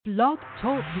Blog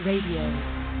Talk Radio.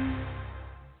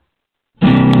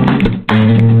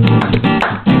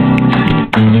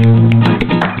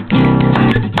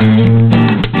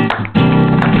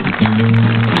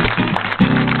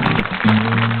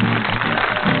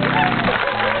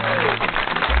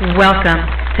 Welcome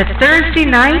to Thursday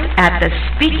night at the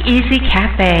SpeakEasy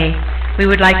Cafe. We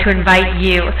would like to invite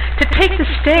you to take the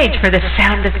stage for the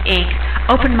Sound of Ink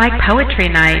Open Mic Poetry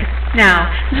Night.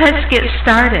 Now, let's get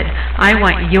started. I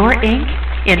want your ink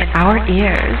in our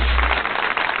ears.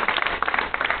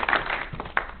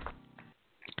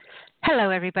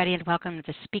 Hello, everybody, and welcome to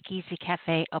the SpeakEasy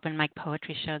Cafe Open Mic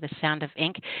Poetry Show, The Sound of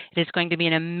Ink. It is going to be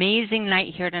an amazing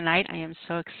night here tonight. I am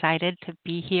so excited to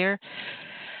be here.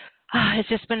 It's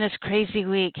just been this crazy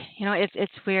week. You know,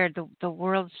 it's weird. The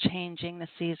world's changing. The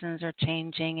seasons are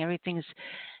changing. Everything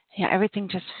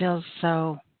just feels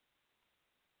so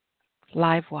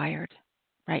live wired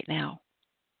right now.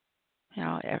 You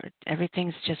know,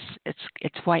 everything's just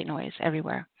it's white noise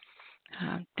everywhere.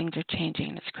 Things are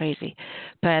changing. It's crazy,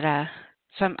 but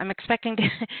so I'm expecting to.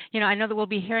 You know, I know that we'll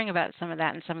be hearing about some of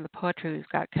that and some of the poetry we've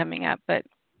got coming up. But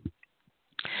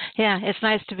yeah, it's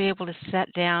nice to be able to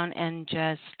sit down and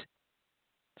just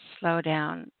slow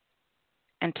down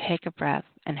and take a breath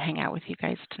and hang out with you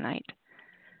guys tonight.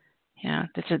 Yeah,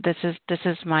 this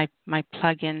is my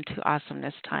plug-in to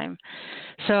awesomeness time.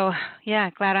 So yeah,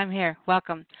 glad I'm here.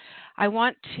 Welcome. I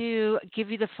want to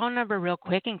give you the phone number real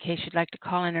quick in case you'd like to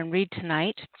call in and read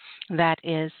tonight. That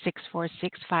is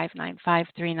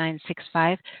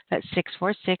 646-595-3965. That's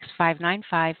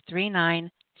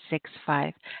 646-595-3965.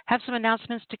 Have some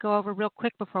announcements to go over real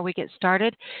quick before we get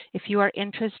started. If you are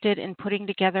interested in putting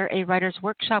together a writer's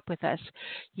workshop with us,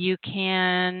 you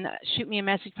can shoot me a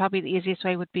message. Probably the easiest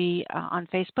way would be on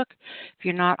Facebook. If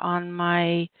you're not on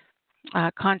my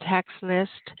contacts list,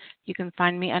 you can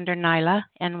find me under Nyla,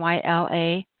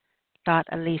 Nyla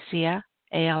Alisia,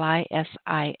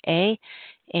 Alisia,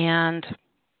 and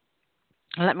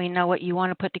let me know what you want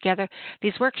to put together.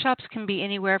 These workshops can be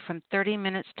anywhere from 30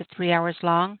 minutes to 3 hours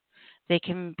long. They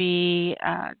can be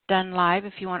done live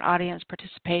if you want audience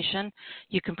participation.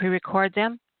 You can pre-record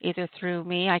them either through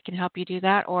me. I can help you do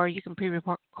that, or you can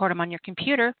pre-record them on your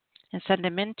computer and send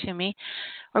them in to me.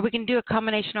 Or we can do a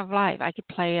combination of live. I could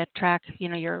play a track, you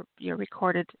know, your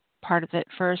recorded part of it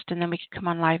first, and then we could come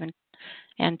on live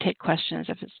and take questions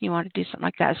if you want to do something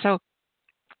like that. So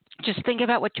just think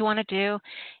about what you want to do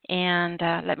and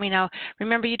let me know.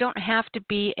 Remember, you don't have to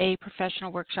be a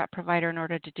professional workshop provider in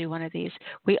order to do one of these.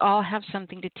 We all have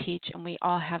something to teach, and we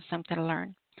all have something to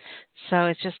learn. So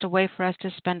it's just a way for us to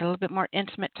spend a little bit more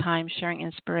intimate time sharing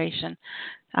inspiration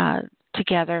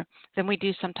together than we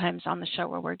do sometimes on the show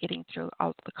where we're getting through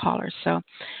all the callers. So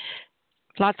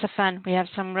lots of fun. We have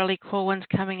some really cool ones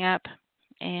coming up,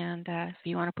 and if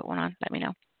you want to put one on, let me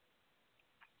know.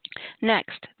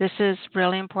 Next, this is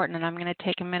really important, and I'm going to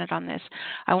take a minute on this.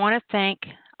 I want to thank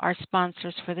our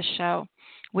sponsors for the show.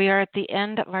 We are at the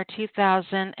end of our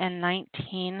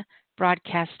 2019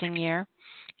 broadcasting year,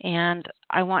 and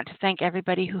I want to thank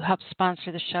everybody who helped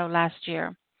sponsor the show last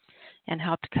year and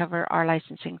helped cover our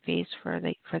licensing fees for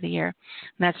the year.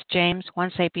 And that's James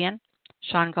One Sapien,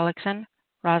 Sean Gullickson,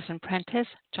 Rosalind Prentice,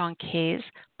 John Kays,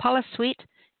 Paula Sweet,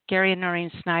 Gary and Noreen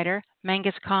Snyder,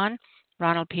 Mangus Khan,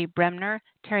 Ronald P. Bremner,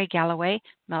 Terry Galloway,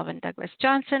 Melvin Douglas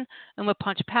Johnson, Uma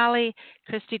Ponchapalli,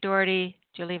 Christy Doherty,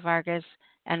 Julie Vargas,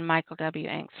 and Michael W.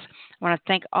 Inks. I want to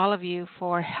thank all of you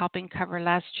for helping cover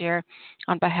last year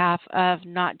on behalf of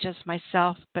not just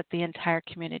myself, but the entire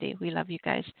community. We love you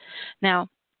guys. Now,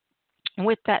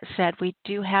 with that said, we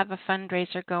do have a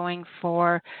fundraiser going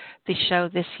for the show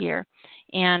this year.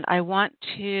 And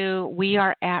we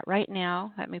are at right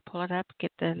now, let me pull it up,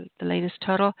 get the latest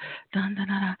total. Dun, dun,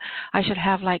 dun, dun. I should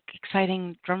have like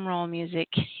exciting drum roll music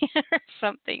or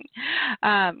something.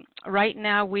 Right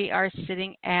now we are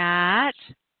sitting at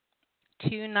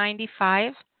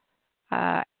 $295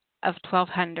 of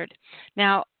 $1,200.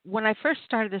 Now, when I first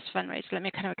started this fundraiser, let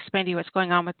me kind of explain to you what's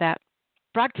going on with that.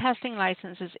 Broadcasting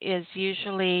licenses is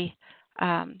usually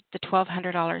the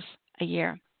 $1,200 a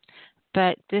year.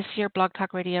 But this year, Blog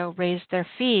Talk Radio raised their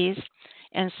fees,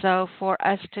 and so for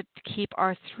us to keep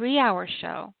our 3-hour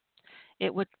show,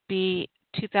 it would be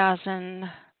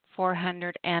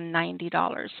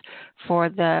 $2,490 for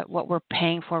what we're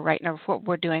paying for right now, for what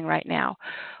we're doing right now.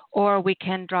 Or we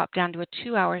can drop down to a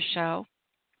 2-hour show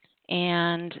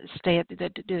and stay at do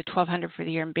the $1,200 for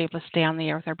the year and be able to stay on the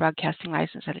air with our broadcasting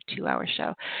license at a 2-hour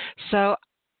show. So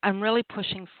I'm really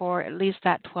pushing for at least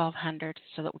that $1,200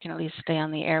 so that we can at least stay on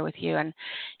the air with you. And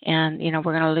you know,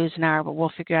 we're going to lose an hour, but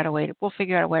we'll figure out a way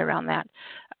around that.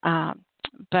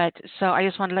 But so I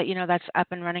just want to let you know that's up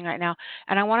and running right now.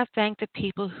 And I want to thank the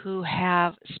people who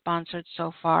have sponsored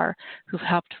so far, who've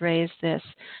helped raise this.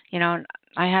 And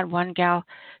I had one gal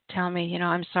tell me,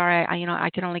 I'm sorry, I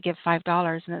can only give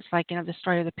 $5, and it's like, the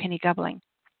story of the penny doubling.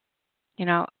 You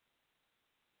know,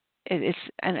 it's,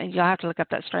 and you'll have to look up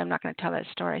that story. I'm not going to tell that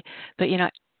story, but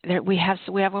we have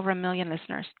over 1 million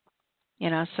listeners.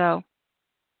 So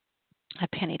a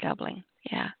penny doubling,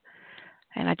 yeah.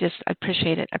 And I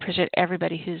appreciate it. I appreciate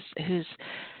everybody who's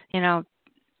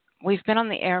we've been on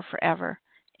the air forever,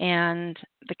 and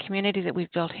the community that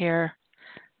we've built here,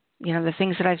 the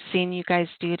things that I've seen you guys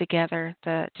do together,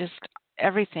 just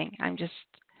everything.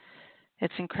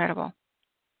 It's incredible.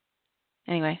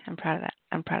 Anyway, I'm proud of that.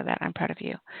 I'm proud of that. I'm proud of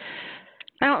you.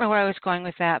 I don't know where I was going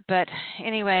with that, but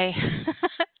anyway,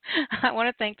 I want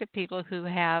to thank the people who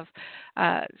have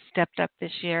stepped up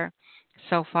this year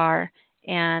so far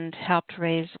and helped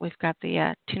raise. We've got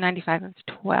the $295 and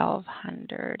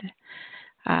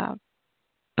 $1,200.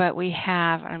 But we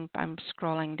have, I'm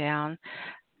scrolling down,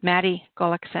 Maddie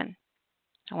Gullickson.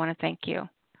 I want to thank you.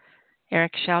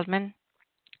 Eric Sheldman,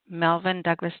 Melvin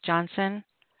Douglas Johnson,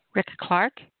 Rick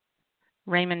Clark,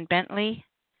 Raymond Bentley,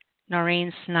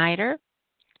 Noreen Snyder,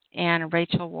 and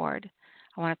Rachel Ward.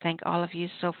 I want to thank all of you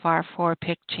so far for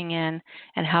pitching in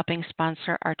and helping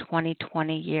sponsor our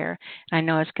 2020 year. I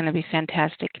know it's going to be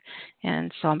fantastic.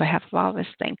 And so on behalf of all of us,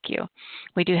 thank you.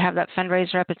 We do have that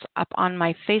fundraiser up. It's up on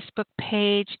my Facebook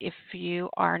page. If you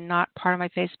are not part of my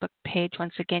Facebook page,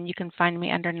 once again, you can find me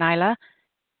under Nyla.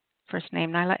 First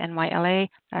name Nyla, Nyla.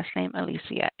 Last name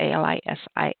Alisia,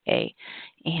 Alisia.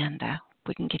 And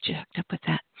we can get you hooked up with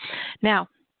that. Now,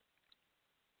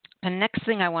 the next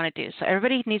thing I want to do, so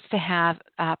everybody needs to have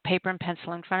paper and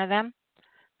pencil in front of them,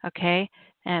 okay?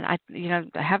 And I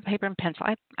have paper and pencil.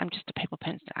 I'm just a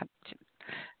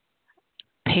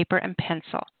paper and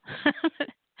pencil,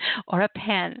 or a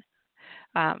pen.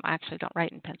 I actually don't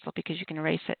write in pencil because you can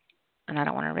erase it, and I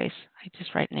don't want to erase. I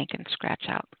just write in ink and scratch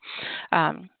out.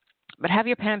 But have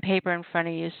your pen and paper in front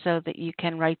of you so that you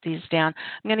can write these down.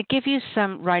 I'm going to give you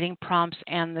some writing prompts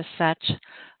and the such,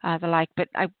 the like, but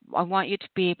I want you to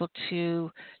be able to,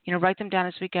 write them down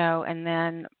as we go and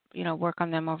then, work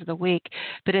on them over the week.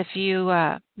 But if you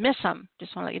miss them,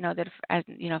 just want to let you know that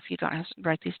if you don't have to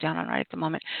write these down on right at the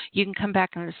moment, you can come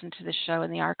back and listen to the show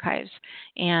in the archives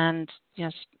and,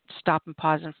 stop and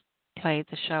pause and play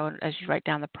the show as you write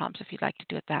down the prompts if you'd like to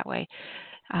do it that way.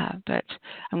 But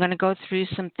I'm going to go through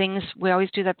some things. We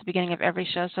always do that at the beginning of every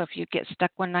show, so if you get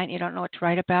stuck one night and you don't know what to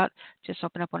write about, just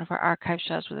open up one of our archive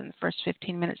shows. Within the first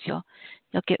 15 minutes, you'll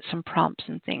get some prompts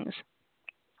and things.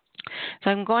 So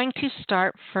I'm going to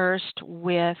start first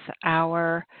with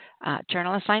our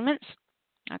journal assignments.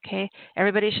 Okay,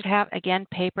 everybody should have, again,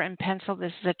 paper and pencil.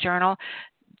 This is a journal.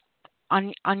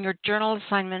 On your journal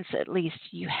assignments, at least,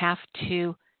 you have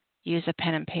to use a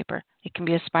pen and paper. It can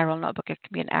be a spiral notebook. It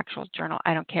can be an actual journal.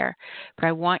 I don't care. But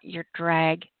I want the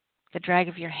drag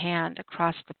of your hand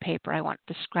across the paper. I want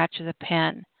the scratch of the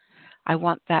pen. I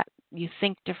want that you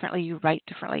think differently, you write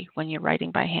differently when you're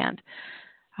writing by hand.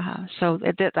 So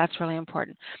that's really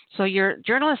important. So your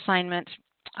journal assignments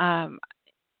are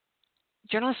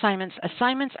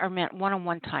meant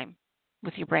one-on-one time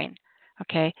with your brain.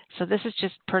 Okay, so this is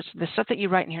just the stuff that you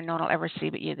write in here, no one will ever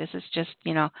see but you. This is just,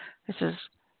 this is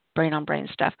brain-on-brain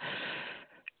stuff.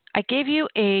 I gave you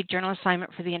a journal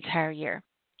assignment for the entire year,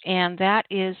 and that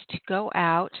is to go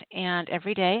out and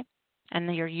every day,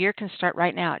 and your year can start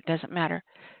right now, it doesn't matter.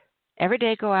 Every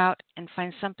day go out and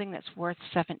find something that's worth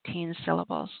 17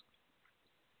 syllables.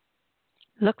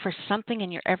 Look for something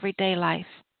in your everyday life.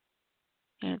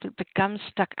 The gum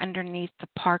stuck underneath the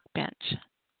park bench,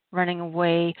 running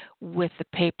away with the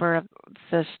paper of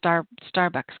the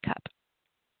Starbucks cup.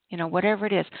 Whatever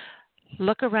it is.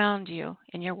 Look around you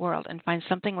in your world and find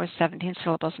something worth 17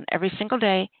 syllables. And every single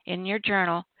day in your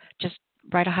journal, just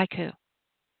write a haiku.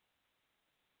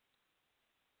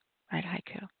 Write a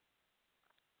haiku.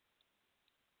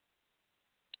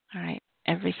 All right,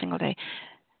 every single day.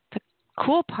 The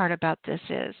cool part about this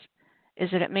is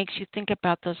that it makes you think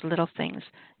about those little things.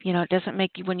 It doesn't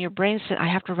make you, when your brain says, I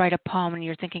have to write a poem, and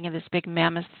you're thinking of this big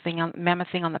mammoth thing on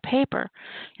the paper,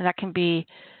 and that can be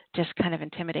just kind of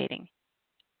intimidating.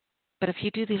 But if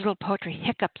you do these little poetry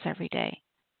hiccups every day,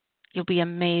 you'll be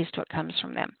amazed what comes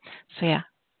from them. So yeah,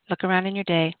 look around in your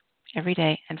day, every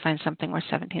day, and find something worth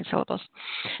 17 syllables.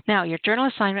 Now, your journal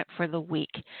assignment for the week.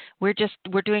 We're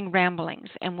doing ramblings.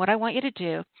 And what I want you to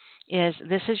do is,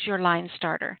 this is your line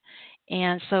starter.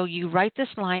 And so you write this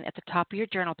line at the top of your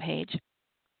journal page,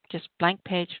 just blank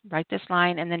page, write this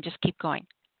line, and then just keep going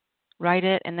write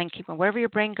it, and then keep on wherever your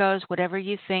brain goes, whatever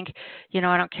you think. I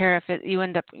don't care if you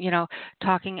end up,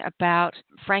 talking about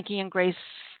Frankie and Grace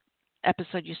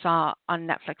episode you saw on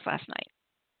Netflix last night.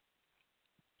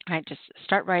 All right, just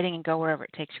start writing and go wherever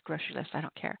it takes your grocery list. I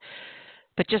don't care.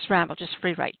 But just ramble, just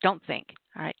free write. Don't think.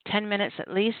 All right, 10 minutes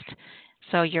at least.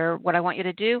 So what I want you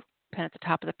to do, pen at the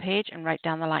top of the page and write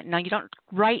down the line. Now, you don't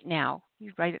write now.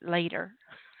 You write it later.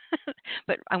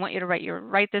 But I want you to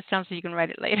write this down so you can write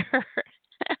it later.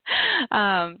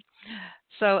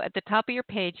 So at the top of your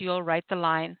page, you'll write the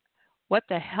line, "What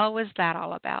the hell was that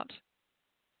all about?"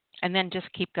 And then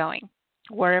just keep going.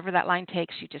 Wherever that line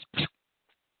takes you, just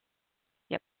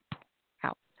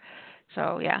out.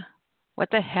 So, yeah, what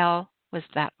the hell was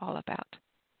that all about?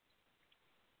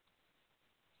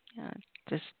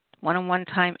 Just one-on-one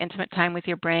time, intimate time with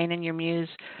your brain and your muse.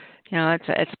 It's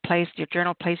a place, your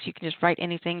journal place. You can just write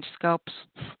anything, just go,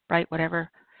 write whatever,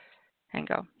 and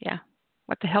go, yeah,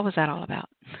 what the hell was that all about?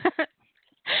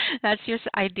 That's your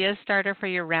idea starter for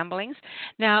your ramblings.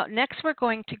 Now, next we're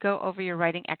going to go over your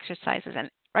writing exercises. And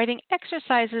writing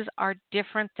exercises are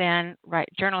different than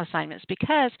journal assignments,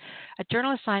 because a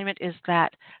journal assignment is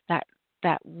that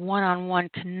one-on-one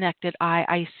connected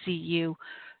I see you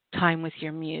time with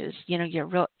your muse, your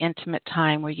real intimate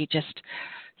time where you just,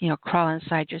 crawl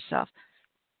inside yourself.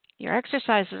 Your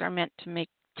exercises are meant to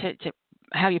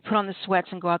have you put on the sweats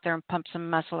and go out there and pump some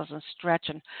muscles and stretch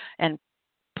and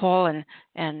pull and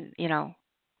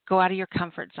go out of your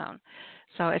comfort zone.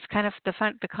 So it's kind of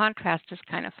the contrast is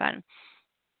kind of fun.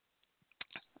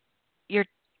 Your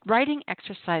writing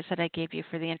exercise that I gave you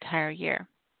for the entire year,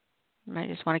 I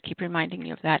just want to keep reminding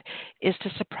you of that, is to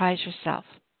surprise yourself,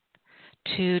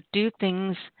 to do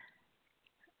things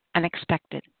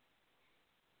unexpected.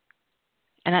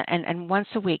 And once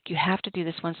a week, you have to do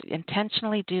this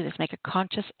intentionally do this. Make a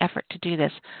conscious effort to do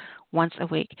this once a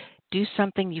week. Do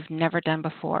something you've never done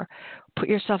before. Put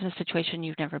yourself in a situation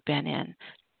you've never been in.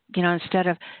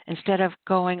 Instead of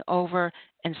going over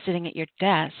and sitting at your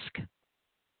desk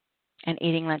and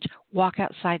eating lunch, walk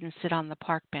outside and sit on the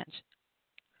park bench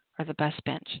or the bus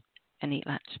bench and eat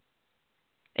lunch.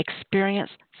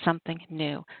 Experience something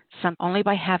new. Only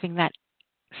by having that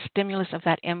stimulus of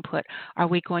that input are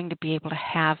we going to be able to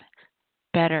have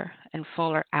better and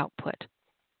fuller output.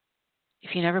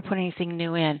 If you never put anything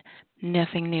new in,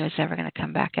 nothing new is ever going to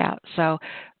come back out. So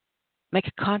make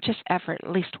a conscious effort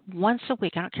at least once a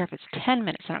week. I don't care if it's 10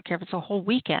 minutes. I don't care if it's a whole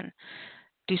weekend.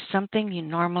 Do something you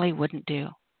normally wouldn't do.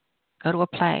 Go to a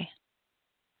play.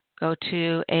 Go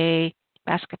to a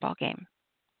basketball game.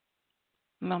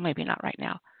 Well, maybe not right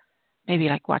now. Maybe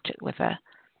watch it with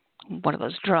one of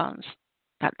those drones.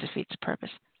 That defeats the purpose,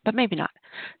 but maybe not.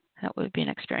 That would be an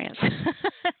experience.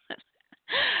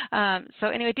 So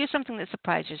anyway, do something that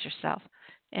surprises yourself.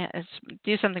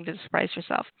 Do something to surprise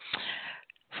yourself.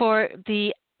 For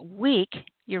the week,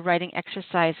 your writing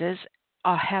exercises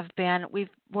have been,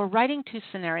 we're writing 2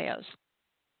 scenarios.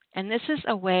 And this is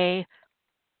a way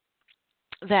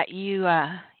that you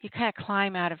kind of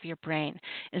climb out of your brain.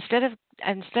 Instead of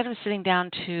sitting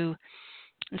down to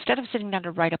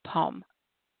write a poem,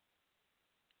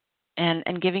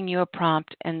 and giving you a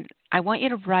prompt, and I want you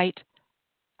to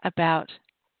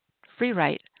free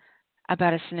write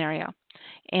about a scenario.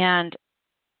 And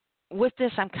with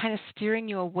this, I'm kind of steering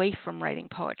you away from writing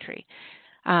poetry.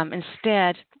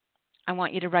 Instead, I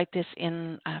want you to write this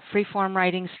in a free-form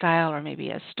writing style, or maybe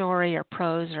a story or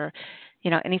prose, or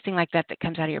anything like that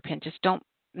comes out of your pen. Just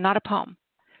not a poem.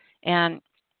 And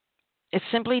it's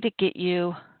simply to get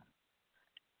you.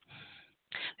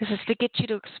 This is to get you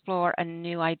to explore a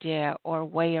new idea or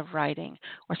way of writing,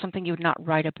 or something you would not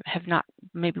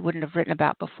wouldn't have written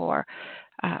about before,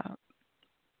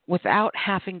 without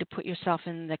having to put yourself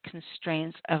in the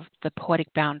constraints of the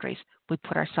poetic boundaries we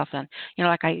put ourselves in.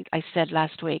 Like I said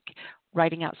last week,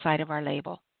 writing outside of our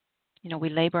label. We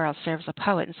label ourselves a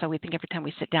poet, and so we think every time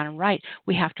we sit down and write,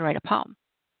 we have to write a poem.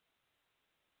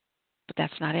 But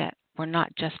that's not it. We're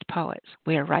not just poets.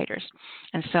 We are writers.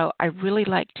 And so I really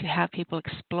like to have people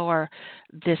explore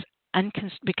this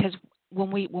because when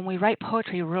we write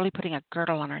poetry, we're really putting a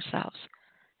girdle on ourselves.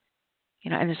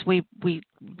 And as we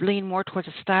lean more towards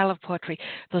a style of poetry,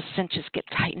 those cinches get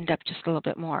tightened up just a little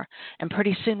bit more. And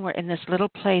pretty soon we're in this little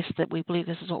place that we believe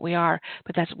this is what we are,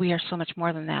 but we are so much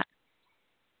more than that.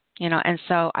 And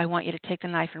so I want you to take the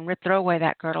knife and throw away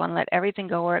that girdle and let everything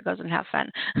go where it goes and have fun.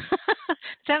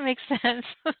 Does that make sense?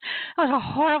 That was a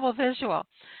horrible visual.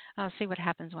 I'll see what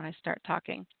happens when I start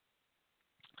talking.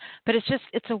 But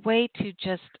it's a way to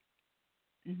just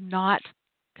not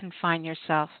confine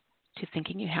yourself to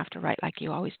thinking you have to write like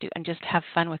you always do, and just have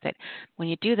fun with it. When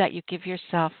you do that, you give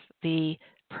yourself the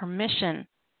permission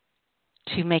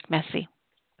to make messy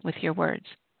with your words.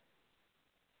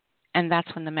 And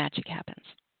that's when the magic happens.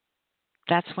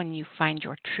 That's when you find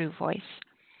your true voice.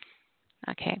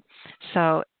 Okay,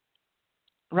 so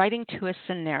writing to a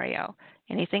scenario,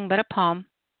 anything but a poem,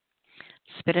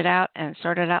 spit it out and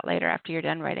sort it out later after you're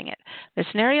done writing it. The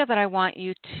scenario that I want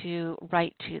you to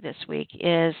write to this week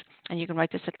is, and you can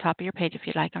write this at the top of your page if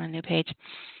you'd like on a new page,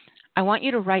 I want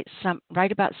you to write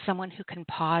about someone who can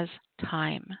pause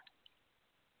time.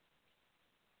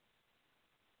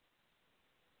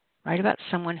 Write about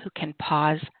someone who can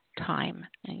pause time.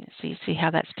 And so you see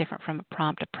how that's different from a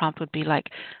prompt. A prompt would be like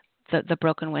the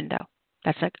broken window.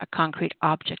 That's a concrete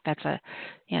object. That's a,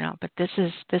 but this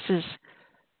is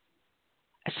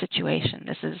a situation.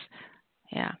 This is,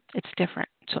 it's different.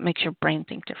 So it makes your brain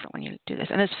think different when you do this.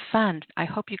 And it's fun. I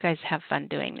hope you guys have fun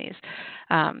doing these.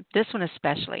 This one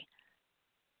especially.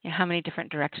 How many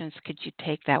different directions could you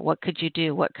take that? What could you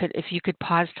do? If you could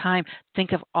pause time,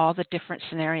 think of all the different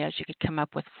scenarios you could come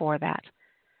up with for that,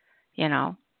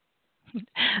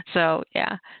 So,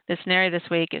 the scenario this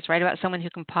week is write about someone who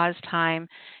can pause time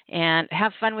and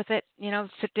have fun with it.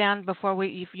 Sit down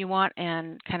if you want,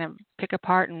 and kind of pick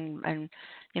apart and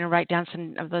write down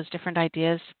some of those different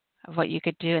ideas of what you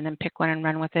could do, and then pick one and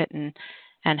run with it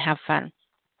and have fun.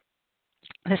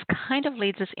 This kind of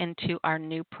leads us into our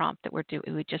new prompt that we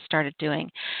just started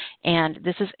doing, and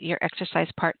this is your exercise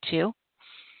part 2.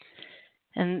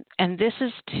 And this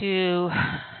is to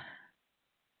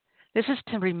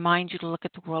remind you to look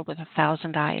at the world with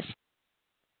 1,000 eyes.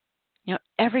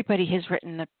 Everybody has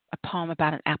written a poem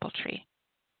about an apple tree,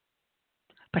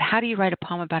 but how do you write a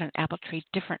poem about an apple tree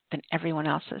different than everyone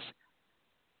else's?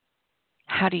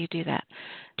 How do you do that?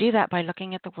 Do that by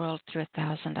looking at the world through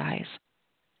 1,000 eyes.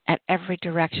 At every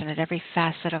direction, at every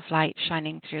facet of light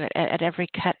shining through it, at every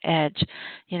cut edge,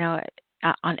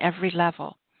 on every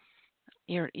level,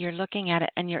 you're looking at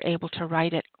it and you're able to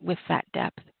write it with that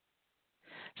depth.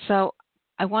 So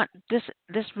I want this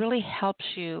really helps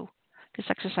you. This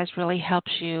exercise really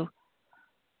helps you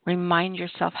remind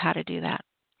yourself how to do that,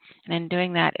 and in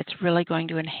doing that, it's really going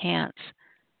to enhance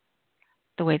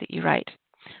the way that you write.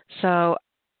 So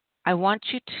I want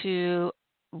you to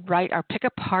write or pick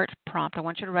apart prompt. I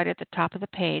want you to write it at the top of the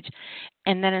page.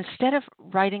 And then instead of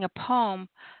writing a poem,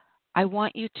 I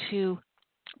want you to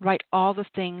write all the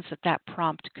things that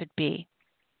prompt could be.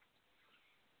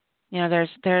 There's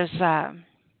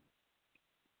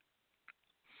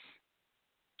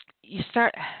you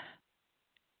start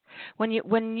when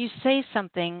you say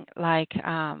something like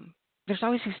there's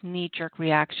always these knee-jerk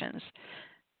reactions,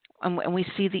 and we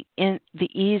see the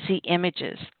easy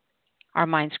images our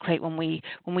minds create when we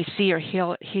see or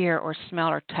hear or smell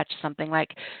or touch something,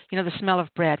 like the smell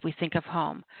of bread, we think of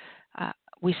home.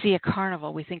 We see a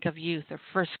carnival, we think of youth or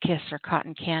first kiss or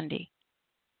cotton candy.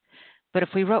 But if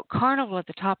we wrote carnival at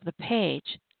the top of the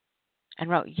page and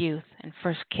wrote youth and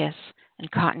first kiss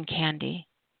and cotton candy,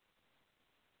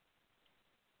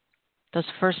 those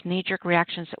first knee-jerk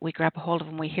reactions that we grab a hold of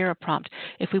when we hear a prompt,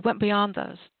 if we went beyond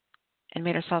those and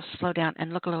made ourselves slow down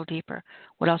and look a little deeper,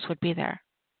 what else would be there?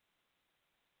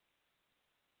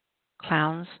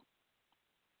 Clowns.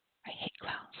 I hate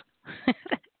clowns.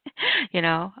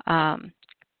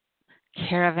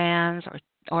 Caravans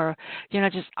or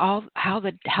just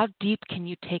how deep can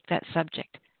you take that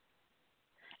subject?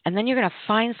 And then you're going to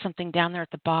find something down there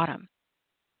at the bottom.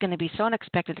 It's going to be so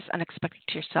unexpected, it's unexpected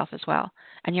to yourself as well.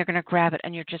 And you're going to grab it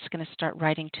and you're just going to start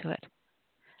writing to it.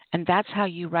 And that's how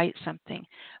you write something,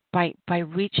 by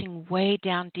reaching way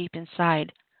down deep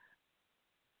inside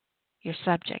your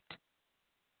subject.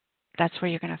 That's where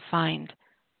you're going to find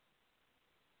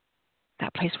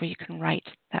that place where you can write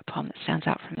that poem that stands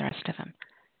out from the rest of them.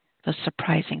 Those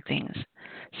surprising things.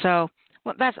 So,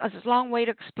 that's a long way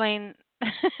to explain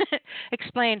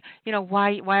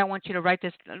why I want you to write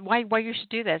this, why you should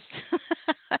do this.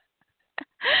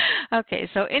 Okay,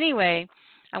 so anyway,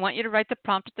 I want you to write the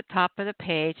prompt at the top of the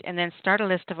page and then start a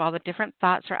list of all the different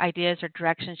thoughts or ideas or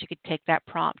directions you could take that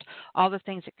prompt, all the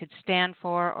things it could stand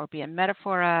for or be a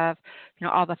metaphor of,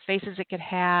 all the faces it could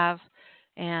have,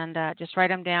 and just write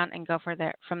them down and go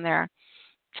from there.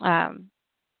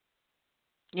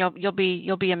 You'll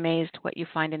be amazed what you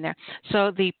find in there.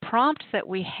 So the prompt that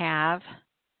we have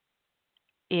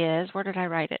is, where did I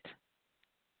write it?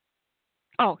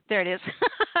 Oh, there it is.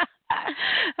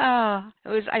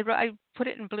 I put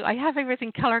it in blue. I have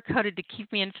everything color coded to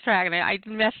keep me in track, and I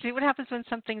messed it. What happens when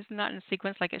something's not in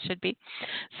sequence like it should be?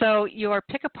 So your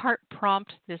pick apart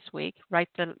prompt this week. Write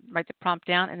the prompt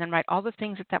down, and then write all the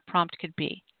things that prompt could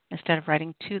be instead of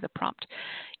writing to the prompt.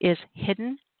 Is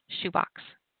hidden shoebox.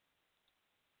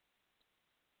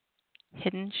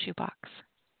 Hidden shoebox.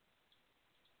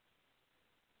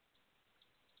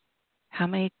 How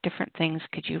many different things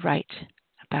could you write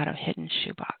about a hidden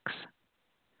shoebox?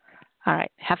 All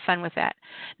right, have fun with that.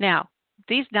 Now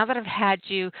that I've had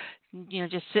you,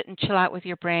 just sit and chill out with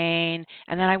your brain,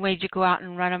 and then I made you go out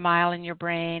and run a mile in your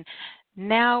brain.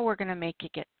 Now we're going to make you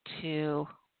get to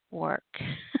work.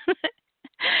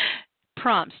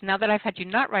 Prompts. Now that I've had you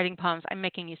not writing poems, I'm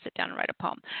making you sit down and write a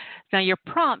poem. Now your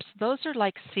prompts, those are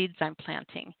like seeds I'm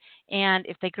planting. And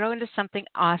if they grow into something,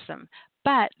 awesome.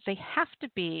 But they have to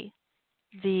be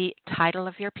the title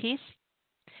of your piece.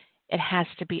 It has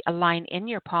to be a line in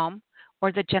your poem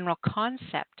or the general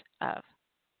concept of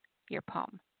your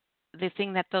poem. The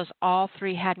thing that those all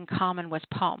three had in common was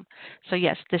poem. So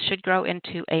yes, this should grow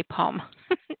into a poem.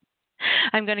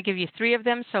 I'm going to give you 3 of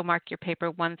them, so mark your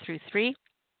paper 1 through 3.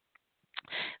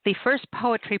 The first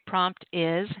poetry prompt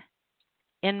is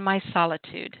In My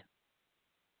Solitude.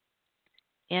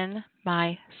 In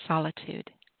my solitude.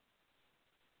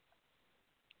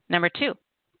 Number 2,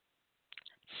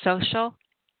 social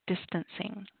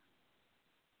distancing.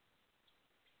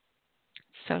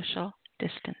 Social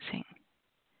distancing.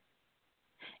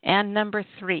 And number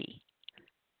 3,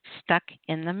 stuck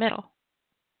in the middle.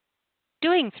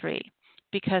 Doing 3,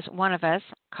 because one of us,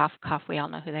 cough, cough, we all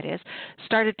know who that is,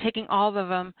 started taking all of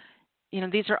them,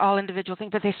 these are all individual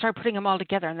things, but they started putting them all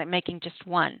together and then making just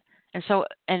one. And so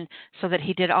that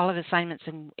he did all of his assignments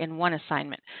in one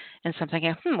assignment. And so I'm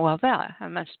thinking, well, that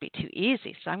must be too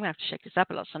easy. So I'm going to have to shake this up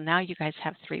a little. So now you guys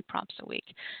have 3 prompts a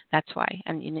week. That's why.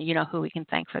 And you know who we can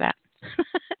thank for that.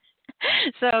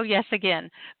 So yes,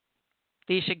 again,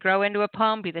 these should grow into a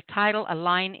poem, be the title, a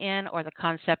line in, or the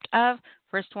concept of.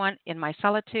 First one, In My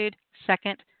Solitude.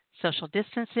 Second, social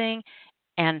distancing.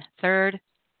 And third,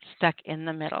 stuck in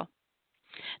the middle.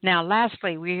 Now,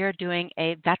 lastly, we are doing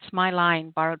a That's My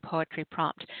Line borrowed poetry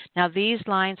prompt. Now, these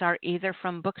lines are either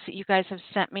from books that you guys have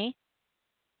sent me,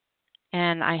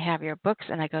 and I have your books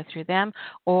and I go through them,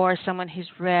 or someone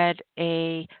who's read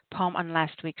a poem on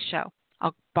last week's show.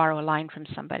 I'll borrow a line from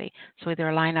somebody. So either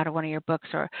a line out of one of your books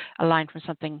or a line from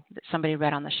something that somebody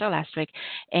read on the show last week,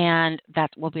 and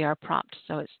that will be our prompt.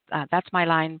 So it's That's My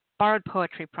Line borrowed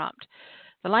poetry prompt.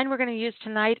 The line we're going to use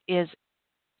tonight is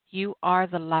You Are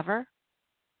the Lover.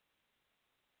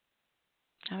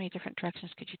 How many different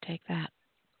directions could you take that?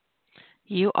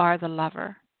 You Are the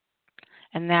Lover.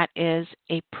 And that is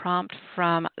a prompt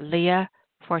from Leah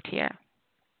Fortier.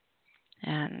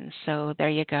 And so there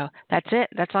you go. That's it.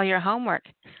 That's all your homework.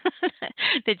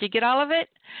 Did you get all of it?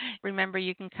 Remember,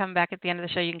 you can come back at the end of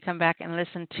the show. You can come back and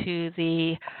listen to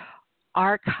the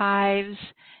archives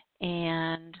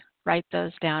and write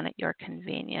those down at your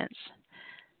convenience.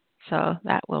 So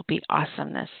that will be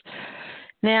awesomeness.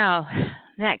 Now,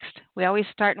 next, we always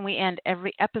start and we end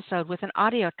every episode with an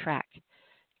audio track.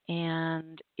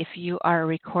 And if you are a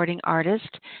recording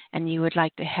artist and you would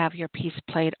like to have your piece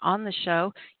played on the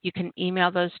show, you can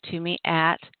email those to me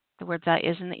at, the word that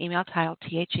is in the email title,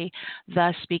 THE,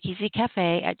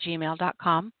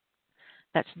 thespeakeasycafe@gmail.com.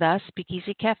 That's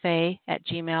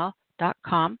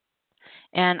thespeakeasycafe@gmail.com.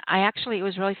 And it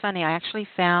was really funny. I actually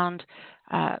found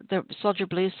the Soldier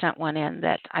Blues sent one in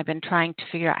that I've been trying to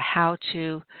figure out how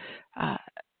to,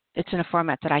 it's in a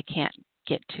format that I can't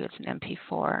get to. It's an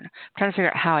MP4. And I'm trying to figure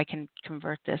out how I can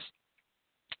convert this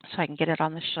so I can get it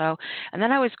on the show. And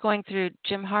then I was going through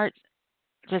Jim Hart,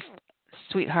 just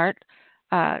sweetheart,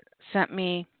 sent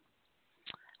me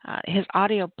his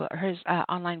audio book, his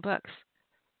online books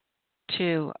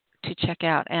to check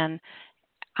out. And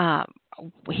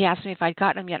he asked me if I'd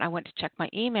gotten them yet. I went to check my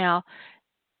email,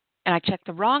 and I checked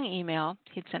the wrong email.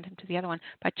 He'd sent him to the other one.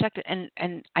 But I checked it, and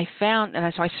I found,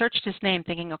 and so I searched his name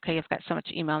thinking, okay, I've got so much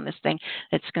email in this thing,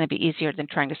 it's going to be easier than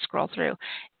trying to scroll through.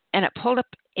 And it pulled up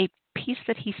a piece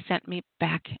that he sent me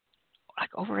back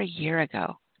like over a year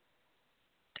ago,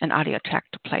 an audio track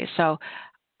to play. So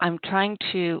I'm trying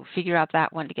to figure out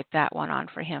that one to get that one on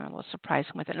for him, and we'll surprise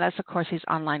him with it. Unless, of course, he's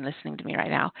online listening to me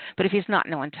right now. But if he's not,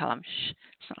 no one tell him. Shh,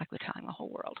 it's not like we're telling the whole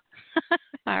world.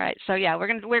 All right, so yeah,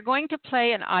 we're going to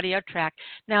play an audio track.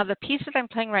 Now, the piece that I'm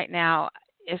playing right now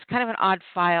is kind of an odd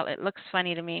file. It looks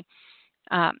funny to me.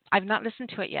 I've not listened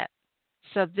to it yet.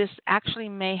 So this actually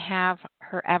may have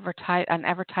an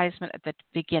advertisement at the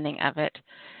beginning of it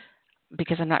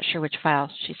because I'm not sure which file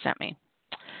she sent me.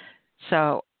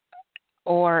 So,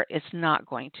 or it's not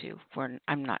going to,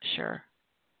 I'm not sure.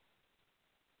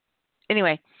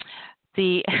 Anyway,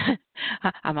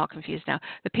 I'm all confused now.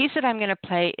 The piece that I'm going to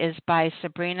play is by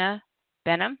Sabrina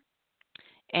Benham,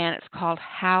 and it's called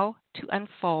How to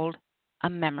Unfold a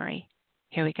Memory.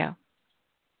 Here we go.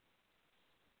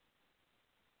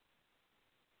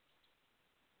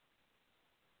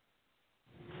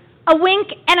 A wink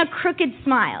and a crooked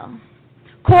smile.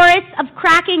 Chorus of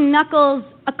cracking knuckles,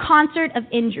 a concert of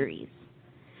injuries.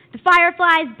 The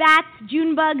fireflies, bats,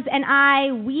 June bugs, and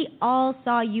I, we all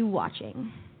saw you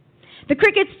watching. The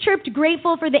crickets chirped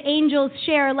grateful for the angels'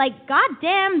 share like,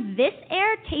 goddamn, this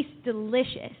air tastes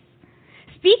delicious.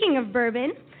 Speaking of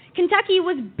bourbon, Kentucky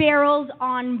was barrels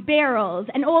on barrels.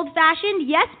 An old-fashioned,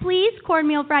 yes please,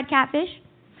 cornmeal fried catfish,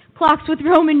 clocks with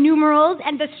Roman numerals,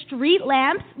 and the street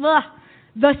lamps,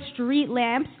 the street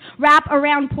lamps, wrap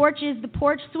around porches, the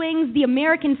porch swings, the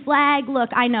American flag. Look,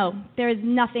 I know, there is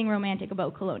nothing romantic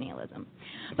about colonialism.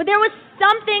 But there was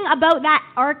something about that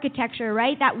architecture,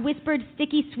 right? That whispered,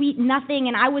 sticky, sweet nothing,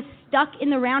 and I was stuck in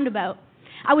the roundabout.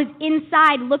 I was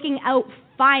inside looking out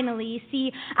finally.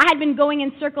 See, I had been going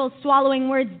in circles, swallowing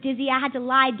words dizzy. I had to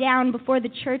lie down before the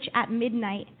church at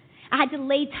midnight. I had to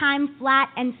lay time flat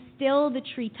and still the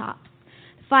treetops.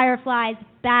 The fireflies,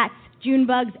 bats, June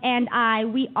bugs, and I,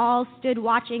 we all stood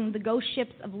watching the ghost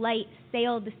ships of light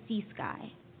sail the sea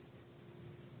sky.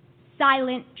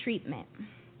 Silent treatment.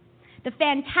 The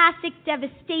fantastic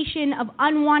devastation of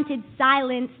unwanted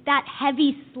silence, that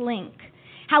heavy slink.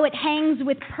 How it hangs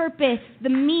with purpose, the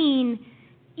mean,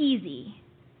 easy.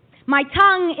 My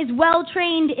tongue is well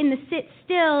trained in the sit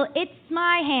still. It's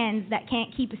my hands that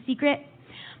can't keep a secret.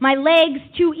 My legs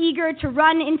too eager to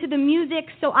run into the music,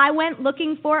 so I went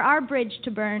looking for our bridge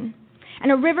to burn.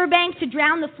 And a riverbank to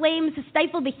drown the flames, to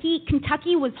stifle the heat.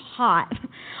 Kentucky was hot,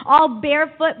 all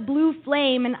barefoot blue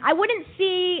flame, and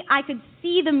I could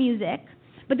see the music,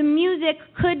 but the music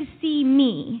could see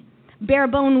me.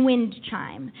 Bare-bone wind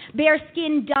chime, bare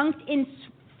skin dunked in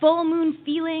full moon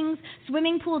feelings,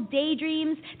 swimming pool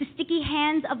daydreams, the sticky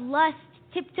hands of lust,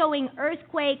 tiptoeing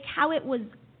earthquake, how it was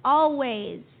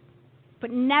always,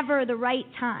 but never the right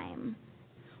time.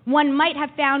 One might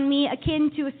have found me akin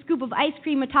to a scoop of ice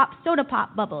cream atop soda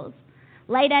pop bubbles,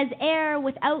 light as air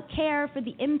without care for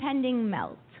the impending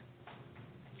melt.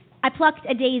 I plucked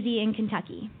a daisy in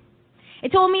Kentucky.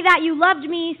 It told me that you loved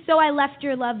me, so I left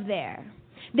your love there.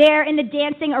 There in the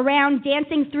dancing around,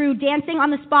 dancing through, dancing on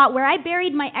the spot where I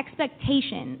buried my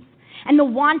expectations and the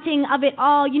wanting of it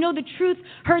all. You know, the truth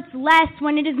hurts less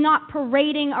when it is not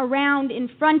parading around in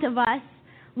front of us.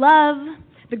 Love,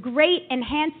 the great and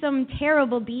handsome,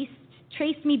 terrible beast,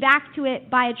 traced me back to it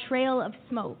by a trail of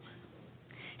smoke.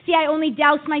 See, I only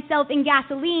doused myself in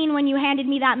gasoline when you handed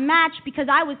me that match because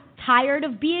I was tired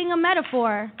of being a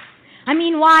metaphor. I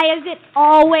mean, why is it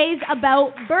always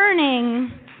about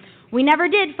burning? We never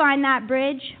did find that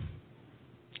bridge.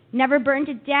 Never burnt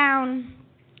it down.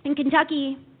 In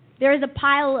Kentucky, there is a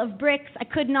pile of bricks I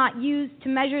could not use to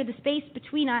measure the space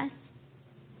between us.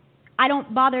 I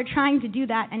don't bother trying to do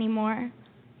that anymore.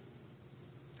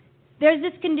 There's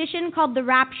this condition called the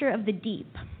rapture of the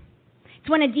deep. It's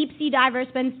when a deep-sea diver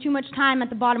spends too much time at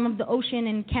the bottom of the ocean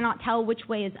and cannot tell which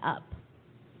way is up.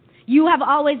 You have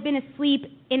always been asleep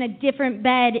in a different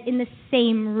bed in the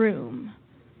same room.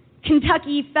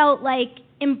 Kentucky felt like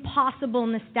impossible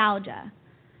nostalgia.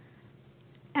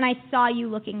 And I saw you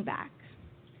looking back.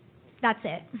 That's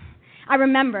it. I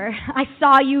remember. I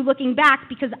saw you looking back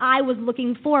because I was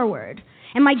looking forward.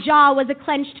 And my jaw was a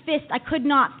clenched fist I could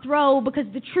not throw because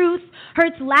the truth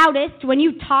hurts loudest when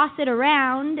you toss it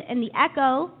around. And the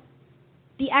echo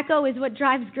is what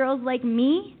drives girls like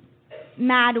me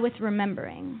mad with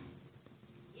remembering.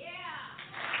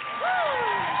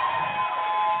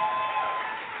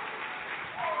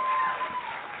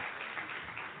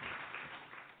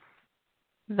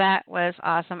 That was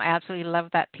awesome. I absolutely love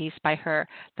that piece by her.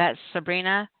 That's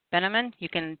Sabrina Beneman. You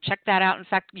can check that out. In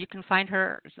fact, you can find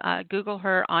her, Google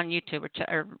her on YouTube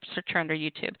or search her under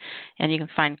YouTube, and you can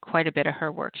find quite a bit of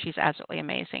her work. She's absolutely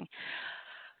amazing.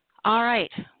 All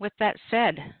right. With that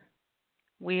said,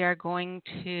 we are going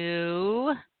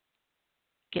to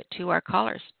get to our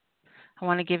callers. I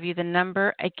want to give you the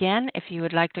number again. If you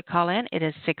would like to call in, it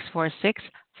is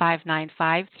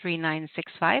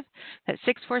 646-595-3965. That's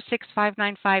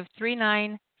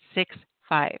 646-595-3965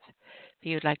 if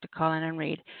you would like to call in and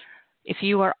read. If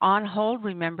you are on hold,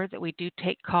 remember that we do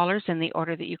take callers in the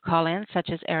order that you call in,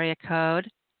 such as area code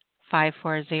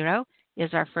 540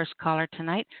 is our first caller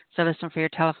tonight. So listen for your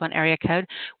telephone area code.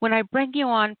 When I bring you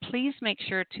on, please make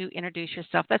sure to introduce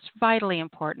yourself. That's vitally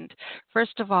important.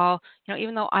 First of all,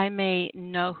 even though I may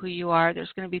know who you are,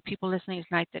 there's going to be people listening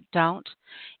tonight that don't.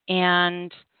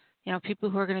 And, people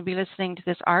who are going to be listening to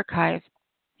this archive,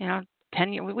 10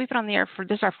 years, we've been on the air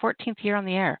this is our 14th year on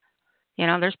the air.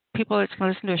 There's people that's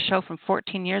going to listen to a show from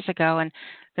 14 years ago, and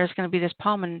there's going to be this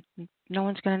poem, and no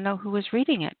one's going to know who was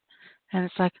reading it. And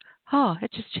it's like, oh,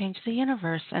 it just changed the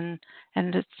universe, and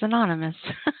it's anonymous.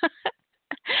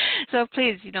 So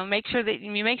please, make sure that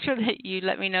you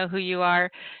let me know who you are,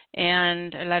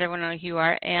 and let everyone know who you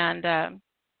are. And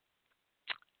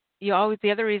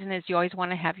the other reason is you always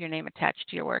want to have your name attached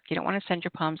to your work. You don't want to send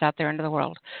your poems out there into the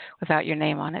world without your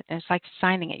name on it. And it's like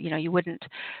signing it. You wouldn't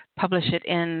publish it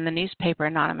in the newspaper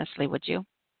anonymously, would you?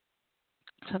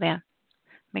 So then,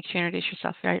 make sure you introduce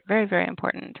yourself. Very, very, very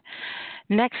important.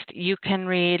 Next, you can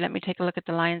read. Let me take a look at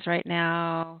the lines right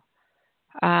now.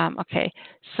 Okay,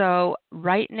 so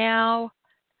right now,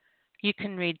 you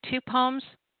can read 2 poems,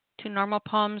 2 normal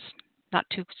poems, not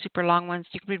 2 super long ones.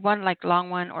 You can read 1 long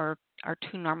one or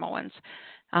 2 normal ones.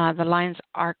 The lines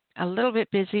are a little bit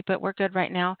busy, but we're good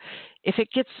right now. If it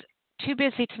gets too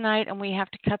busy tonight and we have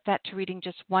to cut that to reading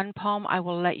just 1 poem, I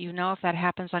will let you know if that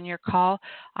happens on your call.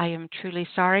 I am truly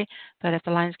sorry, but if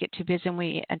the lines get too busy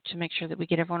and to make sure that we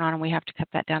get everyone on and we have to cut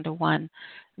that down to 1,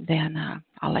 then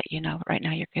I'll let you know. But right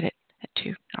now you're good at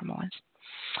 2 normal ones.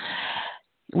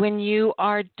 When you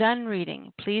are done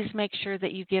reading, please make sure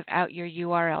that you give out your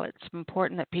URL. It's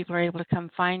important that people are able to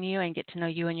come find you and get to know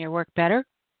you and your work better.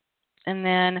 And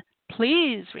then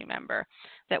please remember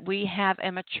that we have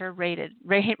a mature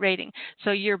rating.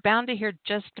 So you're bound to hear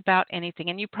just about anything,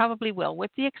 and you probably will,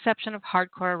 with the exception of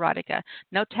hardcore erotica.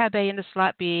 No tab A into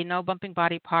slot B, no bumping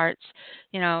body parts.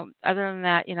 Other than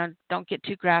that, don't get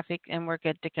too graphic, and we're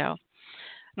good to go.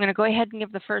 I'm going to go ahead and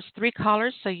give the first 3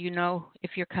 callers so you know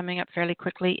if you're coming up fairly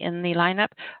quickly in the lineup.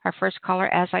 Our first caller,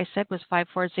 as I said, was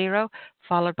 540,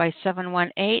 followed by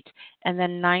 718, and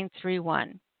then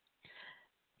 931.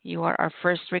 You are our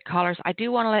first 3 callers. I do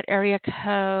want to let area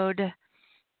code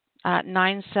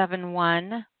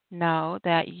 971 know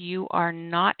that you are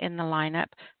not in the lineup,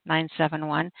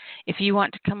 971. If you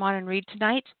want to come on and read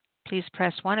tonight, please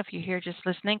press 1. If you're here just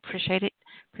listening, appreciate it.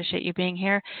 Appreciate you being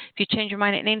here. If you change your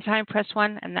mind at any time, press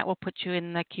 1, and that will put you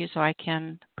in the queue so I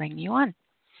can bring you on.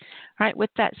 All right, with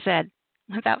that said,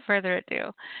 without further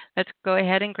ado, let's go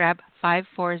ahead and grab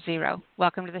 540.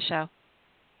 Welcome to the show.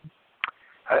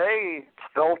 Hey,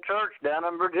 it's Phil Church down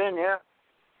in Virginia.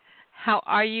 How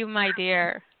are you, my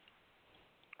dear?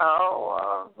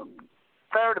 Oh,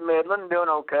 fair to middling, doing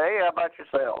okay. How about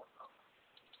yourself?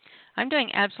 I'm doing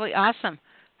absolutely awesome.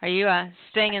 Are you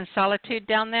staying in solitude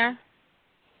down there?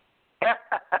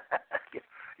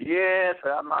 Yes,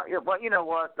 I'm not. Well, you know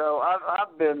what though,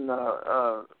 I've been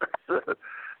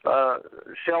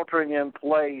sheltering in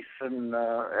place and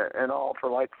all for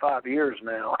like 5 years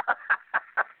now.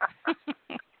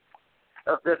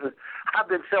 I've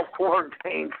been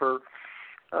self-quarantined for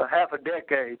half a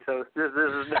decade, so this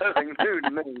is nothing new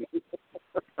to me.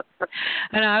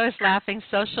 And I was laughing.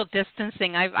 Social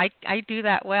distancing. I do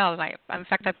that well. In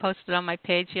fact, I posted on my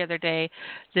page the other day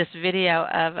this video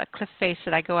of a cliff face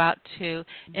that I go out to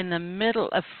in the middle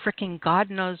of fricking God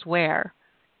knows where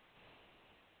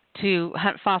to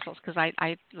hunt fossils because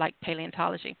I like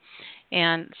paleontology.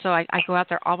 And so I go out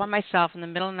there all by myself in the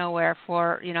middle of nowhere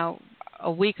for,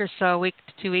 a week or so, a week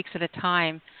to 2 weeks at a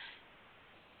time,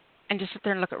 and just sit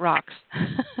there and look at rocks.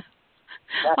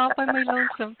 All by my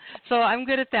lonesome. So I'm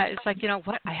good at that. It's like,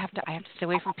 what? I have to stay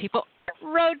away from people.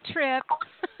 Road trip.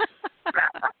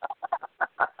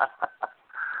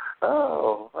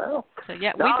 Oh, well. So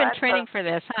yeah, we've been training for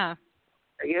this, huh?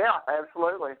 Yeah,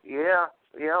 absolutely. Yeah.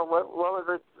 What was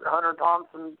it Hunter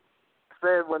Thompson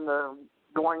said, when the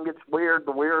going gets weird,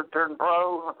 the weird turn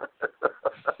pro?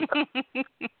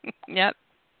 Yep.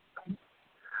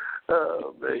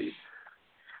 Oh, me.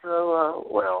 So,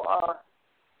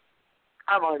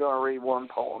 I'm only going to read 1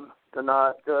 poem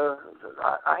tonight.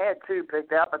 I had 2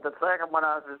 picked out, but the second one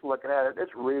I was just looking at it.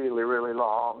 It's really, really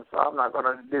long, so I'm not going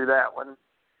to do that one.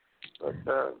 But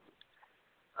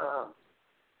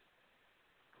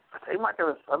it seemed like there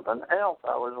was something else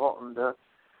I was wanting to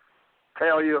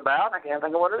tell you about. I can't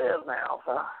think of what it is now.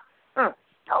 So,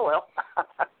 oh well.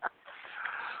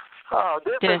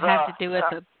 Did it have to do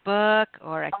with a book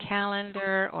or a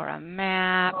calendar or a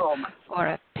map or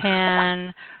a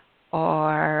pen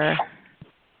or?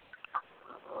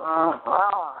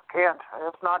 I can't.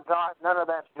 It's not. None of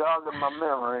that's jogging my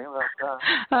memory.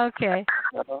 But, okay.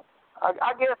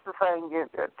 I guess the thing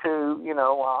too,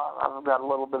 I've got a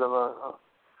little bit of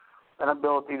an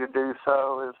ability to do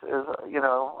so. Is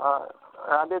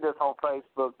I did this on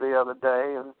Facebook the other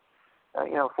day, and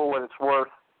for what it's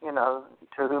worth,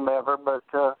 to whomever, but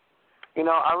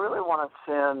I really want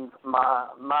to send my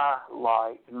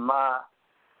light, my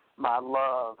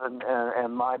love,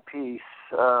 and my peace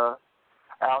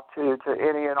out to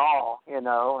any and all, and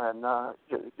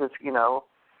just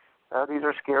these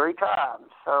are scary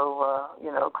times. So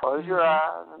close your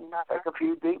eyes and take a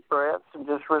few deep breaths and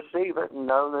just receive it, and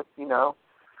know that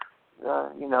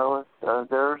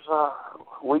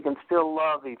we can still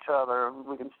love each other.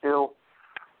 We can still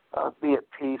be at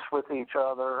peace with each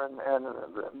other and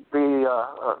be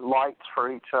lights for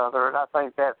each other. And I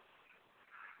think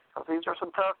these are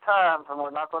some tough times, and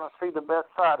we're not going to see the best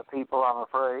side of people, I'm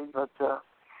afraid. But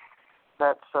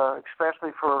that's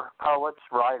especially for poets,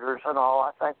 writers, and all.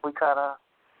 I think we kind of,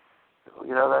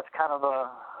 that's kind of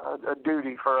a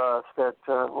duty for us that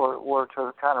we're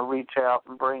to kind of reach out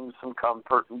and bring some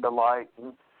comfort and delight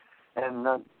and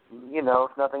if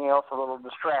nothing else, a little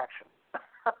distraction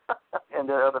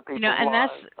into other people's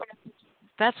lives.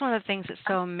 That's one of the things that's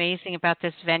so amazing about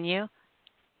this venue,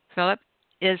 Philip,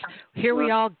 is here we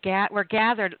all we're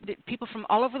gathered. People from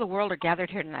all over the world are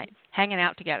gathered here tonight, hanging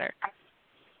out together.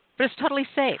 But it's totally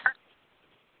safe.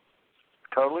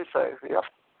 Totally safe, yep.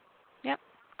 Yep.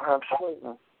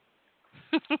 Absolutely.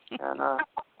 And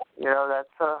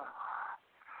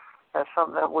that's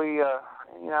something that we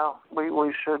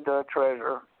should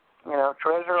treasure.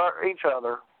 Treasure each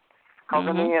other. Because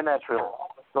in the end, that's really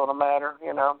going to matter.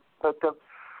 But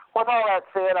with all that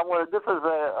said, this is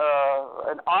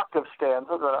an octave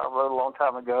stanza that I wrote a long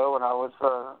time ago, and I was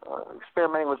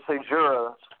experimenting with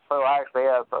caesura. So I actually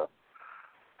have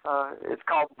it's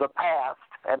called The Past,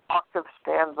 an octave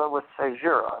stanza with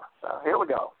caesura. So here we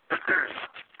go.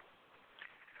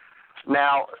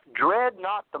 Now, dread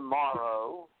not the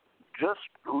morrow, just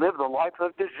live the life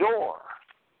of du jour.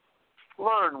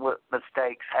 Learn what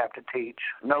mistakes have to teach,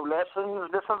 no lessons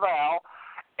disavow,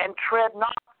 and tread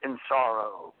not in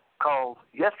sorrow, 'cause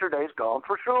yesterday's gone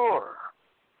for sure.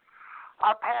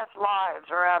 Our past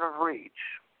lives are out of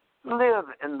reach.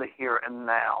 Live in the here and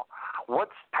now.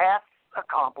 What's past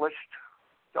accomplished,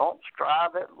 don't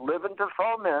strive at living to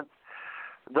foment,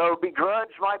 though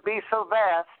begrudge might be so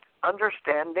vast,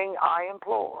 understanding I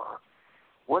implore.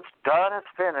 What's done is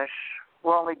finished,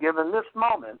 we're only given this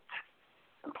moment,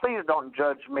 and please don't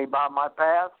judge me by my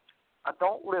past, I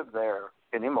don't live there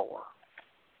anymore.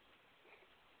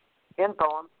 End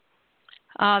poem.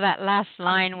 Oh, that last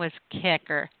line was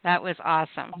kicker. That was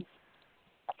awesome.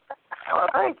 Well,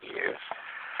 thank you.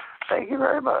 Thank you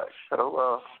very much.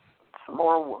 So, some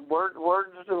more words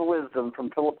of wisdom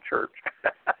from Philip Church.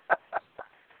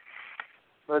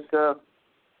 But, I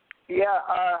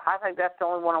think that's the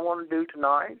only one I want to do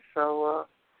tonight. So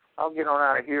I'll get on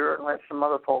out of here and let some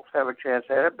other folks have a chance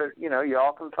at it. But,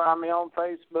 y'all can find me on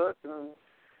Facebook and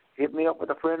hit me up with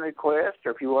a friend request.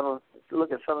 Or if you want to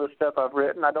look at some of the stuff I've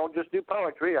written, I don't just do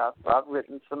poetry. I've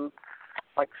written some,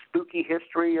 like, spooky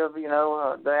history of,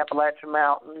 the Appalachian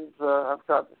Mountains. I've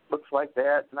got books like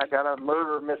that. And I got a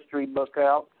murder mystery book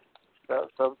out.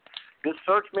 So just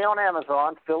search me on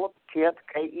Amazon, Philip Kent,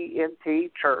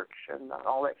 Kent Church, and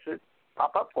all that should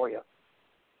pop up for you.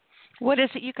 What is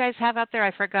it you guys have out there?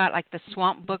 I forgot, like the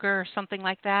swamp booger or something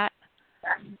like that?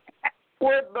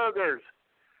 Wood boogers.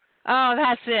 Oh,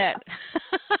 that's it.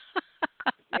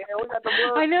 Yeah, we got the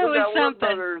wood. I know it was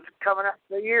something. Wood boogers coming out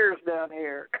the ears down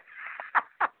here.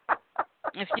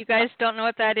 If you guys don't know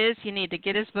what that is, you need to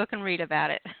get his book and read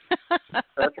about it.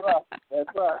 That's right. That's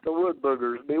right. The wood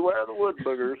boogers. Beware the wood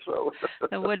boogers. So.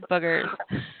 The wood boogers.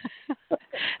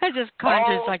 It just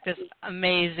conjures like this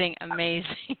amazing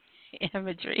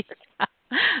imagery.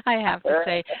 I have to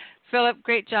say. Philip,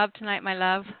 great job tonight, my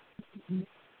love.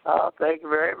 Thank you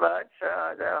very much.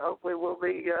 Hopefully we'll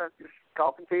be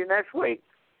talking to you next week.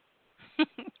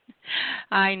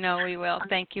 I know we will.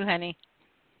 Thank you, honey.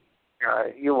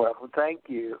 You're welcome. Thank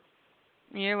you.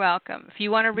 You're welcome. If you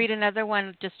want to read another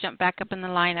one, just jump back up in the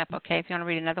lineup, okay? If you want to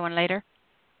read another one later.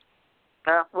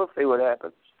 We'll see what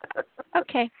happens.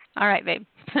 Okay. All right, babe.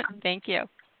 Thank you.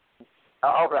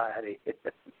 All righty.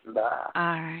 Bye. All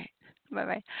right.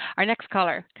 Bye-bye. Our next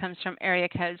caller comes from area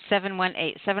code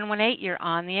 718. 718, you're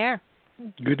on the air.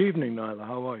 Good evening, Nyla.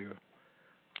 How are you?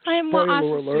 I'm Spoiler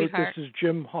awesome, alert, sweetheart. This is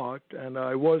Jim Hart, and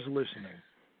I was listening.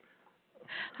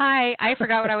 Hi. I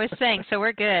forgot what I was saying, so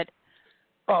we're good.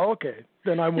 Oh, okay.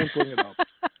 Then I won't bring it up.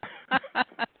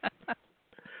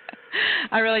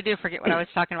 I really do forget what I was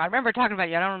talking about. I remember talking about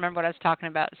you. I don't remember what I was talking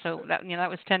about. So that that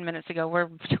was 10 minutes ago. We're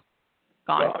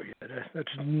gone. Oh, yeah. That's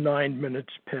 9 minutes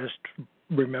past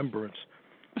remembrance.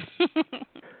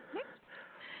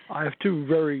 I have two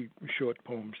very short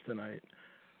poems tonight.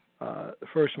 The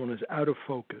first one is Out of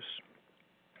Focus.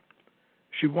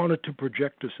 She wanted to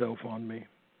project herself on me,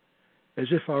 as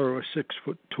if I were a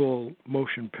 6-foot-tall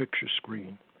motion picture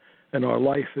screen, and our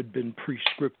life had been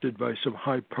pre-scripted by some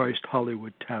high-priced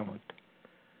Hollywood talent.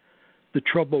 The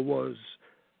trouble was,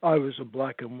 I was a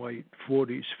black and white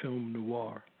 40s film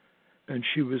noir, and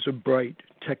she was a bright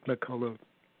Technicolor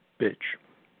bitch.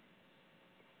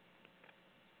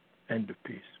 End of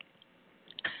piece.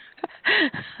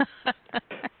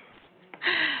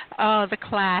 Oh, the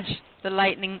clash, the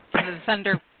lightning, the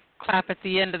thunder clap at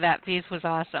the end of that piece was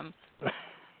awesome.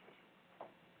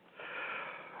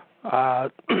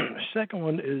 Second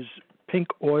one is pink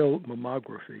oil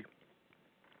mammography.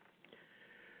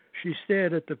 She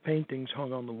stared at the paintings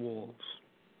hung on the walls,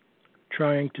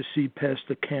 trying to see past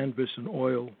the canvas and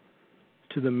oil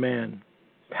to the man,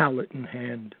 palette in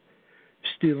hand,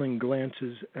 stealing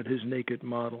glances at his naked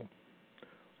model,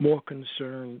 more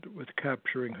concerned with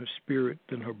capturing her spirit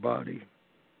than her body.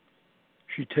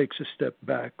 She takes a step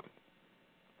back,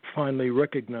 finally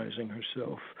recognizing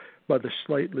herself by the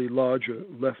slightly larger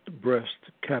left breast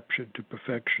captured to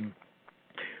perfection,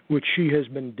 which she has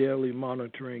been daily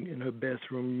monitoring in her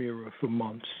bathroom mirror for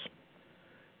months,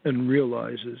 and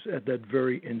realizes at that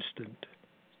very instant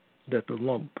that the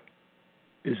lump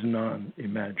is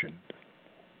non-imagined.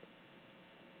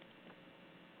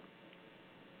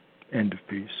 End of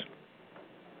piece.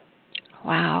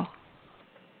 Wow.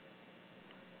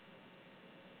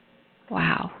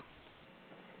 Wow.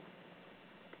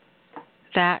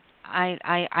 That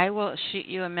I will shoot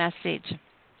you a message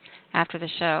after the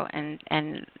show and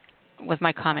with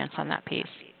my comments on that piece.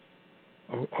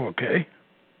 Oh, okay.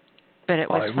 But it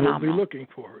was phenomenal. I will be looking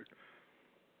for it.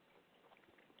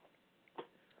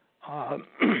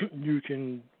 You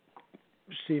can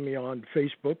see me on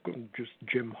Facebook, just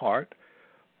Jim Hart,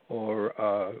 or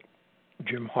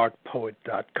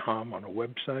jimhartpoet.com on a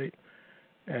website.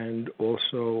 And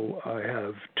also I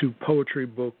have 2 poetry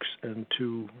books and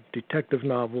 2 detective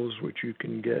novels, which you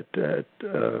can get at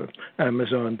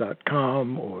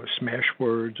Amazon.com or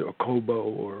Smashwords or Kobo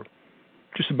or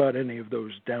just about any of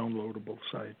those downloadable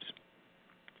sites.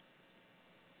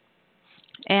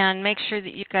 And make sure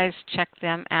that you guys check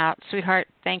them out. Sweetheart,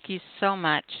 thank you so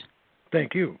much.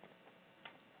 Thank you.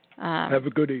 Have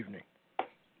a good evening.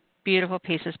 Beautiful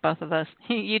pieces, both of those.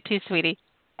 You too, sweetie.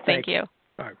 Thank you.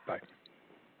 All right, bye.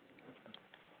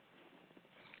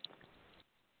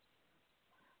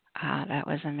 That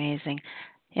was amazing.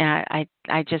 Yeah, I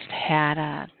just had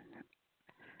I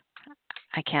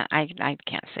can't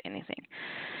say anything.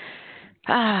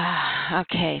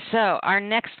 Okay, so our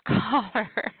next caller.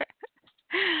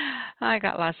 I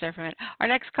got lost there for a minute. Our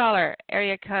next caller,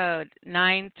 area code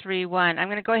 931. I'm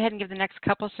going to go ahead and give the next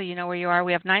couple so you know where you are.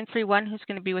 We have 931 who's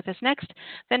going to be with us next,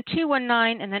 then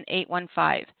 219, and then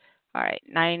 815. All right,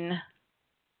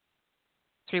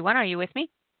 931, are you with me?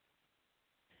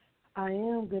 I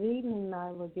am. Good evening,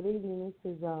 Nyla. Good evening.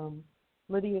 This is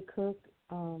Lydia Cook,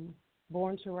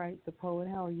 Born to Write, the poet.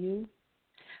 How are you?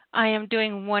 I am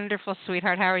doing wonderful,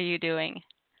 sweetheart. How are you doing?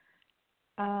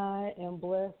 I am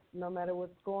blessed no matter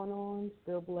what's going on,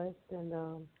 still blessed. And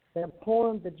that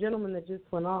poem, the gentleman that just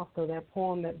went off, so that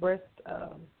poem, that breast,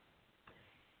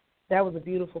 that was a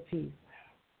beautiful piece.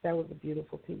 That was a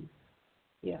beautiful piece.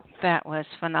 Yeah. That was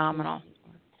phenomenal.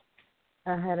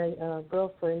 I had a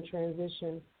girlfriend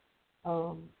transition.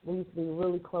 We used to be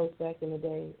really close back in the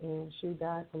day, and she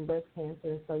died from breast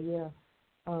cancer. So, yeah,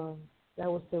 that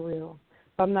was surreal.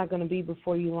 I'm not going to be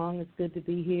before you long. It's good to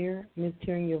be here. Miss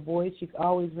hearing your voice. You've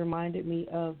always reminded me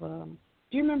of, do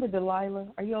you remember Delilah?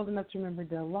 Are you old enough to remember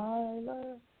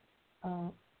Delilah,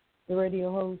 the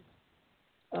radio host?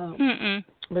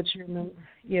 But you remember,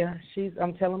 yeah,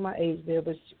 I'm telling my age there,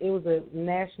 but it was a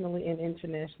nationally and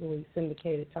internationally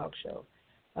syndicated talk show.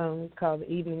 It's called The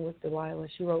Evening with Delilah.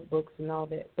 She wrote books and all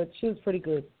that, but she was pretty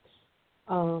good.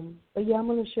 But, yeah, I'm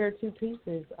going to share 2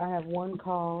 pieces. I have one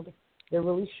called, they're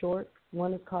really short.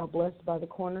 One is called Blessed by the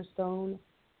Cornerstone,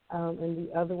 and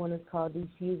the other one is called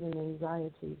Diffusing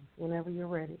Anxiety. Whenever you're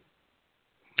ready.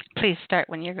 Please start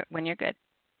when you're good.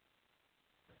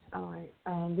 All right.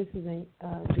 This is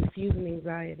Diffusing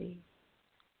Anxiety.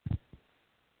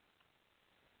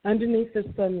 Underneath the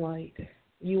sunlight,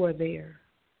 you are there.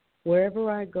 Wherever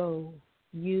I go,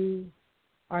 you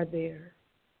are there.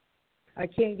 I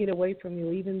can't get away from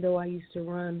you, even though I used to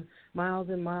run miles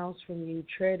and miles from you,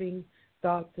 treading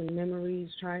thoughts and memories,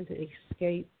 trying to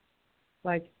escape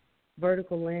like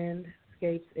vertical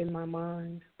landscapes in my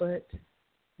mind, but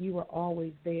you were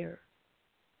always there.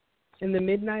 In the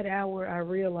midnight hour, I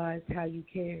realized how you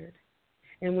cared.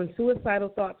 And when suicidal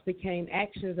thoughts became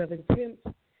actions of intent,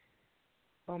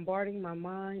 bombarding my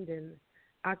mind and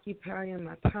occupying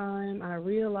my time, I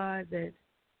realized that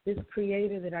this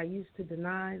creator that I used to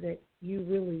deny, that you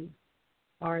really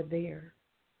are there.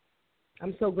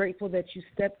 I'm so grateful that you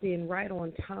stepped in right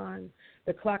on time.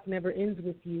 The clock never ends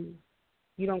with you.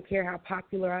 You don't care how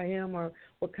popular I am or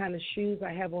what kind of shoes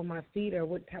I have on my feet or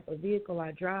what type of vehicle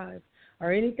I drive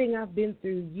or anything I've been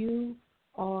through. You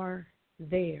are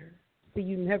there. So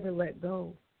you never let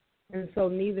go. And so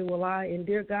neither will I. And,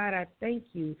 dear God, I thank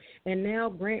you. And now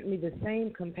grant me the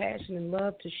same compassion and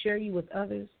love to share you with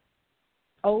others,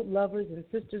 old lovers and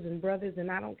sisters and brothers. And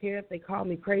I don't care if they call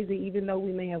me crazy, even though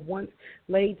we may have once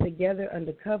laid together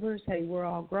under covers. Hey, we're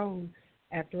all grown.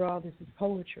 After all, this is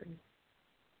poetry.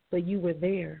 But you were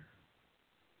there.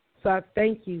 So I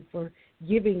thank you for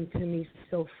giving to me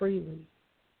so freely.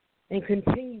 And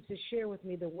continue to share with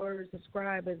me the words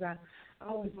ascribed, as I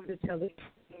always want to tell it.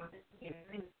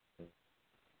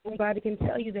 Anybody can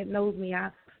tell you that knows me, I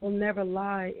will never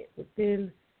lie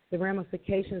within the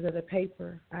ramifications of the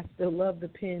paper. I still love the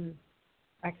pen.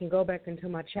 I can go back into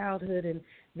my childhood, and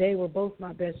they were both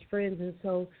my best friends. And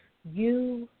so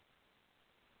you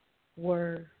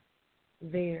were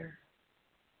there.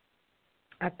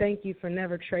 I thank you for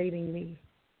never trading me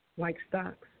like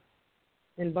stocks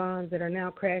and bonds that are now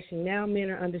crashing. Now men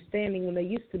are understanding when they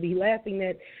used to be laughing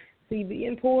that, see,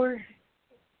 being poor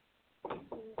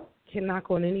can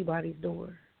knock on anybody's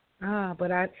door.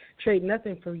 But I trade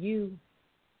nothing for you.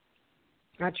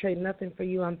 I trade nothing for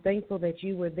you. I'm thankful that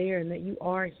you were there and that you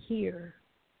are here,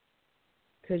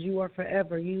 because you are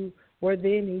forever. You were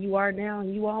then and you are now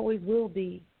and you always will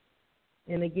be.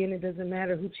 And again, it doesn't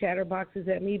matter who chatterboxes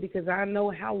at me, because I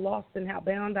know how lost and how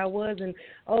bound I was. And,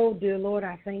 oh, dear Lord,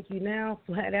 I thank you now.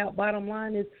 Flat out, bottom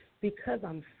line is because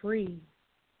I'm free.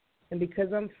 And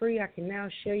because I'm free, I can now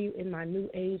share you in my new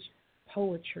age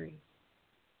poetry.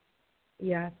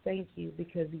 Yeah, I thank you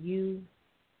because you're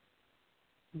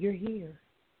here.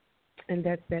 And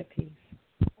that's that piece.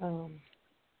 The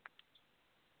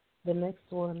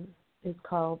next one is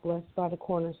called Blessed by the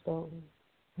Cornerstone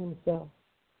Himself.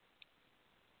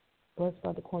 Blessed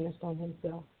by the Cornerstone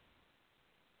Himself.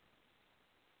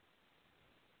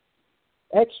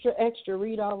 Extra, extra,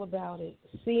 read all about it.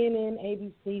 CNN,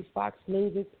 ABC, Fox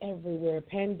News, it's everywhere.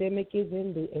 Pandemic is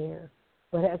in the air.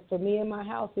 But as for me and my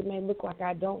house, it may look like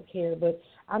I don't care, but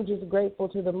I'm just grateful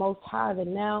to the Most High that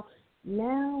now,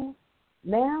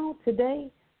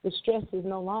 today, the stress is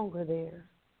no longer there.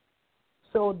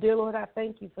 So, dear Lord, I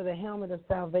thank you for the helmet of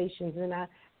salvation, and I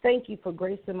thank you for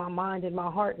grace in my mind and my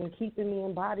heart and keeping me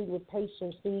embodied with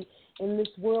patience. See, in this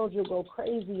world, you'll go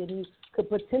crazy and you could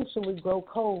potentially grow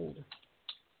cold.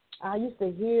 I used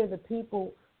to hear the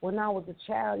people when I was a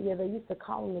child, they used to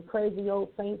call them the crazy old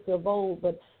saints of old.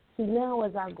 But see, now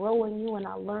as I grow in you and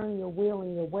I learn your will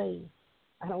and your way,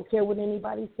 I don't care what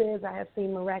anybody says. I have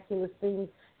seen miraculous things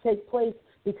take place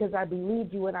because I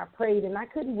believed you and I prayed, and I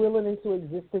couldn't will it into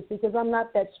existence because I'm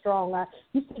not that strong. I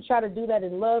used to try to do that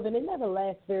in love, and it never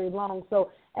lasts very long.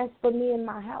 So as for me and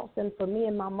my house and for me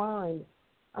and my mind,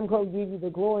 I'm going to give you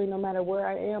the glory no matter where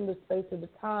I am, the space of the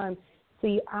time.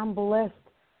 See, I'm blessed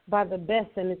by the best,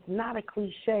 and it's not a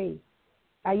cliche.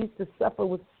 I used to suffer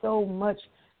with so much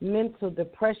mental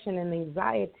depression and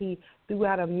anxiety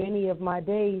throughout many of my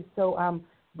days, so I'm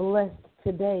blessed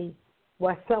today.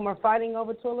 While some are fighting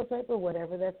over toilet paper,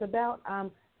 whatever that's about,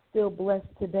 I'm still blessed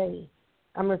today.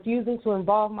 I'm refusing to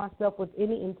involve myself with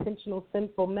any intentional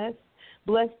sinful mess,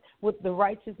 blessed with the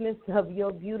righteousness of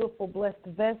your beautiful blessed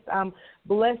vest. I'm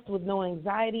blessed with no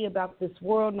anxiety about this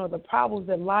world nor the problems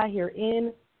that lie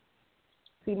herein.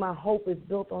 See, my hope is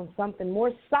built on something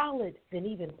more solid than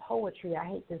even poetry. I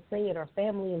hate to say it, or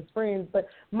family and friends, but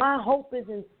my hope is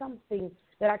in something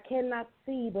that I cannot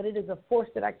see, but it is a force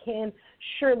that I can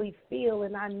surely feel,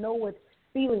 and I know what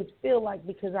feelings feel like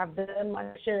because I've done my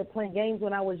share of playing games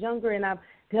when I was younger, and I've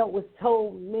dealt with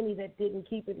so many that didn't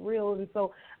keep it real. And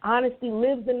so honesty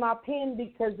lives in my pen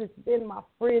because it's been my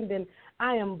friend, and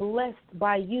I am blessed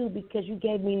by you because you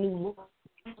gave me new life.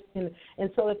 And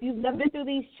so if you've never been through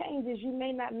these changes, you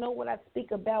may not know what I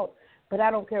speak about, but I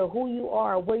don't care who you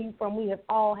are or where you're from. We have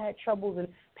all had troubles and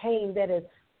pain that has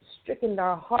stricken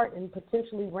our heart and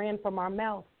potentially ran from our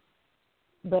mouth.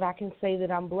 But I can say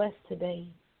that I'm blessed today.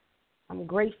 I'm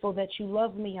grateful that you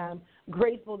love me. I'm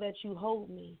grateful that you hold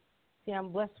me. See, I'm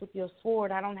blessed with your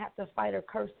sword. I don't have to fight or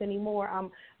curse anymore. I'm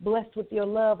blessed with your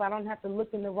love. I don't have to look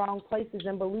in the wrong places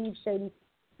and believe shady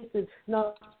places.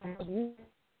 No,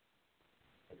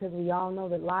 because we all know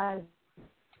that lies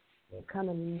come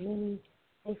in many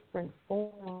different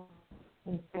forms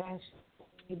and fashions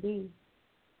may be.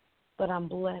 But I'm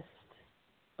blessed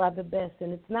by the best,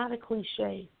 and it's not a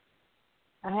cliche.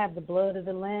 I have the blood of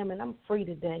the Lamb, and I'm free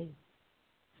today.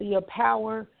 So your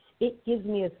power, it gives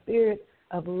me a spirit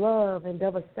of love and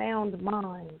of a sound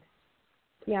mind.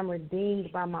 See, I'm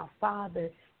redeemed by my Father,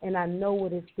 and I know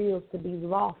what it feels to be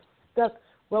lost, stuck,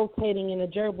 rotating in a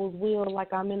gerbil's wheel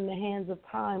like I'm in the hands of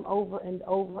time over and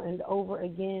over and over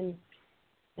again,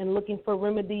 and looking for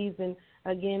remedies and,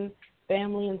 again,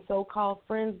 family and so-called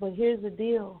friends. But here's the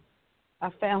deal. I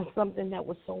found something that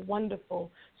was so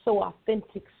wonderful, so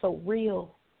authentic, so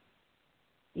real.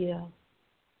 Yeah.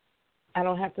 I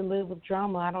don't have to live with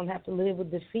drama. I don't have to live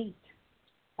with defeat.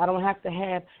 I don't have to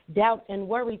have doubt and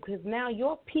worry because now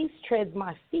your peace treads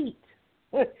my feet.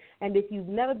 And if you've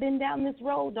never been down this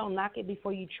road, don't knock it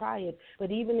before you try it.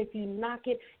 But even if you knock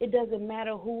it, it doesn't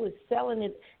matter who is selling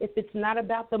it. If it's not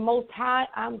about the Most High,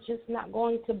 I'm just not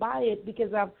going to buy it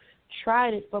because I've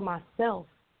tried it for myself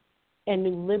and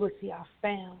new liberty I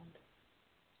found.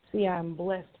 See, I'm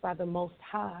blessed by the Most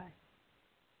High,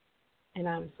 and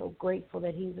I'm so grateful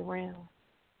that He's around.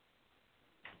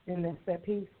 And that's that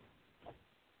peace.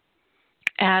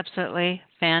 Absolutely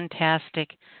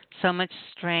fantastic. So much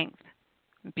strength,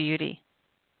 beauty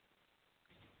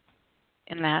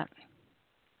in that.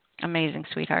 Amazing,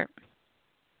 sweetheart.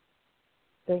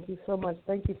 Thank you so much.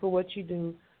 Thank you for what you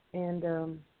do.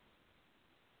 And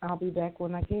I'll be back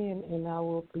when I can, and I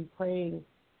will be praying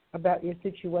about your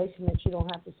situation that you don't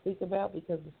have to speak about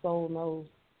because the soul knows,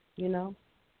 you know?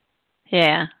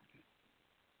 Yeah.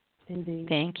 Indeed.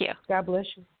 Thank you. God bless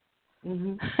you.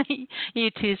 Mm-hmm. You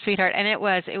too, sweetheart. And it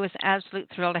was an absolute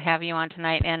thrill to have you on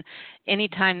tonight. And any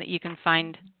time that you can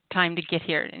find time to get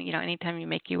here, and anytime you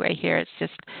make your way here, it's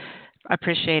just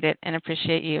appreciate it and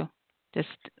appreciate you. Just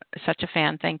such a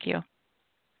fan. Thank you.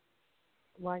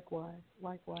 Likewise,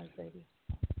 baby.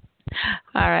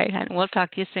 All right, hon. We'll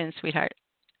talk to you soon, sweetheart.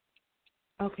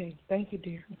 Okay. Thank you,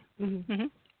 dear. Mm-hmm.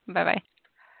 Mm-hmm. Bye-bye.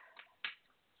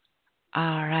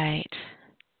 All right.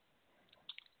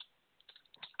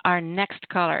 Our next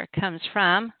caller comes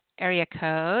from area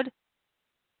code,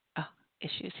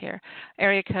 issues here,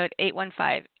 area code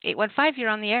 815. 815, you're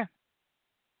on the air.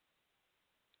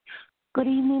 Good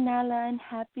evening, Nyla, and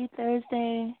happy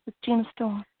Thursday. It's Gina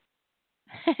Storm.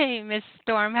 Hey, Miss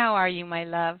Storm, how are you, my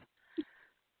love?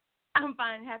 I'm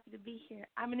fine. Happy to be here.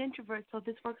 I'm an introvert, so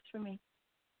this works for me.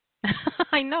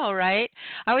 I know, right?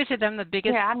 I always said I'm the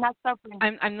biggest. Yeah, I'm not suffering.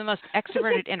 I'm the most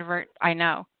extroverted introvert I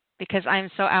know because I'm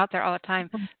so out there all the time.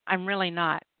 I'm really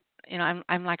not.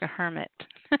 I'm like a hermit.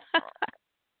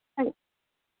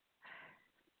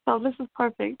 So this is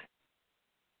perfect.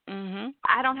 Mm-hmm.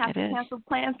 I don't have to cancel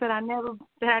plans that I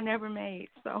never made.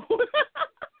 So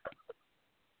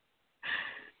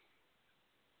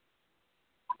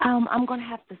I'm going to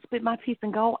have to split my piece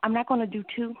and go. I'm not going to do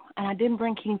two, and I didn't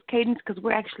bring King's Cadence because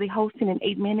we're actually hosting in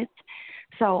 8 minutes.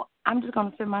 So I'm just going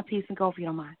to split my piece and go if you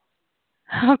don't mind.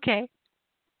 Okay.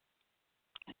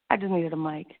 I just needed a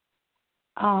mic.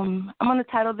 I'm going to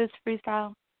title this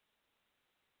freestyle,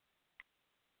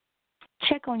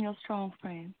 Check on Your Strong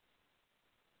Friend.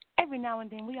 Every now and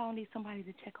then, we all need somebody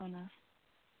to check on us.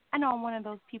 I know I'm one of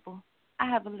those people. I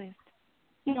have a list.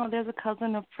 There's a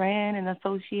cousin, a friend, an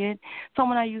associate,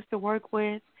 someone I used to work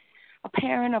with, a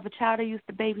parent of a child I used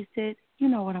to babysit. You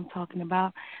know what I'm talking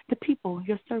about. The people,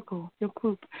 your circle, your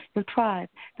group, your tribe,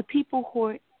 the people who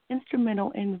are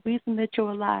instrumental in the reason that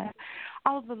you're alive,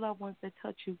 all of the loved ones that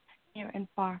touch you near and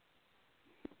far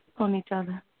on each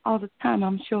other all the time,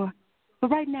 I'm sure. But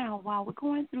right now, while we're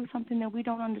going through something that we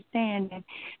don't understand, and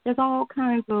there's all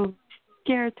kinds of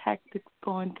scare tactics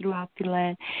going throughout the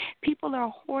land, people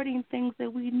are hoarding things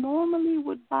that we normally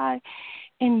would buy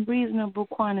in reasonable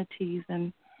quantities.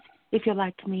 And if you're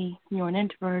like me, you're an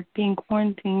introvert, being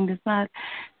quarantined is not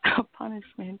a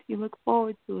punishment. You look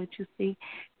forward to it, you see.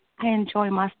 I enjoy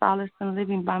my solace in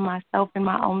living by myself in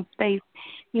my own space,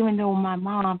 even though my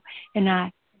mom and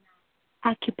I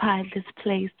occupied this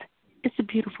place. It's a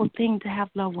beautiful thing to have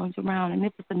loved ones around, and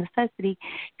if it's a necessity,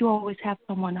 you always have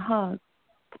someone to hug.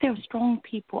 But there are strong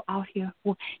people out here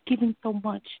who are giving so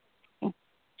much and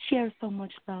share so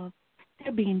much love.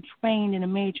 They're being trained in a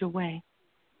major way.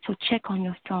 So check on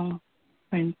your strong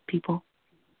friends, people.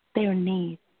 They are in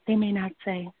need. They may not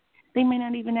say. They may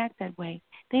not even act that way.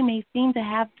 They may seem to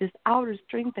have this outer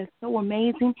strength that's so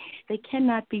amazing, they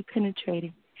cannot be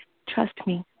penetrated. Trust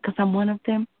me, because I'm one of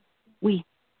them. We,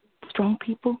 strong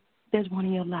people, there's one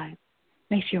in your life.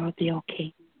 Make sure they're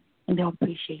okay, and they'll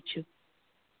appreciate you.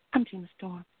 I'm Gina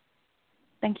Storm.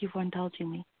 Thank you for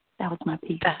indulging me. That was my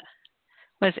piece. That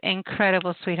was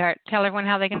incredible, sweetheart. Tell everyone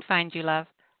how they can find you, love.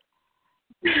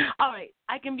 All right.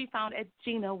 I can be found at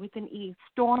Gina with an E,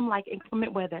 Storm like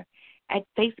inclement weather, at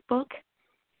Facebook,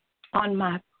 on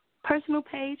my personal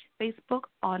page, Facebook,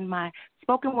 on my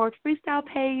spoken word freestyle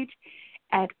page,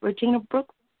 at Regina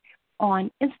Brooks, on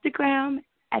Instagram,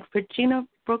 at Regina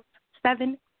Brooks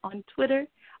 7, on Twitter,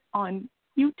 on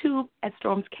YouTube, at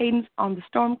Storm's Cadence, on the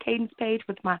Storm Cadence page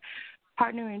with my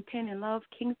partner in pen and love,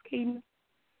 King's Cadence.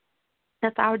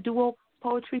 That's our duo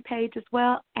poetry page as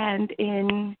well. And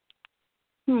in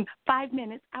 5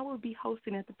 minutes, I will be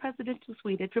hosting at the presidential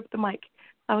suite at Drip the Mic.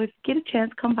 So if you get a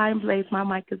chance, come by and blaze my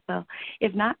mic as well.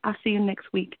 If not, I'll see you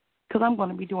next week because I'm going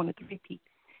to be doing a 3-peat.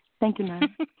 Thank you, Nyla.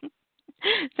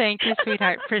 Thank you,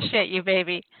 sweetheart. Appreciate you,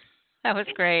 baby. That was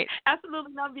great.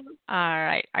 Absolutely love you. All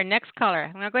right. Our next caller.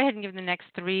 I'm going to go ahead and give the next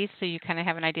three so you kind of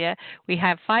have an idea. We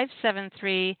have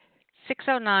 573,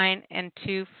 609, and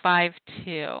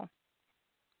 252. All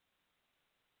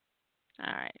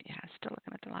right. Yeah, still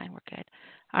looking at the line. We're good.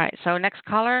 All right. So next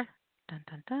caller. Dun,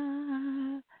 dun,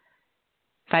 dun.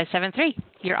 573.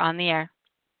 You're on the air.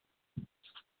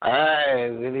 Hi.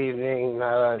 Good evening,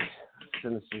 Nyla.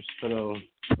 Sinister Spino.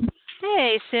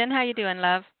 Hey, Sin. How you doing,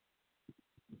 love?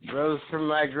 Rose from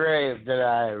my grave, did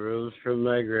I? Rose from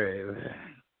my grave.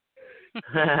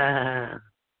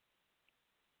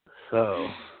 So.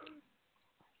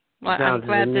 Well, I'm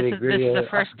glad this is the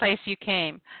first place you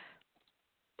came.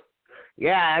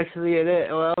 Yeah, actually it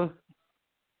is. Well,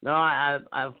 no,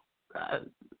 I've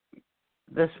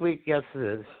this week, yes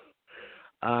it is.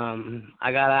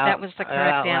 I got out. That was the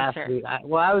correct answer. I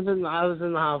was in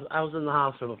the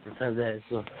hospital for 10 days,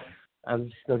 so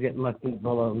I'm still getting my feet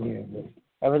below me. But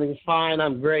everything's fine.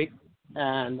 I'm great,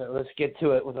 and let's get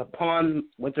to it with a Upon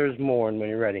Winter's Morn when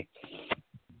you're ready.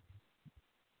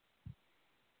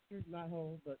 Here's not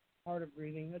whole, but hard of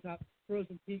breathing atop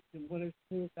frozen peaks and winter's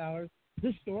coolest hours.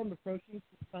 This storm approaching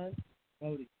sun,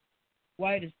 floating.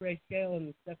 White as gray scale in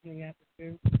the stiffening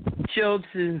atmosphere. Chilled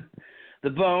to the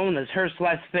bone as hearse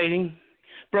lights fading.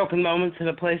 Broken moments in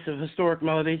a place of historic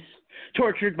melodies.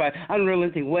 Tortured by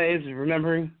unrelenting waves of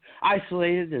remembering.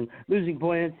 Isolated and losing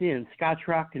buoyancy in Scotch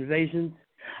rock invasions.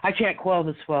 I can't quell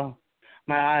the swell.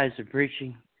 My eyes are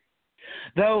breaching.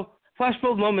 Though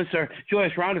flashbulb moments are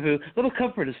joyous rendezvous, little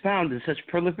comfort is found in such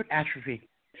prolific atrophy.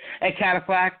 A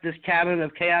cataphract, this cabin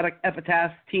of chaotic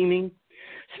epitaphs teeming,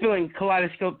 spilling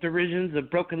kaleidoscope derisions of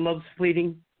broken loves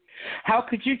fleeting. How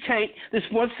could you taint this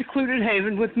once secluded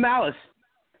haven with malice?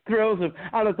 Thrills of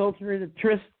unadulterated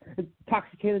tryst,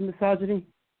 intoxicated misogyny.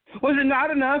 Was it not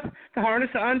enough to harness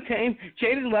the untamed,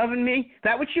 jaded love in me?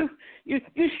 That which you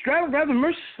straddled rather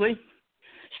mercilessly,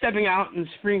 stepping out in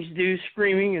spring's dew,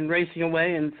 screaming and racing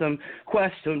away in some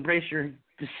quest to embrace your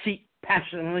deceit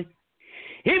passionately.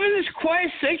 Even this quiet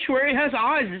sanctuary has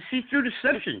eyes that see through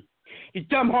deception. You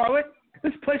dumb harlot,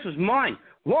 this place was mine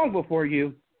long before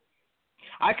you.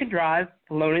 I could drive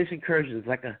felonious incursions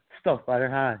like a stealth fighter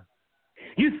high.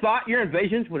 You thought your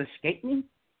invasions would escape me?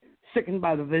 Sickened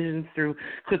by the visions through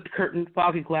clipped curtain,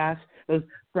 foggy glass, those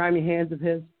grimy hands of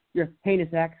his, your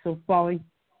heinous acts so falling,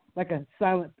 like a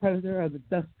silent predator of the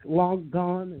dusk long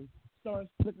gone, and stars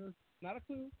flicker, not a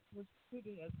clue was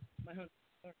included as my hunter.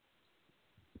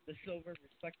 The silver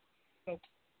reflects focus,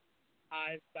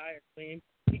 eyes dire gleam,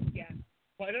 peak gap,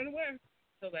 quite unaware,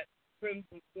 till that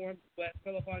crimson form sweat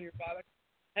fell upon your body.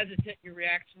 Hesitant your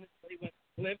reaction until he went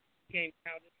limp, became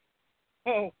counted.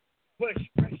 Oh, what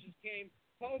expressions came,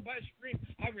 followed by a scream.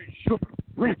 I shook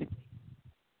frantically.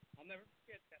 I'll never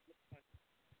forget that look on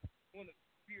one of the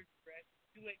weird dread.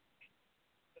 Too late.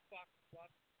 The fox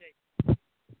lost the day.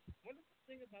 Wonderful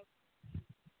thing about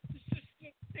this, there's just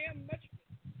so damn much of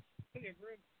it. Plenty of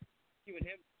room. You and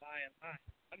him, I am I.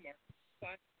 I'm Mark.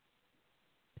 Fine.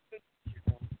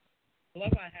 The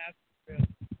love I have is real.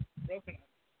 Broken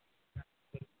up.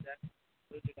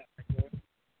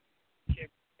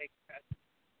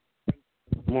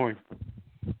 Morning.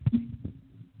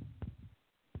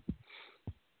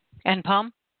 And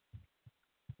Palm?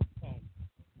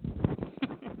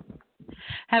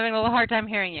 Having a little hard time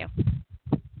hearing you.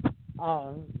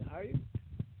 Are you?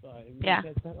 Sorry. Yeah.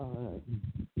 All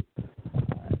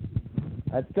right.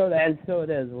 Let's go to And So It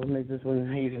Is. We'll make this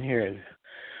one you can hear it.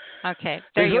 Okay.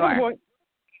 There you are. All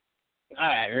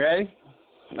right. You ready?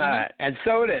 Mm-hmm. All right. And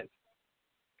so it is.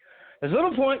 There's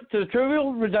little point to the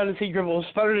trivial redundancy dribble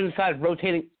sputtered inside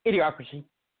rotating idiocracy.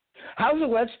 How's the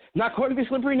ledge not going to be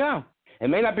slippery now? It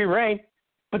may not be rain,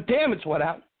 but damn, it's wet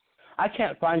out. I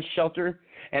can't find shelter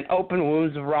in open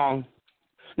wounds of wrong.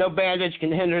 No bandage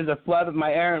can hinder the flood of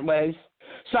my errant ways.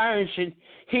 Sirens should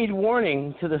heed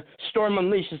warning to the storm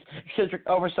unleashes eccentric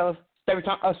overself every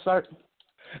time I start.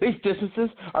 These distances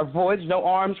are voids no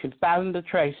arms can fathom to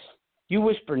trace. You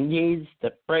whisper needs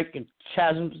that break in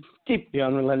chasms deeply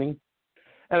unrelenting.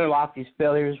 Interlock these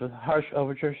failures with harsh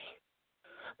overtures.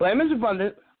 Blame is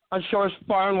abundant on shores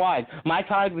far and wide. My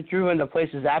tide withdrew into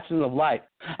places absent of light.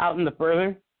 Out in the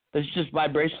further, there's just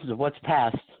vibrations of what's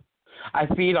past. I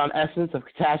feed on essence of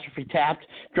catastrophe tapped,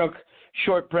 drunk,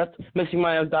 short breath, missing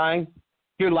my own dying.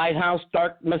 Your lighthouse,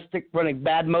 dark, mystic, running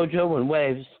bad mojo and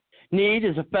waves. Need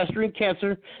is a festering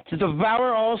cancer to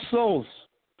devour all souls.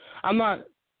 I'm not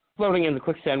floating in the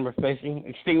quicksand we're facing,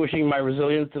 extinguishing my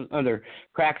resilience under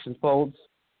cracks and folds.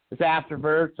 This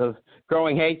afterbirth of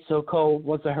growing hate so cold,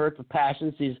 once a hearth of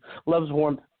passion sees love's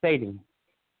warmth fading.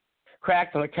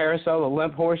 Cracked on a carousel, a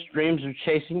limp horse dreams of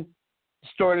chasing.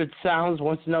 Distorted sounds,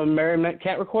 once known merriment,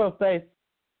 can't recoil faith.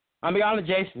 I'm beyond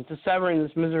adjacent to severing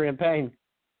this misery and pain.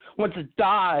 Want to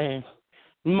die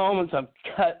in moments of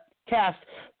cast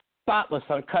spotless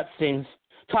on cut scenes.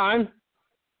 Time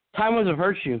was a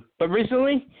virtue, but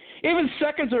recently, even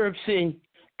seconds are obscene.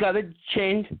 Gutted,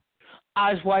 chained,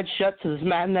 eyes wide shut to this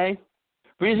matinee.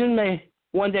 Reason may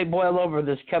one day boil over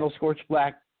this kettle scorched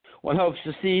black. One hopes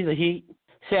to see the heat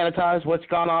sanitize what's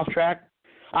gone off track.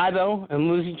 I, though, am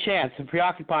losing chance and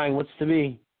preoccupying what's to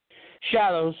be.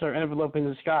 Shadows are enveloping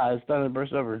the skies, thunder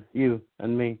bursts over you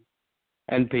and me.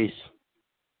 And peace.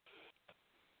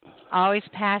 Always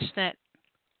passionate,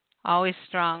 always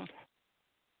strong.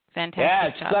 Fantastic. Yeah,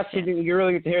 it job, sucks Sid. you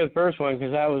really get to hear the first one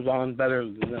because I was on better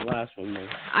than the last one.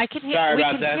 I could hear. Sorry We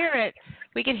about could that. hear it.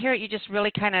 We could hear it. You just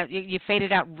really kind of you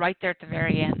faded out right there at the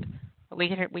very end. But we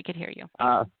could hear you.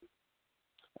 All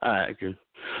right, good.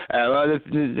 Well,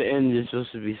 the end is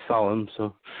supposed to be solemn,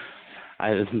 so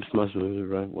I must move the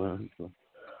right one. So.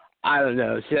 I don't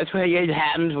know. See, that's what it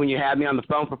happens when you have me on the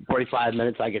phone for 45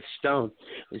 minutes. I get stoned.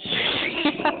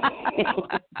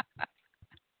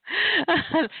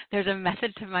 There's a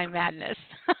method to my madness.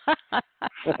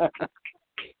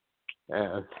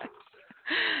 Yeah.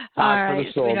 All Tonic for right,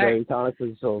 the soul, sweetheart. baby. Tonic for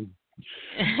the soul.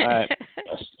 All right.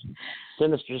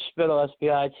 Sinister Spittle,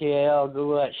 SPITAL.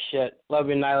 Google that shit. Love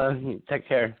you, Nyla. Take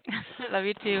care. Love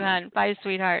you too, hon. Bye,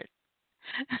 sweetheart.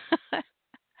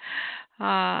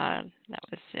 That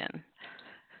was Sin.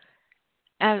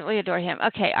 And we adore him.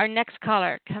 Okay, our next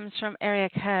caller comes from area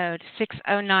code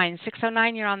 609.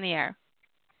 609, you're on the air.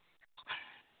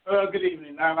 Good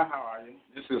evening, Nyla. How are you?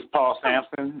 This is Paul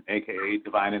Sampson, a.k.a.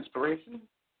 Divine Inspiration.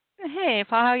 Hey,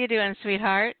 Paul, how you doing,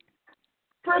 sweetheart?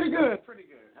 Pretty good, pretty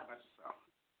good. How about yourself?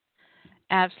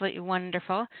 Absolutely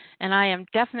wonderful. And I am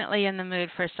definitely in the mood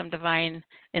for some divine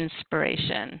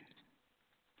inspiration.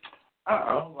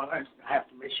 Uh-oh. Well, I have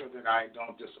to make sure that I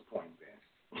don't disappoint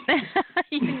then.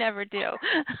 You never do.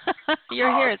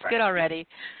 You're here. It's good already.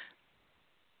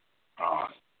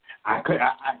 I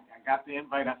got the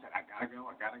invite. I said, I gotta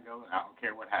go. I don't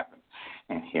care what happens.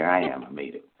 And here I am. I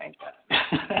made it. Thank God.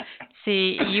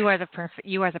 See, you are the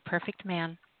perfect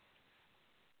man.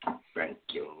 Thank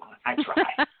you. I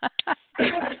try.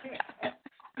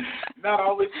 Not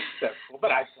always successful,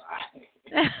 but I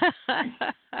try.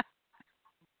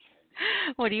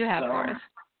 What do you have for us?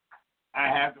 I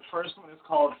have the first one. It's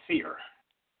called Fear.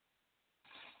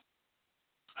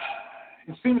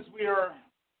 It seems we are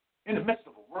in the midst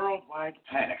of a worldwide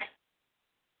panic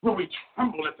where we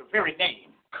tremble at the very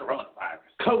name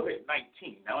coronavirus,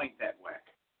 COVID-19. Now, ain't that whack?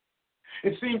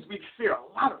 It seems we fear a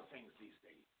lot of things these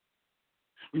days.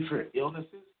 We fear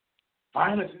illnesses,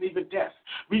 violence, and even death.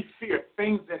 We fear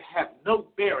things that have no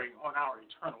bearing on our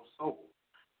eternal soul.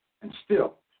 And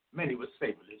still, many would say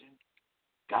religion,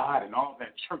 God, and all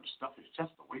that church stuff is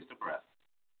just a waste of breath.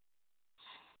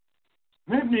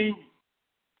 Let me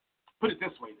put it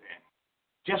this way then,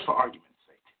 just for argument's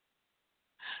sake.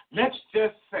 Let's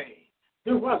just say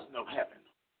there was no heaven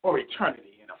or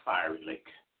eternity in a fiery lake.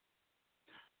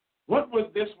 What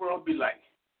would this world be like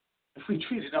if we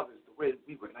treated others the way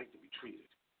we would like to be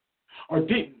treated? Or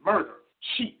didn't murder,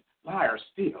 cheat, lie, or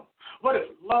steal? What if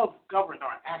love governed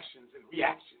our actions and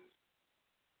reactions?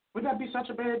 Would that be such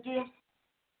a bad deal?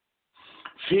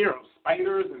 Fear of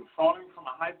spiders and falling from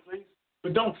a high place,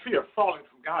 but don't fear falling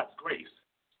from God's grace.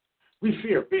 We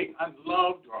fear being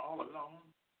unloved or all alone,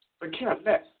 but care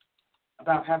less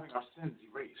about having our sins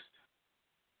erased.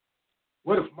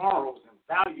 What if morals and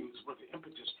values were the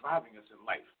impetus driving us in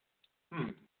life?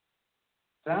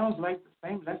 Sounds like the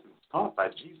same lessons taught by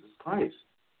Jesus Christ.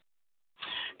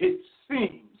 It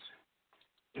seems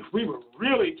if we were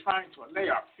really trying to allay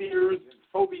our fears and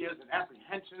phobias and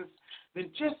apprehensions, then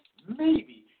just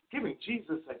maybe giving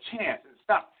Jesus a chance and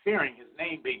stop fearing his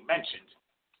name being mentioned,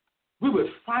 we would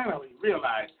finally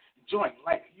realize enjoying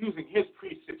life using his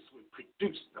precepts would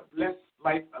produce the blessed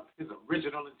life of his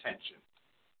original intention.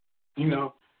 You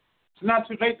know, it's not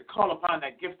too late to call upon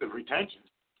that gift of retention.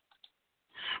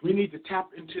 We need to tap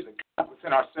into the God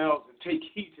within ourselves and take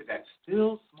heed to that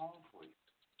still small voice.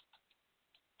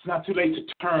 It's not too late to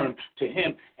turn to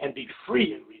him and be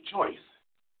free and rejoice.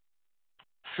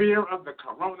 Fear of the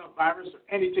coronavirus or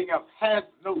anything else has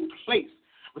no place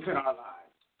within our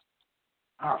lives.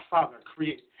 Our Father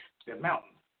created the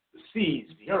mountains, the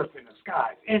seas, the earth, and the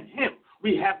skies. In him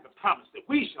we have the promise that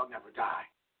we shall never die.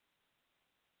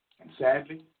 And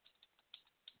sadly,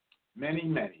 many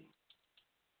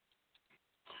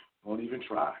won't even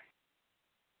try.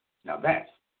 Now that's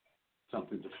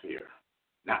something to fear,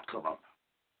 not corona.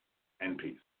 And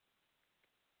peace.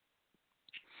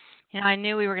 You know, I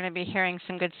knew we were going to be hearing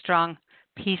some good, strong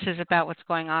pieces about what's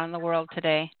going on in the world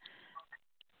today.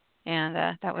 And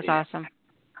that was awesome.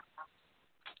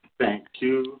 Thank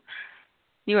you.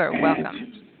 You are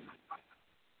welcome.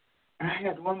 I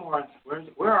had one more.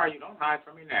 Where are you? Don't hide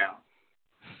from me now.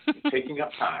 You're taking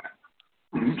up time.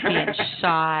 Being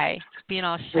shy. Being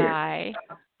all shy.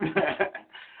 I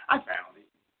found it.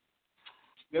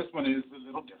 This one is a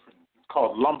little different. It's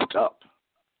called Lumped Up.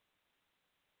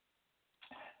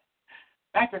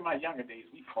 Back in my younger days,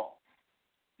 we fought.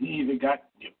 You either got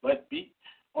your butt beat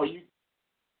or you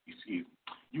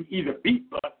either beat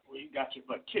butt or you got your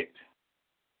butt kicked.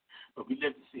 But we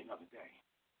lived to see another day.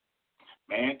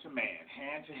 Man to man,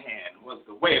 hand to hand was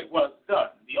the way it was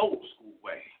done, the old school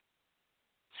way.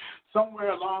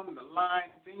 Somewhere along the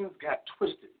line, things got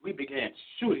twisted. We began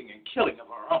shooting and killing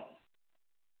of our own.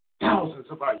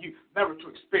 Thousands of our youth never to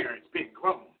experience being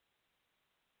grown.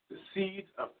 The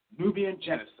seeds of Nubian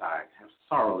genocide have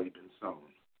sorrowfully been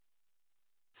sown.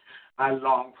 I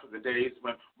long for the days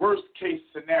when, worst case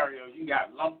scenario, you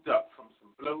got lumped up from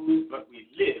some blows, but we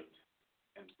lived,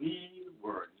 and we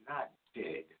were not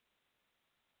dead.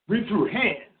 We threw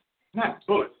hands, not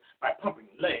bullets, by pumping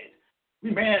lead.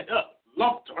 We manned up,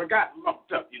 lumped or got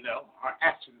lumped up, you know. Our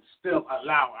actions still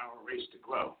allow our race to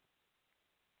grow.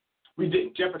 We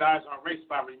didn't jeopardize our race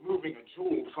by removing a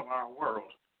jewel from our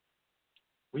world.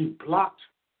 We blocked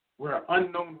where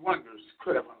unknown wonders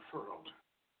could have unfurled.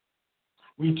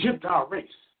 We gypped our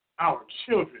race, our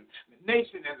children, the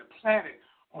nation, and the planet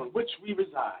on which we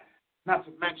reside, not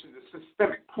to mention the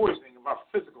systemic poisoning of our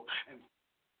physical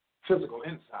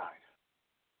inside.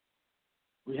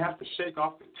 We have to shake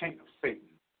off the taint of Satan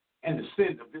and the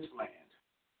sins of this land.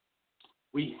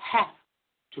 We have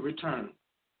to return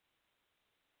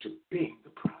to being the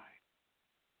pride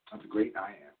of the great I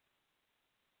am.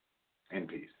 And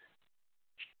peace.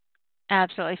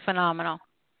 Absolutely phenomenal.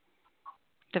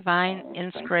 Divine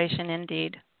inspiration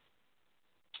indeed.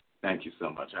 Thank you so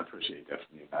much. I appreciate that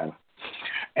from you, Nyla.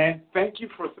 And thank you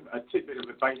for a tidbit of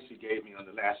advice you gave me on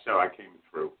the last show I came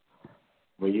through,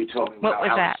 where you told me what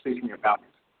was that?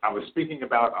 I was speaking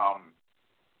about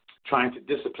trying to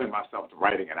discipline myself to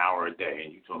writing an hour a day,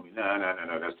 and you told me, no,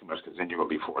 that's too much because then you're going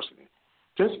to be forcing it.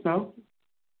 Just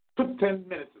put 10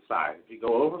 minutes aside. If you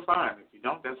go over, fine. If you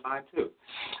don't, that's fine too.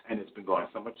 And it's been going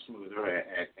so much smoother,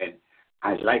 and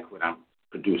I like what I'm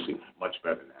producing much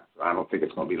better now. So I don't think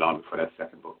it's going to be long before that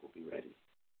second book will be ready.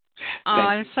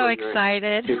 I'm so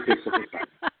excited.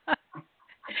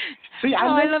 See,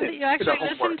 I love that you actually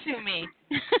listen to me.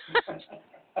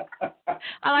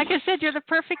 Like I said, you're the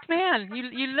perfect man.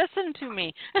 You listen to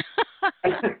me.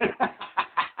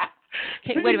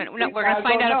 Okay, wait a minute. No, we're gonna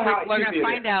find out. We're gonna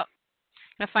find out.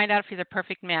 I'm gonna find out if you're the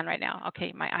perfect man right now.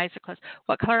 Okay, my eyes are closed.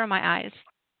 What color are my eyes?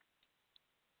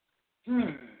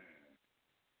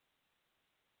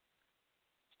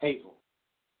 Hazel.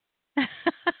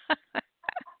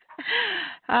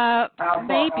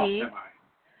 Maybe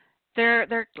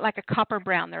they're like a copper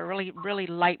brown. They're really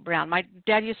light brown. My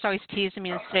dad used to always tease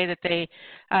me and say that they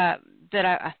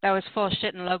that I was full of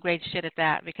shit and low grade shit at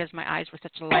that because my eyes were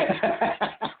such a light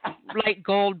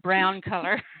gold brown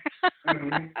color.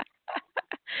 Mm-hmm.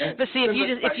 But see,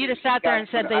 if you just sat there and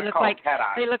said it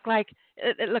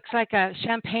looks like a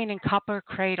champagne and copper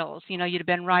cradles, you know, you'd have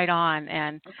been right on,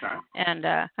 and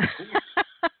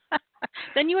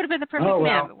then you would have been the perfect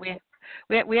man.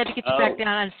 But we had to get you back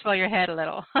down and swell your head a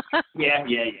little. Yeah.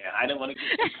 I didn't want to get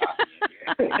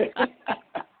too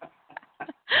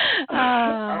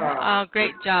cocky.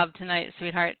 Great job tonight,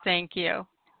 sweetheart. Thank you.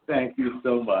 Thank you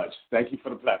so much. Thank you for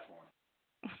the platform.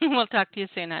 We'll talk to you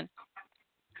soon, hon.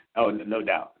 Oh, no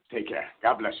doubt. Take care.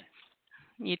 God bless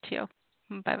you. You too.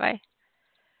 Bye-bye.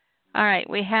 All right,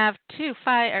 we have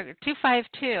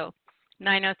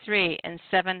 252-903 and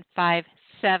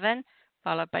 757,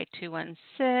 followed by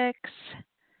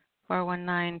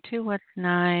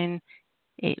 216-419-219-85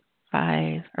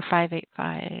 or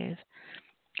 585.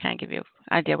 Can't give you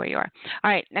an idea where you are.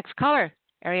 All right, next caller,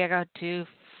 area code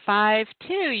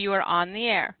 252. You are on the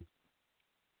air.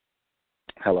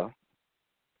 Hello.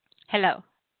 Hello.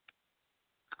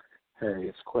 Hey,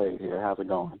 it's Quay here. How's it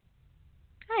going?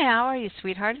 Hi, how are you,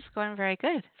 sweetheart? It's going very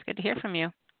good. It's good to hear from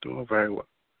you. Doing very well.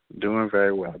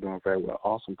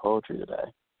 Awesome poetry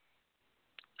today.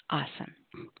 Awesome.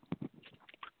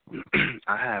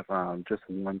 I have just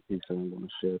one piece that I'm going to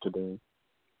share today.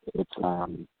 It's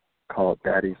called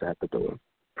Daddy's at the Door.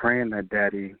 Praying that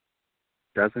Daddy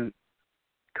doesn't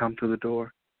come to the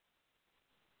door.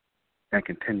 and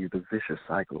continue the vicious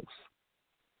cycles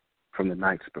from the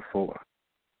nights before.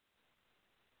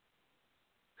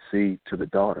 See, to the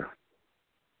daughter,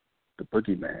 the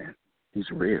boogeyman, he's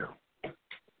real.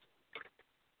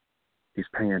 He's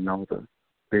paying all the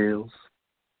bills,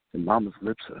 and mama's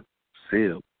lips are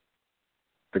sealed.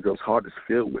 The girl's heart is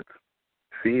filled with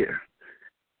fear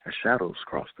as shadows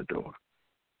cross the door.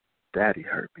 Daddy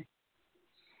hurt me.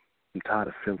 I'm tired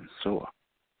of feeling sore.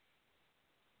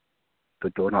 The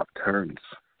doorknob turns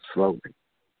slowly.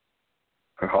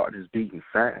 Her heart is beating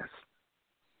fast.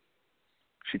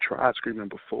 She tried screaming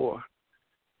before,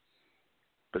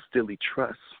 but still he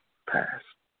trusts past.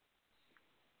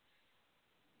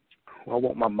 Why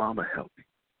won't my mama help me?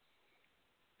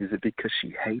 Is it because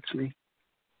she hates me?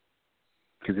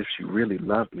 Because if she really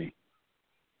loved me,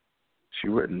 she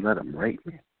wouldn't let him rape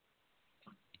me.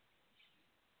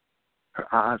 Her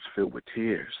eyes filled with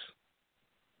tears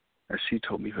as she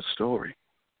told me her story.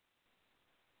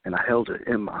 And I held her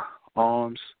in my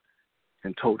arms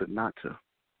and told her not to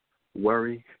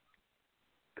worry,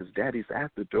 because Daddy's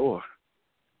at the door,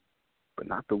 but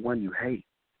not the one you hate,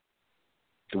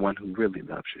 the one who really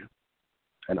loves you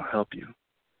and will help you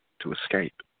to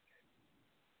escape.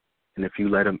 And if you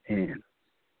let him in,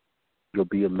 you'll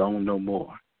be alone no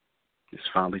more. It's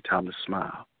finally time to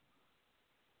smile,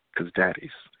 because Daddy's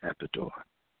at the door.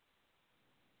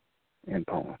 End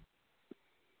poem.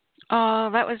 Oh,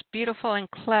 that was beautiful and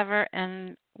clever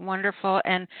and wonderful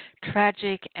and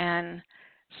tragic and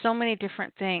so many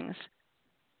different things.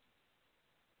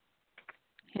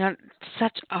 You know,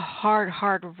 such a hard,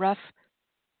 rough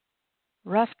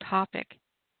topic.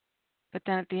 But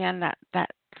then at the end, that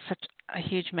such a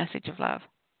huge message of love.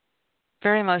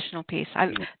 Very emotional piece.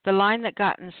 The line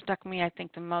that stuck me, I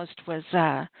think, the most was,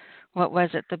 what was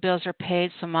it? The bills are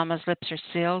paid, so Mama's lips are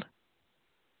sealed.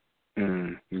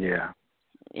 Yeah.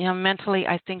 You know, mentally,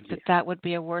 I think that would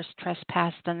be a worse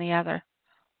trespass than the other.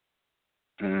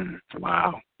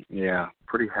 Wow. Yeah.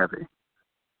 Pretty heavy.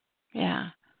 Yeah.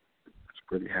 It's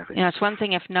pretty heavy. You know, it's one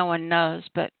thing if no one knows,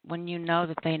 but when you know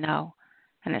that they know,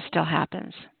 and it still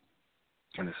happens.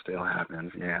 And it still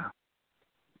happens, yeah.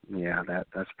 Yeah,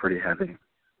 that's pretty heavy.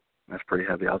 That's pretty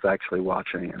heavy. I was actually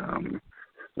watching,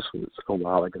 this was a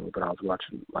while ago, but I was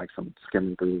watching like some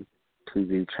skimming through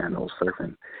TV channels,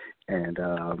 surfing, and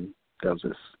there was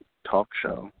this talk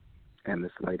show, and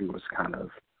this lady was kind of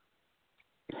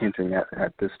hinting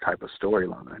at this type of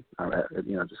storyline,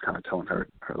 just kind of telling her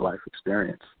life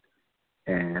experience.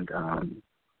 And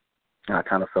I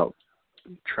kind of felt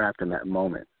trapped in that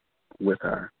moment with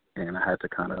her, and I had to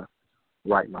kind of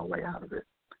write my way out of it.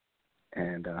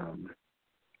 And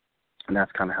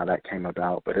that's kind of how that came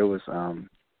about. But it was,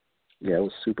 it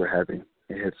was super heavy.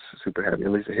 It hits super heavy.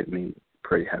 At least it hit me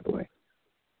pretty heavily.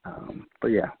 But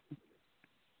yeah,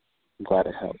 I'm glad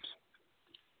it helps.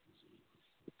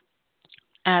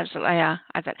 Absolutely, yeah.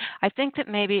 I think that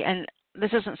maybe, and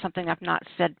this isn't something I've not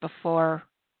said before,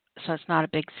 so it's not a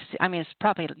big. I mean, it's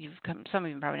probably some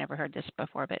of you probably never heard this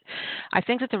before, but I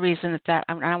think that the reason that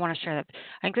I want to share that.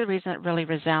 I think the reason it really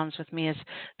resounds with me is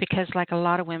because, like a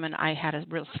lot of women, I had a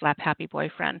real slap-happy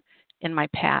boyfriend in my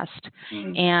past,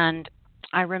 and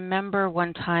I remember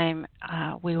one time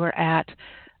we were at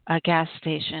a gas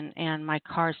station, and my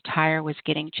car's tire was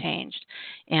getting changed,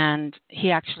 and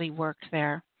he actually worked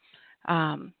there.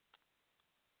 And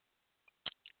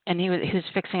he was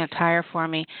fixing a tire for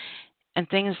me, and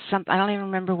I don't even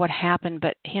remember what happened,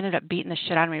 but he ended up beating the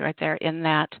shit out of me right there in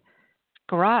that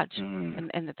garage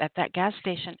and at that gas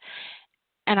station.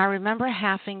 And I remember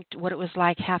what it was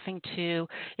like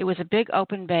it was a big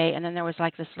open bay, and then there was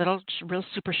like this little real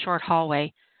super short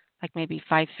hallway, like maybe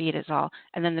 5 feet is all,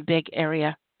 and then the big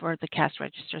area where the cash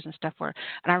registers and stuff were.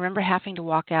 And I remember having to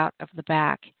walk out of the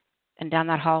back and down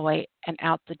that hallway and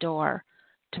out the door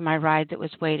to my ride that was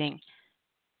waiting,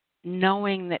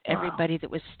 knowing that everybody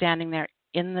that was standing there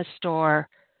in the store,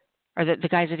 or the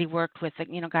guys that he worked with,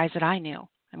 guys that I knew.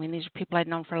 I mean, these are people I'd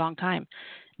known for a long time,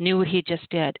 knew what he just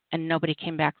did, and nobody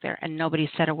came back there, and nobody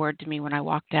said a word to me when I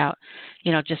walked out,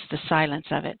 just the silence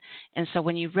of it. And so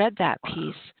when you read that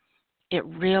piece, it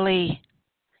really,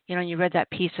 you read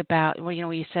that piece about,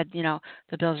 you said,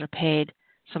 the bills are paid,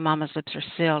 so Mama's lips are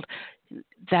sealed.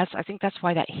 I think that's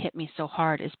why that hit me so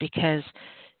hard, is because,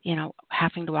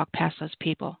 having to walk past those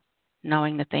people,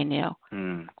 knowing that they knew,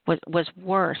 was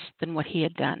worse than what he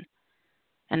had done.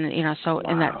 And, so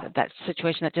in that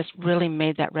situation, that just really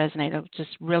made that resonate. It was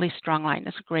just really strong line.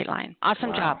 It's a great line.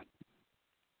 Awesome job.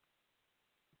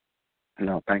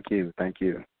 No, thank you.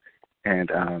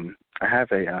 And I have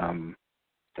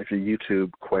if you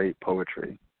YouTube Quay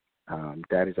Poetry,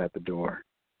 Daddy's at the Door,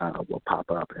 will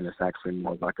pop up, and it's actually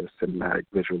more like a cinematic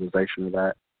visualization of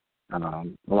that,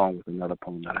 along with another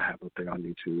poem that I have up there on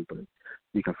YouTube, but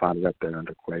you can find it up there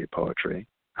under Quade Poetry.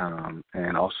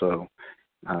 And also,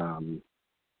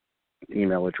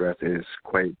 email address is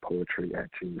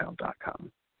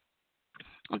quadepoetry@gmail.com.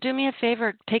 Well, do me a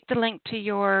favor. Take the link to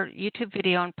your YouTube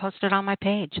video and post it on my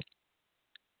page.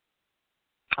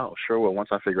 Oh, sure will.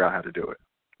 Once I figure out how to do it.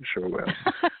 Sure will.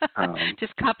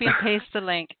 Just copy and paste the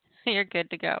link. You're good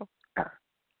to go.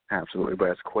 Absolutely.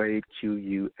 But it's Quade,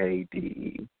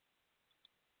 Quade.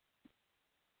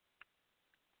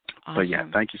 Awesome. But yeah,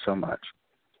 thank you so much.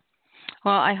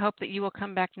 Well, I hope that you will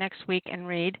come back next week and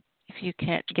read. If you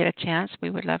can't get a chance, we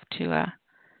would love to.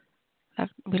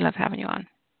 We love having you on.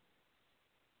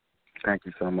 Thank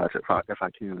you so much. If I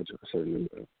can, I certainly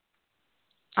will.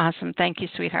 Awesome. Thank you,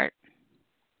 sweetheart.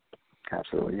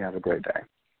 Absolutely. You have a great day.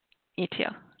 You too.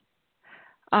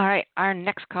 All right. Our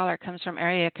next caller comes from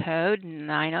area code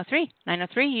 903.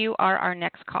 903, you are our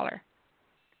next caller.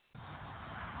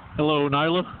 Hello,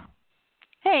 Nyla.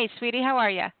 Hey, sweetie. How are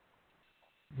you?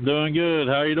 Doing good.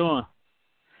 How are you doing?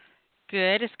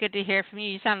 Good. It's good to hear from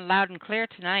you. You sound loud and clear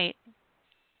tonight.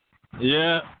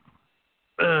 Yeah.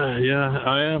 Yeah,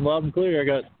 I am loud and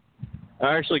clear.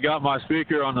 I actually got my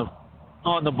speaker on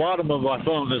the bottom of my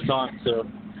phone this time, so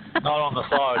not on the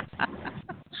side.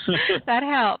 That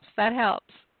helps. That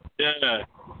helps. Yeah.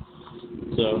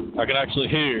 So I can actually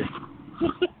hear.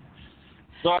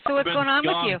 So what's going on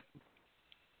with you?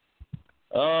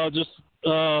 Just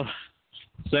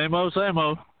same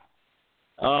old.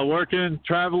 Working,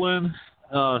 traveling,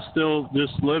 still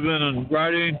just living and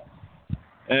writing.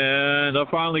 And I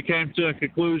finally came to a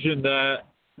conclusion that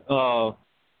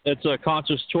it's a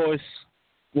conscious choice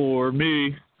for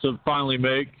me to finally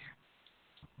make,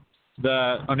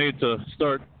 that I need to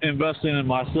start investing in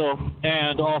myself,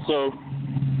 and also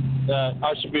that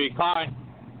I should be kind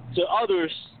to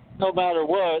others no matter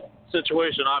what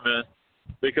situation I'm in,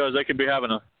 because they could be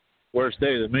having a worse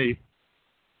day than me.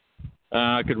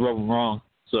 I could rub them wrong.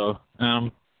 So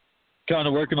I'm kind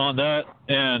of working on that,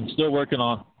 and still working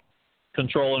on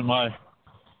controlling my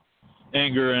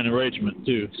anger and enragement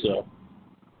too. So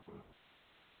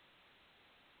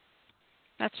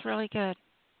that's really good.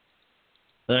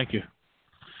 Thank you.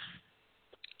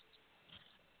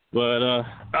 But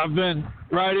I've been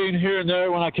writing here and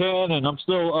there when I can, and I'm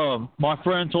still. My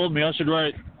friend told me I should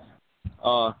write,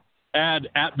 add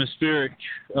atmospheric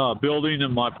building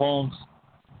in my poems,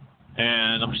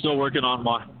 and I'm still working on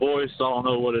my voice. I don't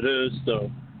know what it is,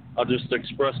 so I'll just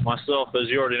express myself, as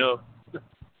you already know,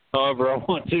 however I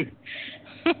want to.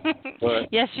 But,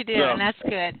 yes, you do, and that's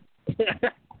good.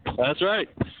 That's right.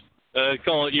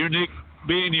 Call it unique,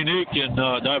 being unique and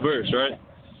diverse, right?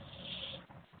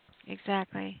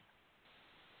 Exactly.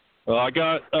 Well, I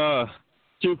got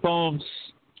 2 poems,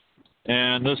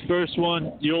 and this first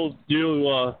one you'll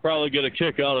probably get a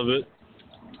kick out of it.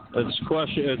 It's a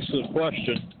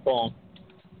question poem,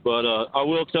 but I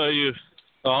will tell you.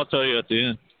 I'll tell you at the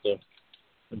end, so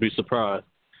you'll be surprised.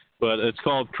 But it's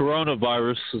called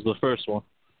Coronavirus. Is the first one.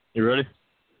 You ready?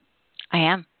 I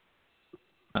am.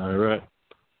 All right.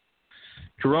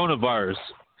 Coronavirus.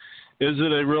 Is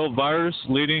it a real virus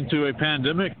leading to a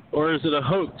pandemic, or is it a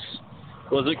hoax?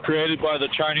 Was it created by the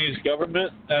Chinese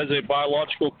government as a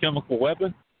biological chemical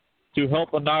weapon to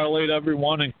help annihilate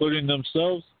everyone, including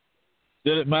themselves?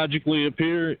 Did it magically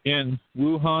appear in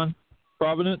Wuhan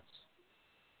province?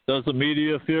 Does the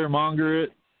media fearmonger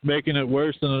it, making it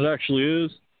worse than it actually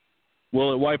is?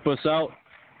 Will it wipe us out,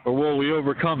 or will we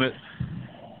overcome it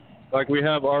like we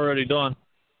have already done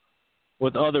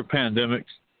with other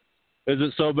pandemics? Is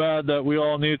it so bad that we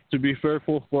all need to be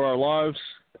fearful for our lives?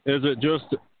 Is it just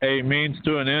a means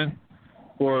to an end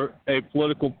for a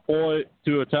political ploy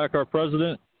to attack our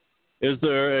president? Is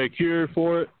there a cure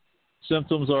for it?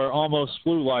 Symptoms are almost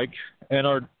flu-like, and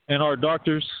our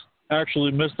doctors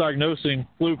actually misdiagnosing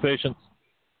flu patients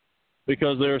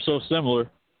because they are so similar.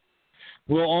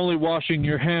 Will only washing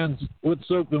your hands with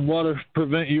soap and water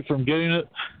prevent you from getting it?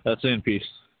 That's end piece.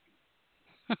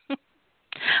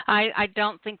 I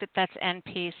don't think that's end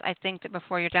piece. I think that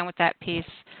before you're done with that piece,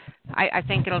 I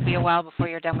think it'll be a while before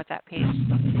you're done with that piece.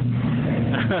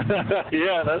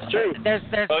 Yeah, that's true. There's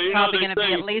probably going to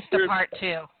be at least a part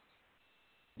 2.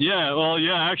 Yeah, well,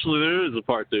 yeah, actually there is a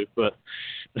part 2, but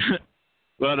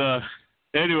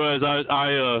anyways,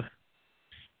 I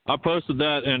posted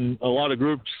that in a lot of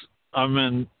groups. I'm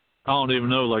in, I don't even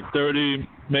know, like 30,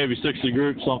 maybe 60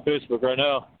 groups on Facebook right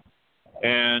now,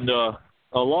 and a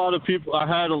lot of people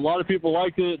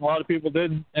liked it, and a lot of people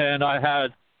didn't, and I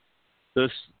had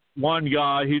this one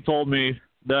guy. He told me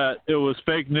that it was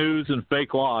fake news and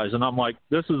fake lies. And I'm like,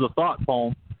 this is a thought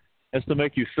poem. It's to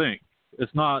make you think.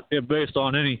 It's not based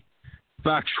on any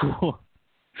factual.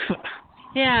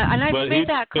 Yeah, and I've But made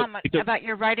that comment about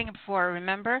your writing before,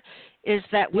 remember? Is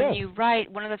that when you write,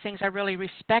 one of the things I really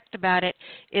respect about it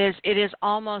is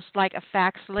almost like a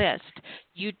facts list.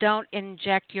 You don't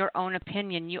inject your own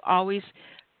opinion. You always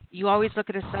look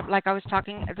at a like I was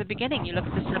talking at the beginning, you look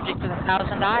at the subject with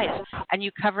 1,000 eyes, and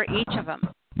you cover each of them,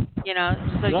 you know,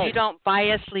 so you don't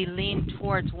biasly lean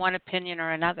towards one opinion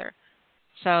or another.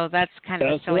 So that's kind of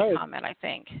a silly comment, I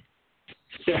think.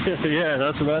 Yeah,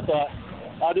 that's what I thought.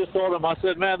 I just told him, I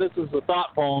said, man, this is a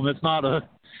thought poem. It's not a,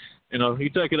 you know, you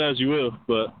take it as you will.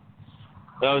 But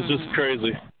that was just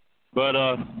crazy. But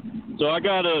so I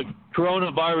got a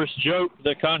coronavirus joke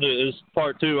that kind of is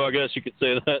part 2, I guess you could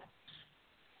say that.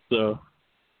 So,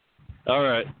 all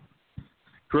right.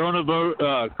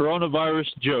 Coronavirus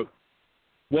joke.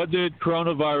 What did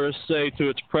coronavirus say to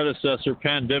its predecessor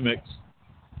pandemics?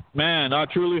 Man, I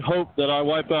truly hope that I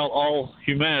wipe out all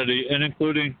humanity, and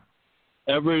including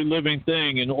every living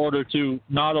thing, in order to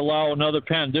not allow another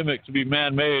pandemic to be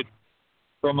man-made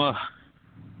from a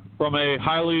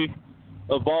highly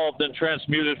evolved and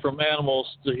transmuted from animals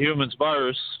to humans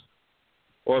virus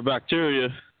or bacteria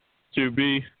to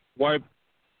wipe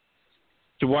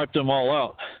them all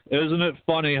out. Isn't it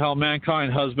funny how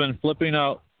mankind has been flipping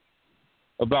out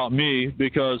about me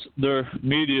because their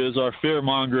medias are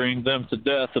fear-mongering them to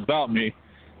death about me,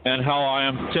 and how I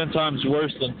am 10 times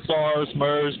worse than SARS,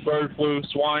 MERS, bird flu,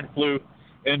 swine flu,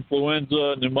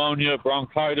 influenza, pneumonia,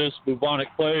 bronchitis, bubonic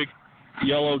plague,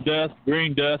 yellow death,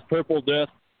 green death, purple death,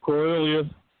 Corellia,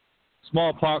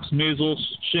 smallpox,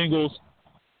 measles, shingles,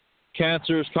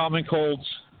 cancers, common colds,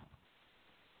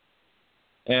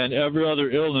 and every other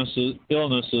illness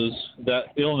that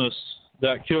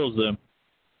kills them,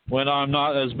 when I'm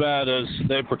not as bad as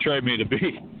they portray me to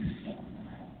be.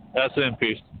 That's in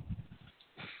peace.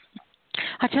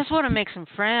 I just want to make some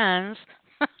friends.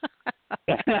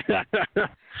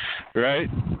 Right?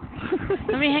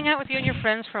 Let me hang out with you and your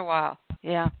friends for a while.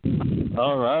 Yeah.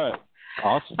 All right.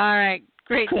 Awesome. All right.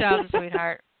 Great job,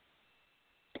 sweetheart.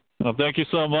 Well, thank you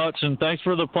so much, and thanks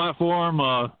for the platform.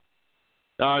 I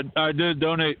did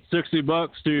donate $60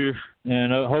 to,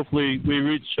 and hopefully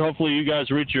you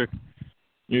guys reach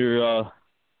your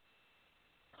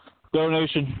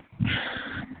donation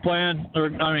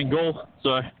goal.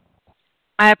 Sorry.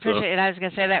 I appreciate it. I was going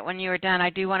to say that when you were done.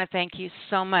 I do want to thank you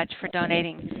so much for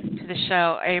donating to the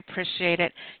show. I appreciate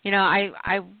it. You know,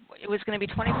 it was going to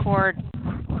be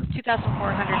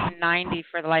 $2,490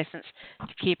 for the license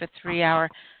to keep a 3-hour,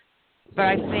 but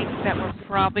I think that we're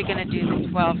probably going to do the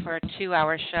 12 for a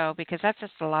 2-hour show, because that's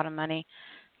just a lot of money.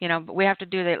 You know, but we have to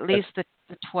do at least the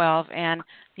 12, and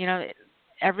you know,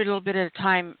 every little bit at a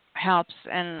time helps.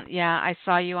 And yeah, I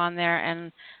saw you on there,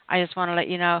 and I just want to let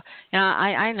you know.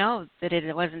 I know that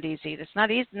it wasn't easy. It's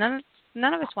not easy. None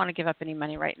of us want to give up any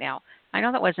money right now. I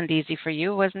know that wasn't easy for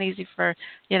you. It wasn't easy for,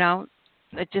 you know.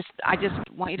 I just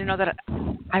want you to know that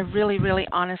I really, really,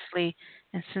 honestly,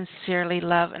 and sincerely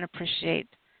love and appreciate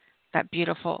that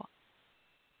beautiful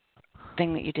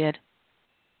thing that you did.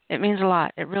 It means a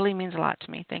lot. It really means a lot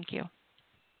to me. Thank you.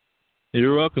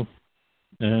 You're welcome.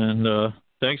 And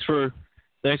thanks for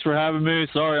having me.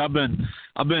 Sorry, I've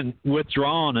been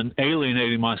withdrawn and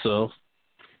alienating myself,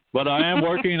 but I am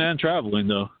working and traveling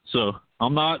though, so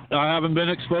I haven't been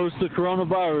exposed to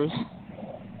coronavirus.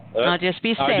 I'll just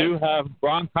be safe. I do have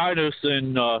bronchitis,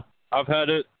 and I've had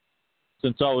it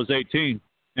since I was 18,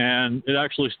 and it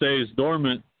actually stays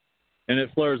dormant, and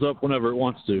it flares up whenever it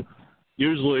wants to.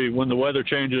 Usually when the weather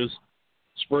changes,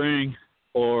 spring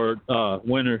or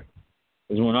winter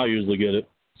is when I usually get it.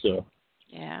 So.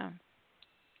 Yeah.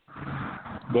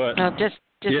 But just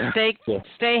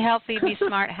stay healthy, be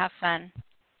smart, have fun.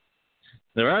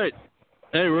 All right.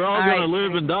 Hey, we're all going to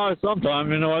live and die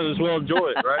sometime. You know, I just well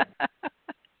enjoy it, right?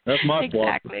 That's my fault.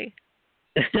 Exactly.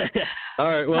 All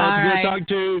right. Well, it's good talking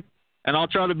to you, and I'll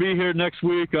try to be here next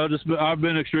week. I've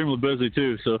been extremely busy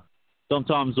too, so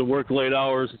sometimes I work late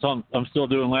hours. I'm still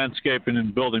doing landscaping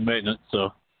and building maintenance.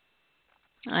 So.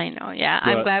 I know. Yeah,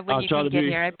 but I'm glad when you can get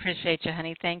here. I appreciate you,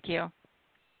 honey. Thank you.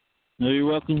 No, you're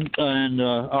welcome, and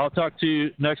I'll talk to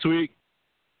you next week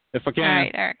if I can. All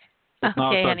right, Eric.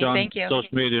 Okay, honey. Thank you. Social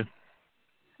media.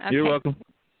 Okay. You're welcome.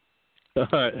 All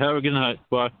right. Have a good night.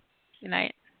 Bye. Good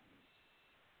night.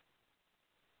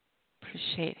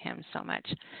 Appreciate him so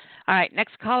much. All right,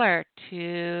 next caller,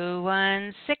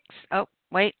 216. Oh,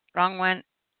 wait, wrong one.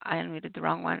 I unmuted the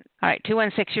wrong one. All right,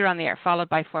 216, you're on the air, followed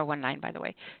by 419, by the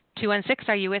way.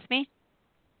 216, are you with me?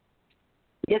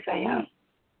 Yes, I am.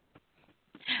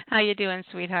 How you doing,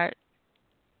 sweetheart?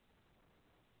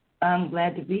 I'm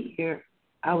glad to be here.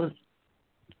 I was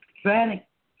frantic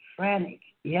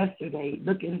yesterday,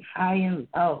 looking high and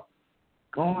low,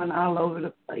 going all over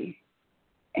the place.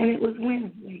 And it was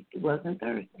Wednesday. It wasn't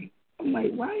Thursday. I'm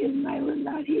like, why is Nyla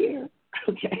not here?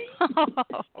 Okay.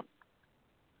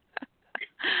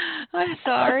 I'm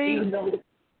sorry. You know,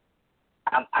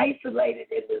 I'm isolated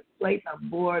in this place. I'm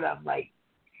bored.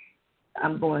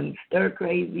 I'm going stir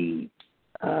crazy.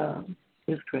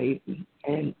 It's crazy.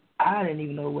 And I didn't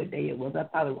even know what day it was.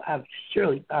 I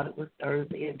surely thought it was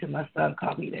Thursday until my son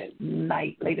called me that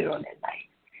night, later on that night,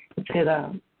 and said,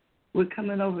 we're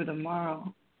coming over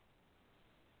tomorrow.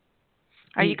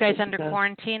 Are you guys under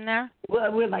quarantine there?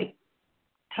 Well, we're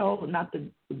told not to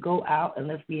go out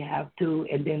unless we have to,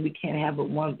 and then we can't have but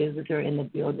one visitor in the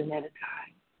building at a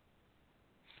time.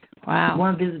 Wow.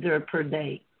 One visitor per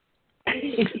day.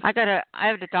 I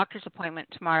have a doctor's appointment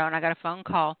tomorrow, and I got a phone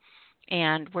call,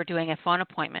 and we're doing a phone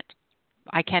appointment.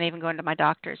 I can't even go into my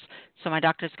doctor's, so my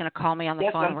doctor's going to call me on the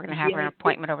phone. We're going to have an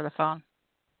appointment over the phone.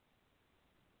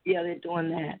 Yeah, they're doing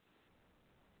that,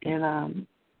 and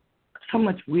so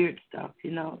much weird stuff.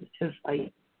 It's just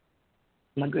like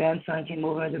my grandson came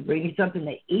over to bring me something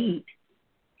to eat.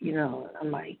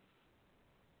 I'm like,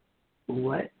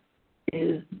 what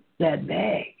is that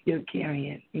bag you're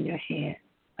carrying in your hand?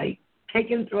 Like,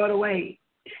 take it and throw it away.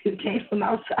 It came from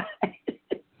outside.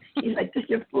 He's like, this is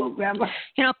your food, Grandma.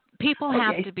 People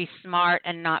have to be smart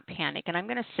and not panic. And I'm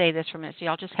going to say this for a minute, so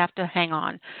y'all just have to hang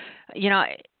on.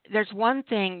 There's one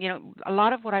thing, a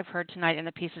lot of what I've heard tonight in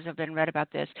the pieces have been read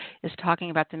about this is talking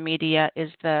about the media,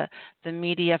 is the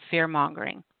media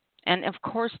fear-mongering. And, of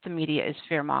course, the media is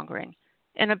fear-mongering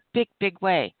in a big, big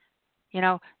way.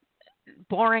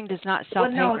 Boring does not sell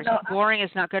papers. No. Boring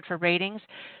is not good for ratings.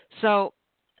 So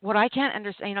what I can't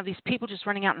understand, these people just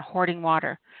running out and hoarding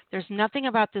water. There's nothing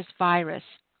about this virus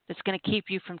that's going to keep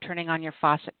you from turning on your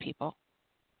faucet, people.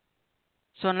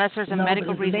 So unless there's a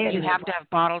medical reason, you have to have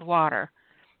bottled water.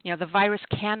 The virus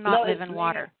cannot live in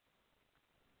water.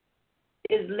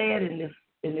 It's lead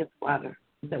in this water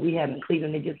that we have in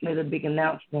Cleveland. They just made a big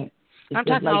announcement. I'm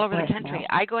talking all over the country.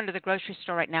 I go into the grocery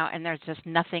store right now, and there's just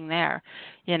nothing there.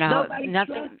 Nobody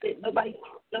nothing. Trusts it. Nobody.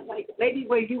 Maybe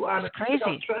where you are, it's crazy.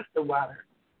 People don't trust the water.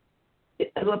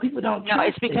 People don't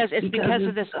trust it's because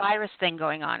of this virus thing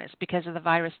going on. It's because of the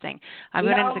virus thing. I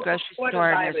went into the grocery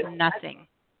store, and there's nothing.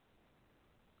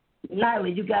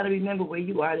 Nyla, you got to remember where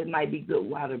you are. There might be good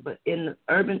water, but in the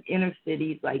urban inner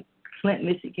cities like Flint,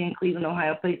 Michigan, Cleveland,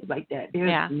 Ohio, places like that,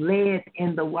 there's lead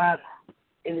in the water,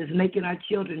 and it's making our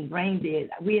children brain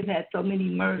dead. We have had so many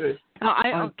murders.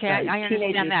 I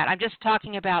understand that. I'm just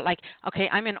talking about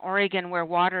I'm in Oregon where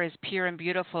water is pure and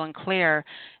beautiful and clear,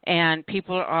 and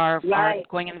people are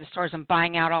going into the stores and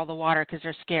buying out all the water because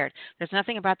they're scared. There's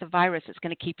nothing about the virus that's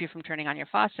going to keep you from turning on your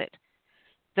faucet.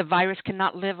 The virus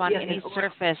cannot live on any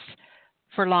surface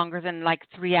for longer than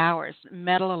 3 hours.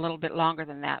 Metal a little bit longer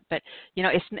than that, but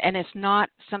it's not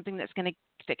something that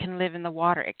can live in the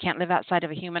water. It can't live outside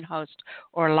of a human host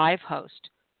or a live host.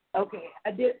 Okay,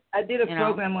 I did a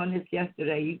program on this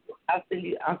yesterday. I'll send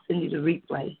you the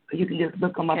replay. You can just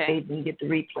look on my page and get the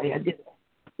replay.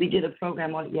 We did a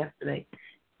program on it yesterday.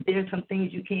 There's some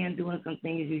things you can do and some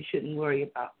things you shouldn't worry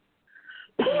about.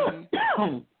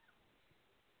 Mm-hmm.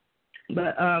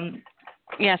 But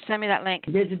send me that link.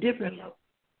 There's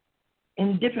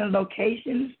in different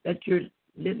locations that you're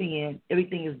living in,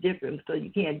 everything is different, so you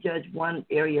can't judge one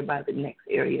area by the next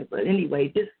area. But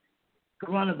anyway, this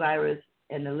coronavirus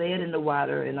and the lead in the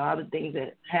water and all the things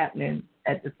that's happening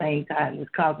at the same time is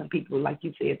causing people, like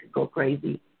you said, to go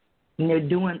crazy. And they're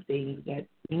doing things that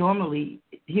normally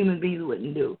human beings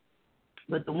wouldn't do.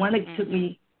 But the one that took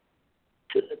me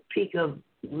to the peak of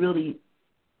really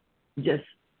just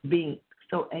being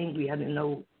so angry I didn't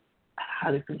know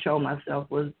how to control myself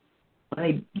was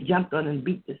when they jumped on and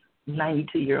beat this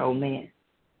 92-year-old man.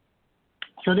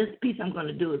 So this piece I'm going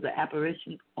to do is an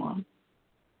apparition poem,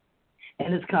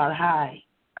 and it's called Hi,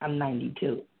 I'm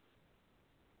 92.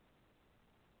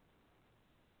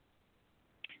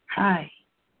 Hi,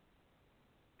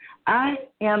 I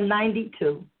am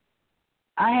 92.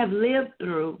 I have lived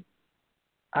through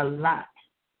a lot,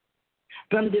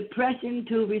 from depression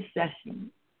to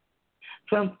recession,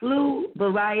 from flu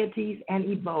varieties and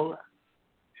Ebola,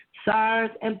 SARS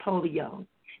and polio,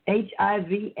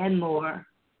 HIV and more.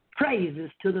 Praises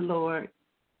to the Lord.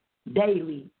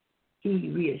 Daily he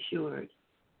reassured.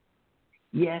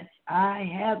 Yes, I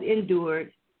have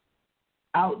endured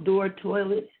outdoor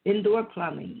toilets, indoor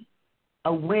plumbing,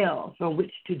 a well from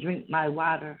which to drink my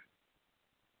water.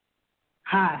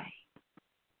 Hi,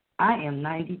 I am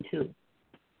 92.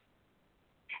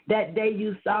 That day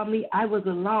you saw me, I was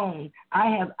alone.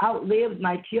 I have outlived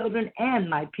my children and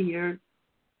my peers.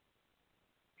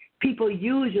 People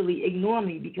usually ignore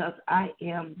me because I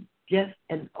am just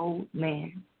an old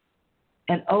man.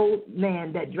 An old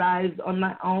man that drives on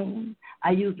my own.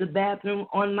 I use the bathroom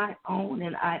on my own,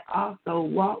 and I also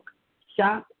walk,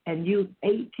 shop, and use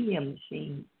ATM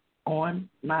machines on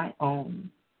my own.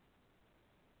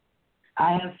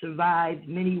 I have survived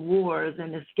many wars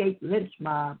and escaped lynch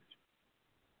mobs.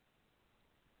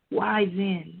 Why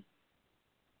then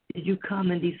did you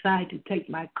come and decide to take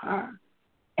my car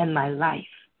and my life?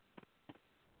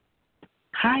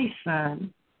 Hi,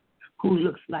 son, who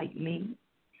looks like me.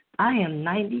 I am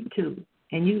 92,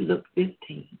 and you look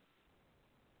 15.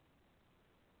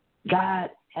 God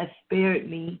has spared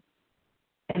me,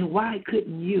 and why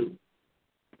couldn't you?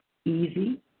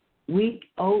 Easy, weak,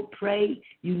 old, prey,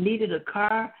 you needed a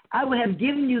car. I would have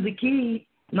given you the keys.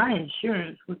 My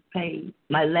insurance was paid.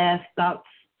 My last thoughts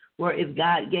were if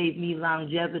God gave me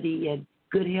longevity and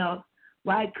good health,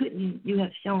 why couldn't you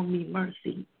have shown me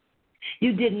mercy?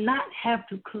 You did not have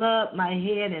to club my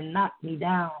head and knock me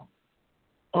down.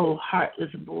 Oh,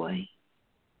 heartless boy.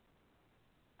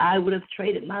 I would have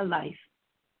traded my life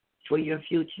for your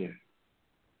future.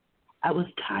 I was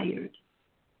tired.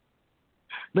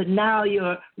 But now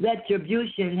your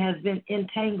retribution has been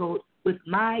entangled with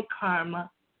my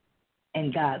karma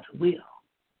and God's will.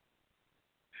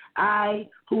 I,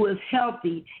 who was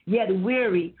healthy yet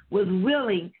weary, was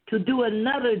willing to do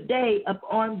another day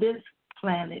upon this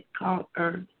planet called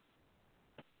Earth.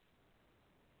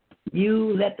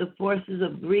 You let the forces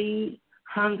of greed,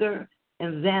 hunger,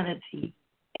 and vanity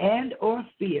and or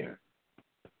fear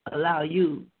allow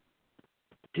you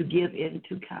to give in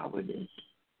to cowardice.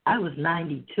 I was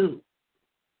 92.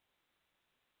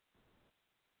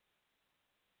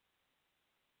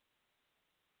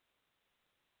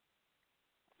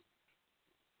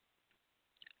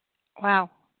 Wow.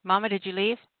 Mama, did you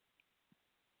leave?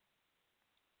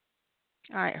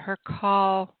 All right, her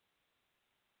call.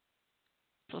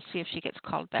 We'll see if she gets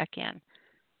called back in.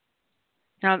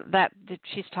 Now that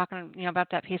she's talking, about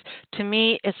that piece. To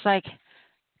me, it's like,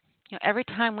 every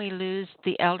time we lose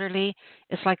the elderly,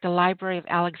 it's like the Library of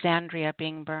Alexandria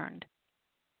being burned.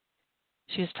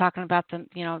 She was talking about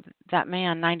that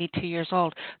man, 92 years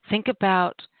old. Think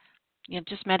about,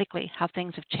 just medically how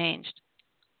things have changed.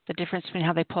 The difference between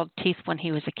how they pulled teeth when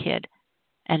he was a kid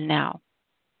and now.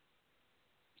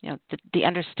 The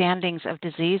understandings of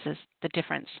diseases, the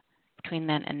difference between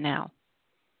then and now.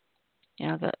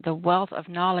 The wealth of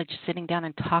knowledge sitting down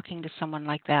and talking to someone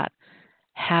like that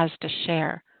has to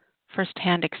share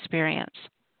firsthand experience.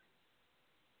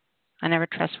 I never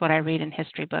trust what I read in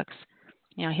history books.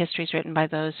 History is written by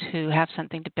those who have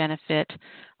something to benefit,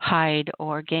 hide,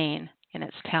 or gain in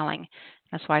its telling.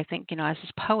 That's why I think, as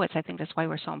poets, I think that's why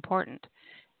we're so important,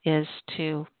 is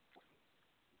to,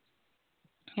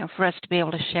 for us to be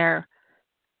able to share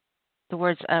the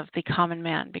words of the common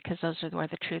man, because those are where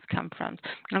the truth comes from.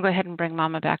 I'm going to go ahead and bring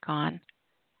Mama back on.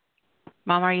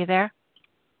 Mama, are you there?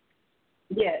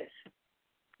 Yes.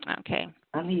 Okay.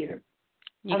 I'm here.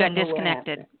 You got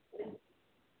disconnected.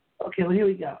 Okay, well, here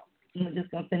we go. I'm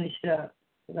just going to finish up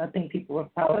because I think people are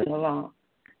following along.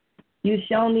 You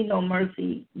shown me no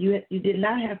mercy. You did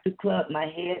not have to club my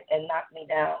head and knock me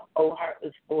down, oh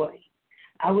heartless boy.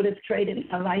 I would have traded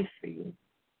my life for you.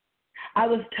 I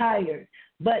was tired,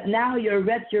 but now your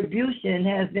retribution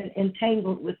has been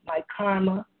entangled with my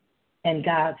karma and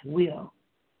God's will.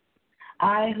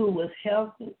 I, who was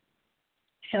healthy,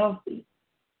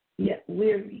 yet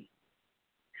weary,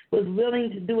 was willing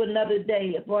to do another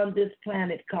day upon this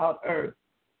planet called Earth.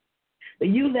 But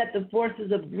you let the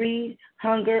forces of greed,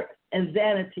 hunger, and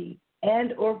vanity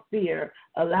and or fear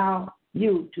allow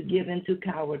you to give into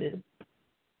cowardice.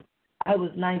 I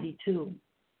was 92.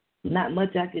 Not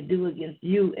much I could do against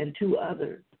you and 2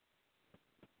 others.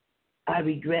 I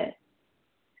regret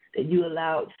that you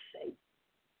allowed Satan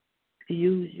to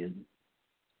use you.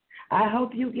 I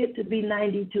hope you get to be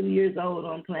 92 years old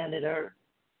on planet Earth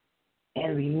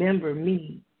and remember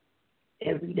me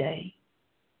every day.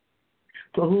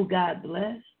 For who God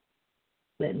bless,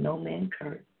 let no man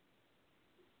curse.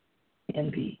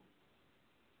 NP.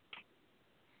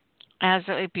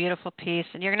 Absolutely beautiful piece.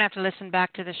 And you're going to have to listen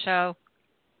back to the show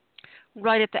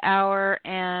right at the hour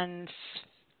and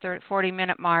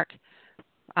 40-minute mark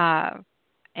and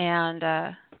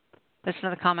listen to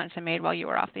the comments I made while you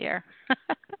were off the air.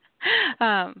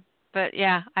 But,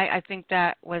 yeah, I think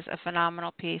that was a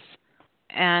phenomenal piece.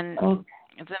 And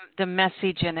the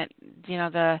message in it,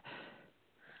 the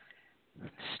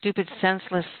stupid,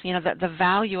 senseless, the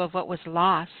value of what was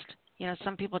lost.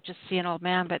 Some people just see an old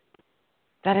man, but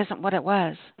That isn't what it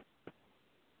was.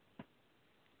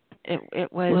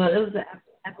 It was. Well, it was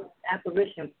an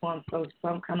apparition form, so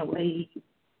some kind of way.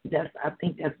 I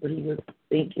think that's what he was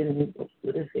thinking.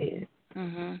 What it said.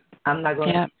 Mm-hmm. I'm not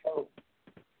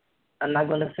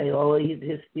going to say, oh,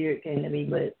 his spirit came to me,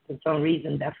 but for some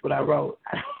reason, that's what I wrote.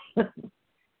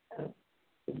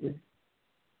 You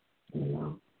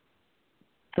know.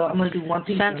 So I'm going to do one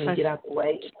piece and get out the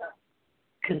way.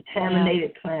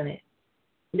 Contaminated planet.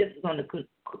 This is on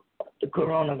the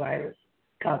coronavirus,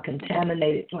 called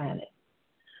Contaminated Planet.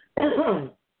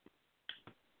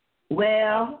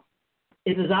 Well,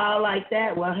 if it's all like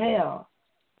that, well, hell.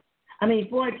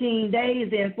 14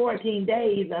 days and 14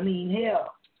 days,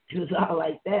 hell. If it was all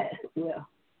like that, well.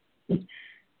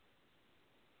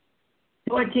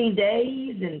 14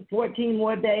 days and 14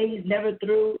 more days, never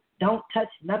through. Don't touch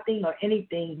nothing or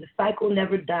anything. The cycle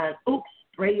never done. Oops,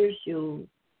 spray your shoes.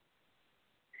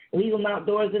 Leave them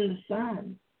outdoors in the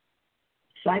sun.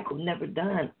 Cycle never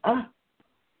done.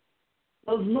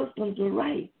 Those Muslims were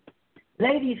right.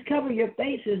 Ladies, cover your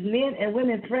faces. Men and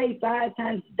women pray 5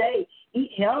 times a day.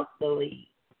 Eat healthily.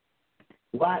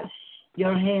 Wash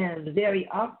your hands very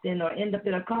often or end up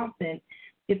in a coffin.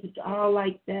 If it's all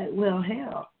like that, well,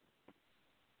 hell.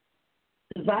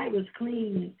 The virus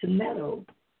clings to metal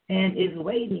and is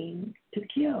waiting to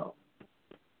kill.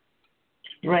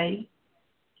 Spray,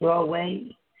 throw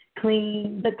away,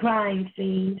 clean the crime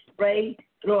scene. Spray,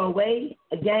 throw away,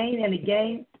 again and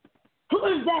again. Who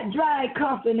is that dry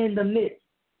coughing in the midst?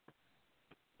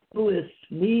 Who is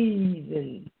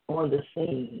sneezing on the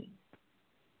scene?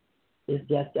 It's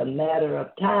just a matter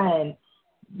of time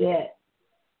that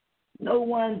no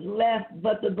one's left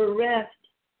but the bereft.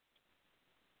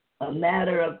 A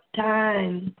matter of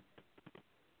time.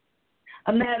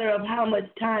 A matter of how much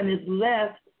time is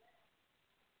left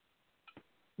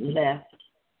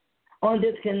on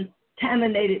this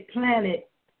contaminated planet.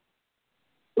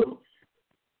 Oops.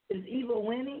 Is evil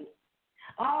winning?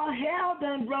 All hell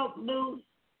done broke loose,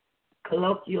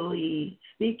 colloquially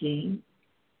speaking.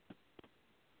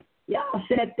 Y'all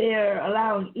sat there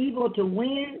allowing evil to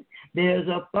win. There's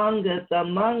a fungus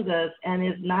among us, and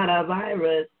it's not a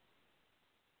virus.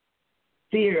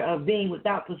 Fear of being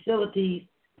without facilities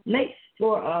makes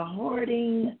for a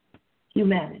hoarding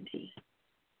humanity.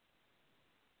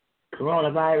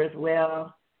 Coronavirus,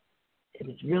 well, if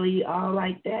it's really all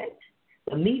like that,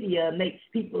 the media makes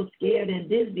people scared and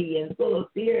dizzy and full of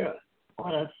fear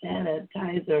on a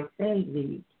sanitizer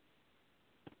frenzy.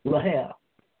 Well, hell,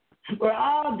 we're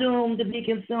all doomed to be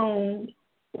consumed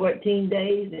 14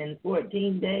 days and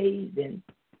 14 days and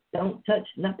don't touch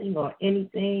nothing or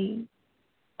anything.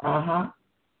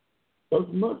 Those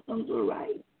Muslims were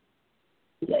right.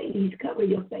 Ladies, cover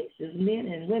your faces. Men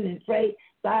and women pray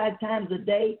 5 times a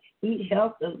day. Eat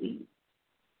healthily.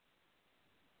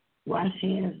 Wash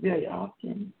hands very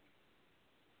often.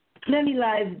 Plenty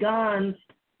lives gone,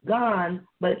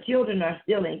 but children are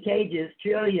still in cages.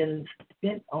 Trillions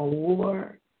spent on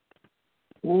wars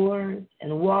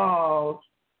and walls.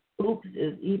 Oops,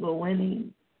 is evil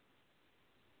winning?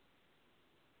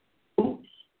 Oops,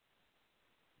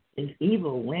 is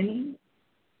evil winning?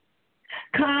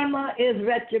 Karma is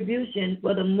retribution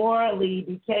for the morally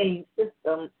decaying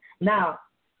system. Now,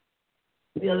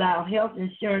 we allow health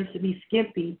insurance to be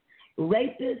skimpy.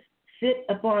 Rapists sit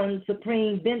upon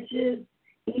supreme benches.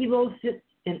 Evil sits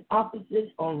in offices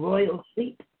on royal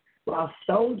seats, while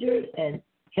soldiers and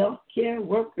healthcare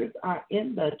workers are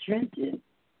in the trenches.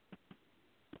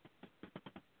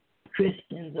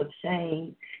 Christians of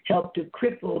shame help to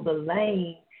cripple the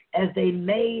lame as they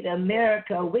made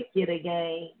America wicked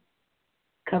again.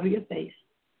 Cover your face.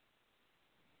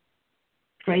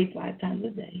 Pray 5 times a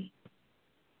day.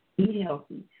 Eat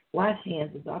healthy. Wash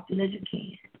hands as often as you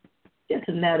can. Just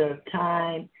a matter of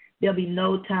time. There'll be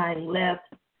no time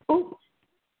left. Oops.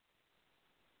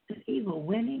 Is evil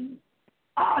winning?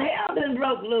 All hell done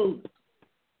broke loose.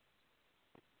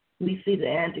 We see the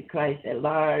Antichrist at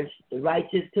large. The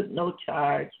righteous took no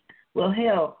charge. Well,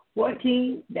 hell,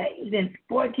 14 days and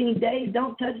 14 days,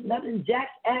 don't touch nothing.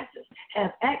 Jackasses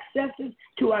have accesses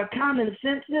to our common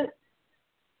senses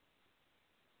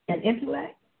and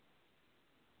intellect.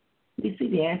 We see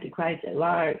the Antichrist at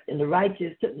large, and the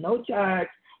righteous took no charge.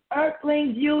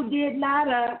 Earthlings, you did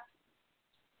nada.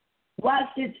 Watch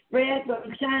it spread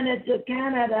from China to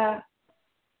Canada.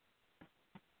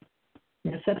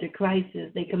 In such a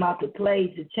crisis, they come out to play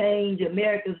to change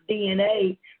America's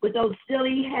DNA with those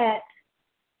silly hats.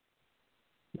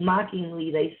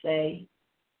 Mockingly, they say,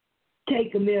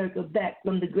 take America back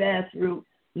from the grassroots,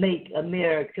 make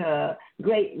America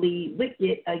greatly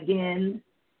wicked again.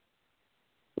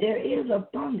 there is a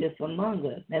fungus among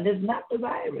us, and it's not the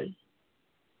virus.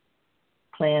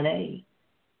 Plan A.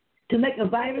 To make a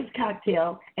virus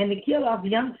cocktail and to kill off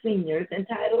young seniors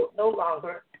entitled no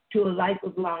longer to a life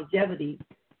of longevity,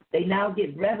 they now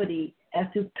get brevity as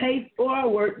to pay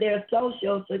forward their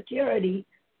Social Security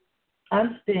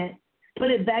unspent,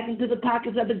 put it back into the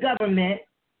pockets of the government.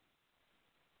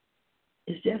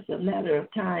 It's just a matter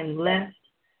of time left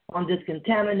on this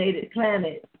contaminated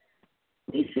planet.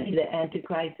 We see the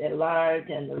Antichrist at large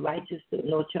and the righteous took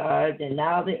no charge, and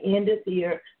now the end is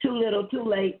here. Too little, too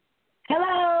late.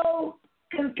 Hello,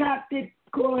 concocted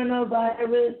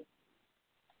coronavirus.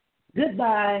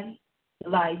 Goodbye,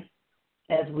 life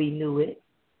as we knew it.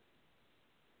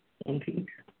 In peace.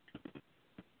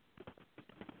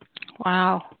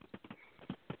 Wow.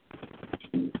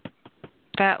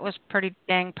 That was pretty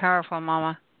dang powerful,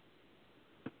 Mama.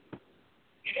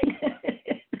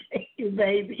 Thank you,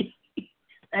 baby.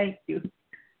 Thank you.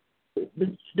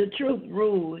 The truth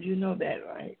rules. You know that,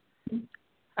 right?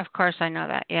 Of course I know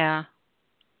that, yeah.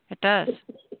 It does.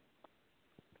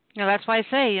 That's why I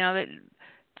say, that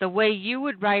the way you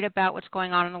would write about what's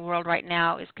going on in the world right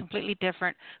now is completely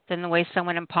different than the way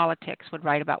someone in politics would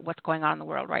write about what's going on in the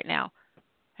world right now.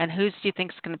 And who do you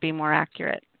think is going to be more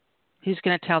accurate? Who's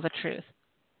going to tell the truth?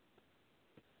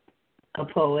 A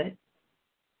poet.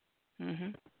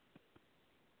 Mhm.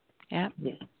 Yeah.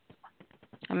 Yeah.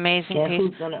 Amazing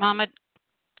piece. Mama,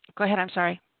 go ahead, I'm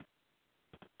sorry.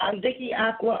 I'm Vicky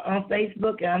Aqua on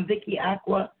Facebook, and I'm Vicky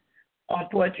Aqua on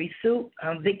Poetry Soup.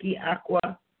 I'm Vicky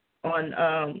Aqua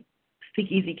on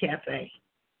SpeakEasy Cafe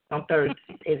on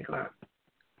Thursday, 8 o'clock.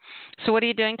 So what are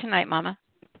you doing tonight, Mama?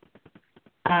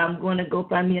 I'm going to go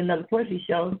find me another poetry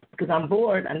show because I'm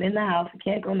bored. I'm in the house. I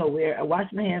can't go nowhere. I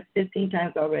washed my hands 15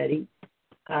 times already.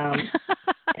 And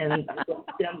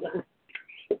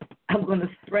I'm going to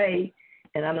spray,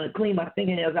 and I'm going to clean my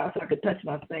fingernails out so I can touch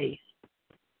my face.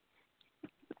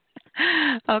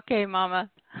 Okay, Mama.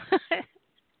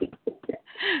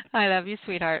 I love you,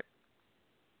 sweetheart.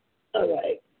 All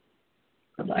right.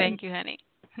 Bye-bye. Thank you, honey.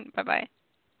 Bye-bye.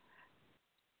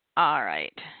 All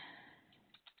right.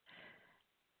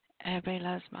 Everybody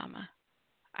loves Mama.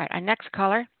 All right, our next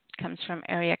caller comes from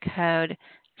area code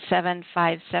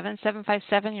 757.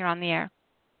 757, you're on the air.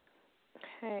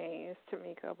 Hey, it's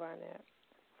Tamika Barnett.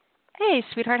 Hey,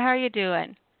 sweetheart, how are you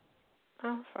doing?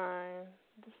 I'm fine.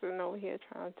 Just sitting over here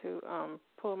trying to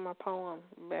pull my poem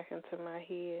back into my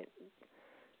head.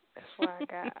 That's why I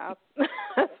got out.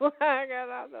 That's why I got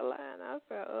out the line. I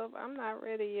said, I'm not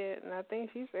ready yet, and I think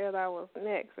she said I was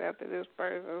next after this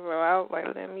person. So I was like,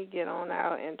 let me get on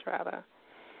out and try to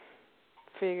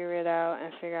figure it out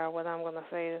and figure out what I'm going to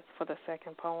say for the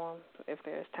second poem if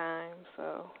there's time.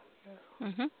 So.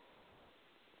 Mhm.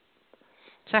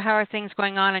 So how are things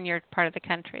going on in your part of the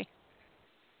country?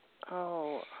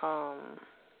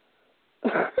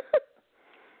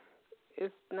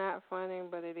 It's not funny,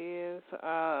 but it is.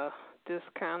 Just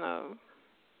kind of,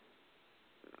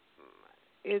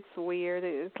 it's weird.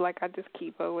 It's like I just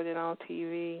keep up with it on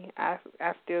TV. I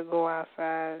still go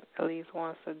outside at least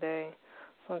once a day,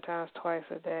 sometimes twice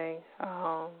a day.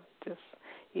 Just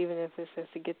even if it's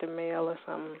just to get the mail or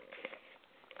something.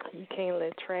 You can't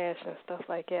let trash and stuff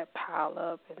like that pile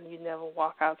up, and you never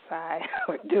walk outside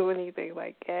or do anything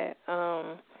like that.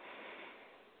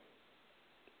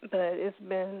 But it's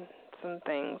been some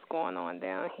things going on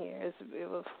down here. It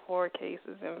was 4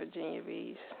 cases in Virginia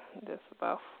Beach, just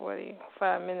about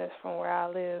 45 minutes from where I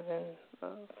live, and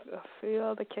a few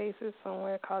other cases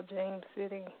somewhere called James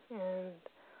City, and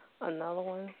another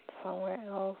one somewhere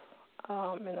else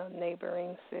in a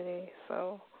neighboring city.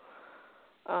 So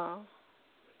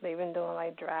they've been doing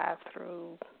like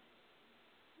drive-through,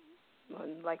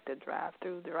 like the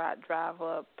drive-through,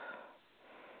 drive-up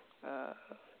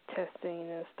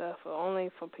testing and stuff, only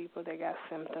for people that got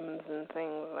symptoms and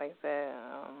things like that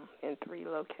in 3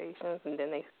 locations, and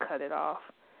then they cut it off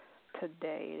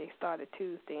today. They started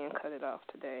Tuesday and cut it off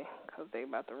today because they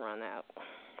about to run out.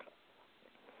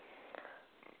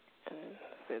 And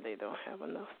said they don't have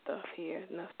enough stuff here,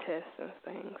 enough tests and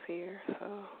things here,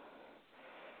 so...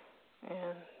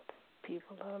 And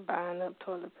people are buying up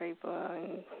toilet paper,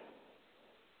 and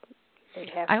they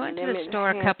have I went to the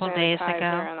store a couple days ago.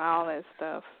 And all that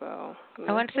stuff. So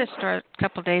I went to the store a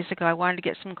couple days ago. I wanted to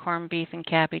get some corned beef and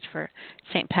cabbage for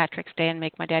St. Patrick's Day and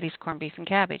make my daddy's corned beef and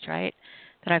cabbage, right?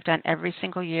 That I've done every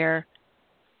single year.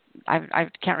 I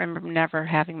can't remember never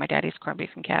having my daddy's corned beef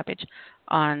and cabbage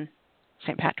on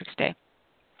St. Patrick's Day.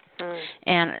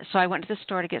 And so I went to the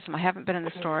store to get some. I haven't been in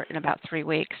the store in about 3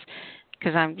 weeks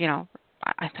because I'm,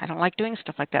 I don't like doing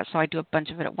stuff like that, so I do a bunch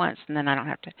of it at once, and then I don't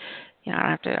have to,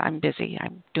 I'm busy.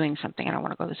 I'm doing something. I don't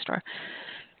want to go to the store.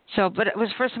 So, but it was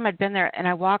the first time I'd been there, and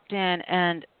I walked in,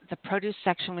 and the produce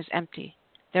section was empty.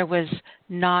 There was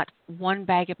not one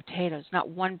bag of potatoes, not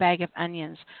one bag of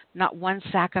onions, not one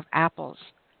sack of apples.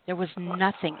 There was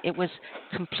nothing. It was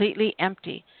completely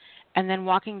empty. And then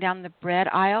walking down the bread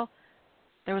aisle,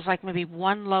 there was like maybe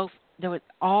one loaf.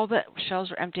 All the shelves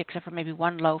were empty except for maybe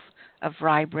one loaf of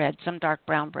rye bread, some dark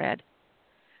brown bread.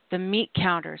 The meat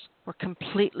counters were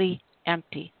completely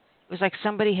empty. It was like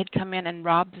somebody had come in and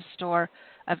robbed the store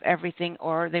of everything,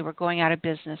 or they were going out of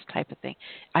business type of thing.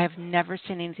 I have never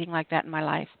seen anything like that in my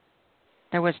life.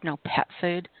 There was no pet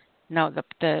food. No,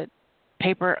 the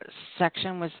paper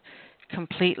section was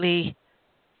completely,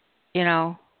 it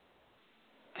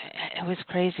was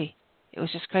crazy. It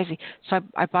was just crazy. So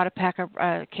I bought a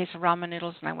case of ramen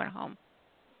noodles, and I went home.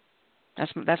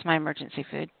 That's my emergency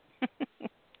food.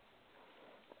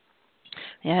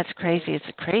 Yeah, it's crazy. It's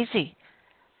crazy.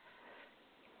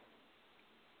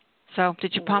 So,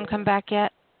 did your palm come back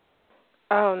yet?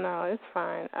 Oh no, it's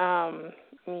fine.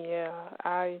 Yeah,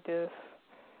 I've been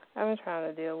trying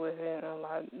to deal with it a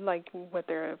lot, like what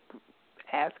they're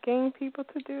asking people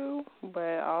to do,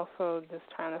 but also just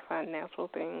trying to find natural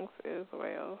things as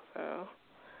well. So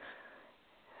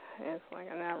it's like,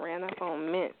 and I ran up on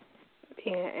mint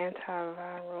being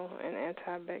antiviral and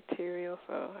antibacterial,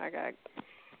 so I got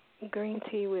green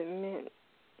tea with mint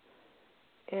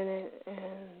in it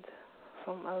and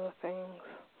some other things.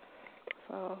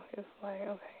 So it's like,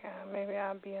 okay, maybe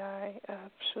I'll be all right.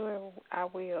 I'm sure I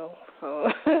will.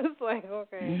 So it's like,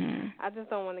 okay, I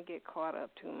just don't want to get caught up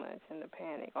too much in the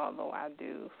panic, although I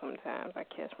do sometimes. I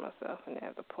catch myself and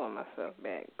have to pull myself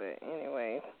back. But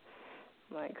anyway,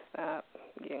 like, stop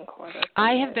getting caught up.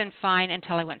 I have been fine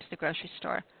until I went to the grocery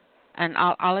store. And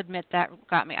I'll admit that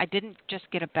got me. I didn't just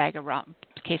get a case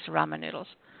of ramen noodles.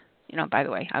 By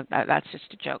the way, that's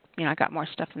just a joke. I got more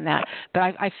stuff than that. But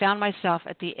I found myself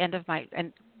at the end of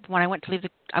and when I went to leave,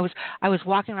 I was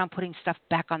walking around putting stuff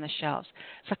back on the shelves.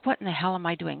 It's like, what in the hell am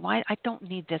I doing? Why? I don't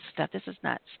need this stuff. This is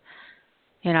nuts.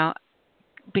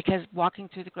 Because walking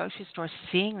through the grocery store,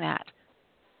 seeing that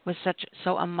was such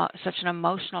an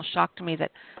emotional shock to me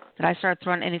that I started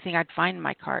throwing anything I'd find in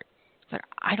my cart. It's like,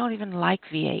 I don't even like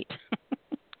V8.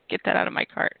 Get that out of my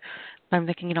cart. I'm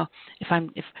thinking, if I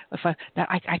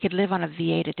could live on a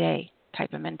V8 a day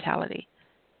type of mentality.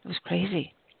 It was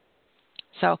crazy.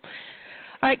 So, all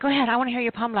right, go ahead. I want to hear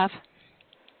your poem, love.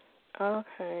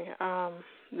 Okay.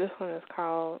 This one is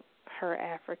called Her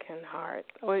African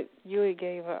Heart. You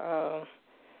gave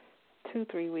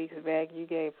 2-3 weeks back. You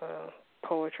gave a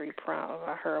poetry prompt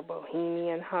about her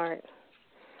Bohemian heart.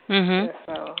 Mm-hmm.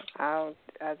 So I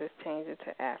just changed it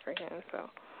to African. So,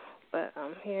 but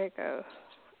here it goes.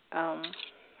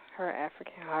 Her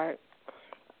African heart.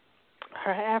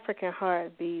 Her African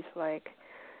heart beats like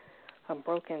a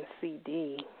broken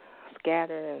CD,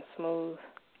 scattered and smooth.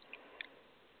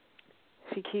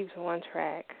 She keeps one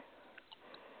track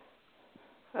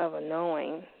of a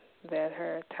knowing that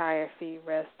her tired feet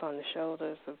rest on the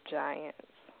shoulders of giants.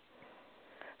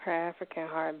 Her African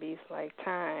heart beats like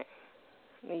time.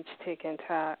 Each tick and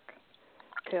tock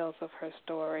tells of her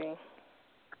story,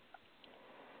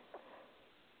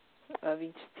 of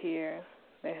each tear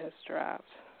that has dropped.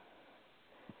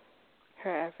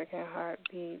 Her African heart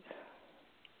beats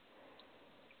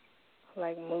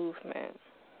like movement,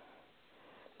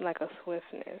 like a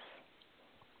swiftness.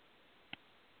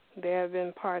 There have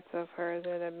been parts of her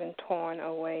that have been torn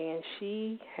away, and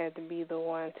she had to be the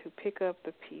one to pick up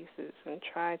the pieces and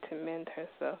try to mend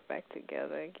herself back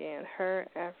together again. Her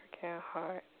African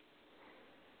heart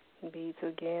beats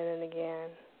again and again.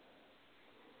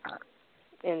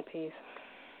 In peace.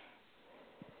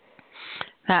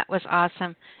 That was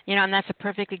awesome. And that's a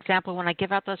perfect example when I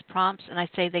give out those prompts and I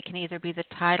say they can either be the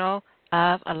title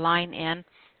of, a line in,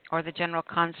 or the general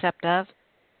concept of.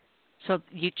 So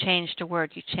you changed a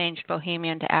word. You changed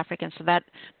Bohemian to African. So that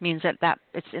means that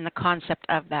it's in the concept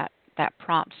of that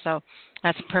prompt. So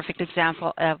that's a perfect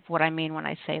example of what I mean when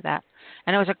I say that.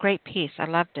 And it was a great piece. I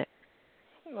loved it.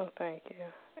 Well, thank you.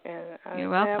 And You're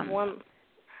welcome.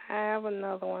 I have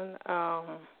another one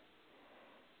called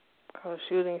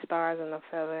Shooting Stars in a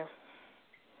Feather.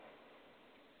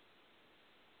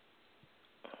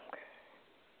 Okay.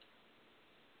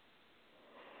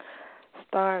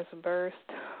 Stars burst,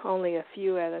 only a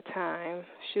few at a time,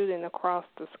 shooting across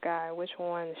the sky. Which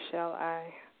one shall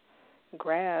I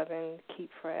grab and keep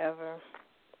forever?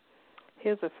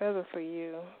 Here's a feather for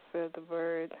you, said the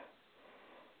bird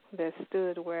that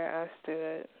stood where I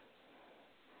stood,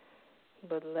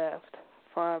 but left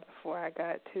far before I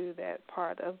got to that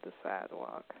part of the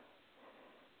sidewalk.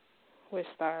 Which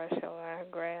star shall I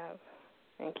grab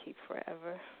and keep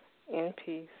forever in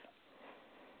peace?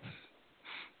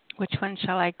 Which one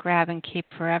shall I grab and keep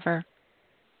forever?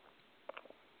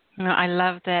 You know, I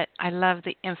love that. I love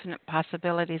the infinite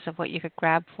possibilities of what you could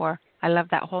grab for. I love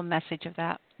that whole message of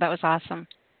that. That was awesome.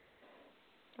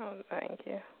 Oh, thank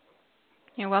you.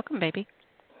 You're welcome, baby.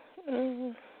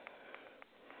 Mm-hmm.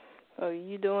 So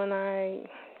you doing all right?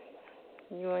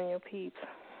 You and your peeps?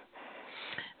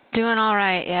 Doing all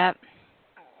right, yep.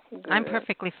 Good. I'm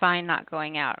perfectly fine not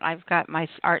going out. I've got my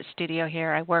art studio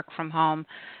here. I work from home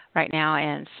right now,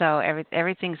 and so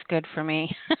everything's good for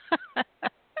me.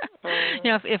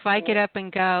 You know, if I get up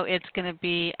and go, it's going to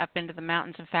be up into the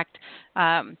mountains. In fact,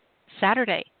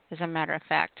 Saturday, as a matter of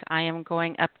fact, I am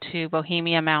going up to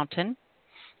Bohemia Mountain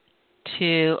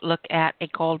to look at a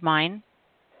gold mine,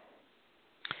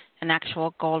 an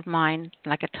actual gold mine,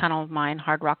 like a tunnel mine,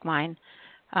 hard rock mine,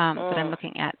 that I'm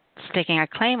looking at staking a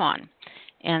claim on.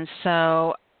 And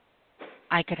so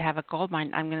I could have a gold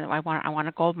mine. I want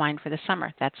a gold mine for the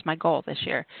summer. That's my goal this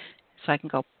year, so I can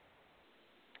go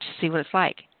see what it's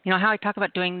like. You know how I talk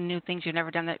about doing new things you've never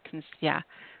done. Yeah.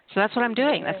 So that's what I'm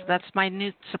doing. That's my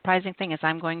new surprising thing is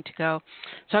I'm going to go.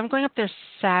 So I'm going up there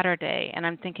Saturday, and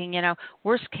I'm thinking, you know,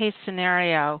 worst case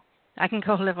scenario, I can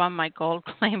go live on my gold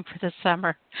claim for the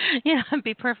summer. You know, and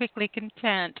be perfectly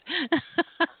content.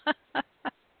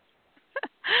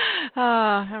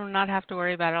 I'll not have to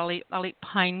worry about it. I'll eat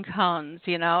pine cones,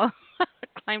 you know,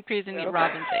 climb trees and eat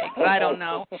robin's eggs. I don't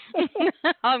know.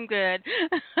 I'm good.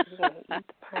 You're gonna eat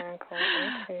the pine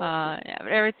cones. Okay. Yeah,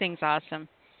 but everything's awesome.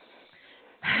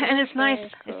 And it's nice,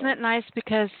 cool. Isn't it nice?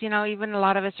 Because, you know, even a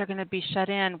lot of us are going to be shut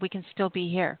in. We can still be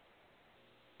here.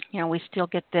 You know, we still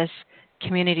get this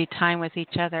community time with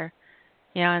each other,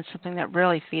 you know, and something that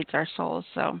really feeds our souls.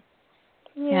 So,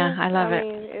 yeah I love it. I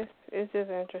mean, it's just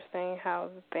interesting how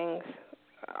things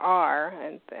are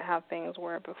and how things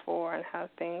were before and how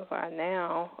things are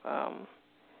now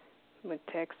with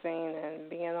texting and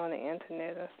being on the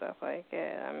internet and stuff like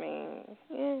that. I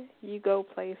mean, you go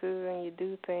places and you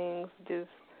do things just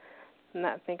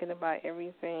not thinking about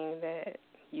everything that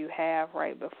you have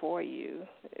right before you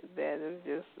that is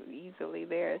just easily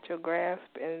there at your grasp,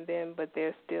 and then but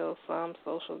there's still some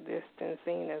social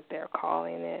distancing, as they're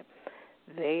calling it,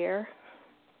 there.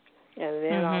 And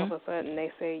then all of a sudden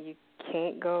they say you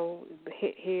can't go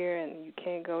hit here and you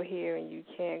can't go here and you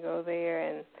can't go there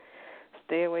and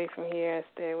stay away from here and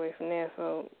stay away from there.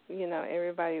 So, you know,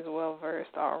 everybody's well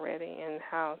versed already in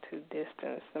how to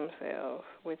distance themselves,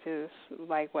 which is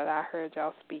like what I heard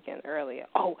y'all speaking earlier.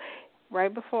 Oh,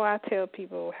 right before I tell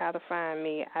people how to find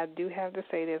me, I do have to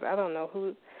say this. I don't know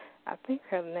who, I think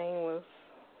her name was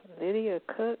Lydia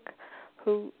Cook,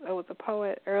 who was a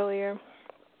poet earlier.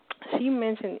 She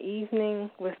mentioned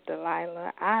Evening with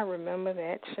Delilah. I remember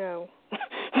that show.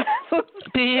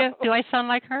 Do you? Do I sound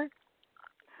like her?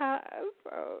 Yeah,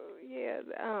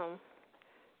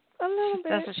 a little bit.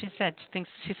 That's what she said.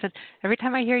 She said every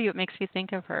time I hear you, it makes me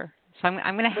think of her. So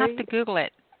I'm going to have to Google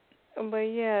it. But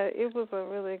yeah, it was a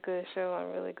really good show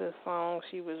and really good songs.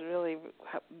 She was really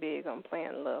big on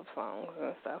playing love songs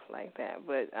and stuff like that.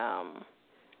 But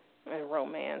and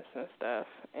romance and stuff,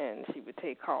 and she would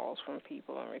take calls from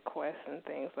people and requests and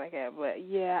things like that. But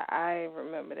yeah, I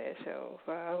remember that show,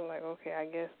 so I was like, okay, I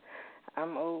guess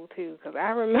I'm old too, because I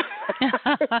remember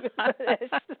that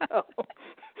show.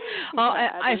 Well,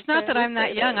 it's not that I'm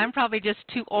that young. I'm probably just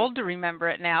too old to remember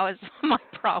it now. Is my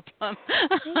problem.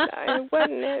 It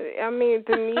wasn't. I mean,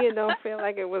 to me, it don't feel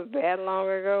like it was that long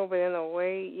ago, but in a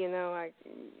way, you know, I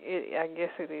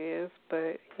guess it is.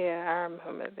 But yeah, I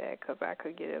remember that because I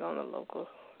could get it on the local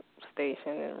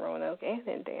station in Roanoke and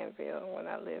in Danville when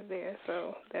I lived there.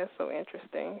 So that's so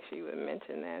interesting. She would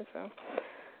mention that. So.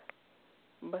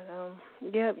 But,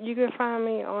 yeah, you can find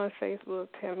me on Facebook,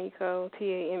 Tameko,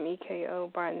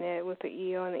 Tameko Barnett with the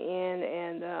E on the end,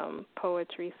 and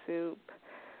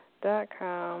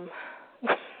poetrysoup.com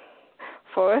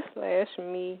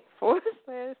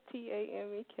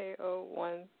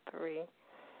 /me/Tameko13.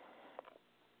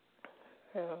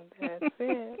 So that's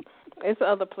it. It's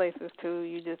other places, too.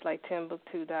 You just like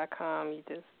Timbuktu.com. You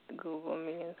just Google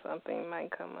me and something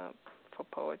might come up for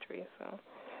poetry, so.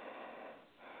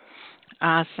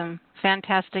 Awesome.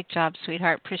 Fantastic job,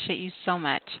 sweetheart. Appreciate you so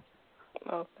much.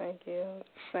 Oh, thank you.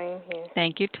 Same here.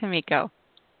 Thank you, Tameko.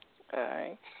 All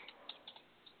right.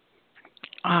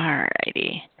 All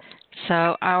righty.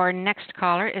 So our next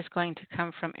caller is going to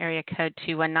come from area code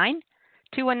 219.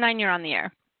 219, you're on the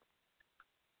air.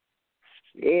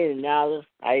 Hey, Nyla.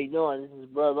 How you doing? This is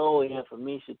Brother O here from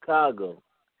me, Chicago.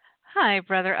 Hi,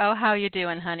 Brother O. How you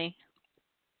doing, honey?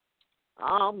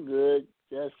 I'm good.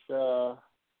 Just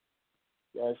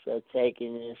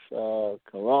taking this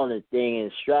Corona thing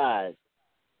in stride.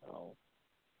 So,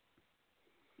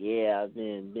 yeah, I've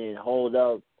been holed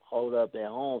up at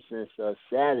home since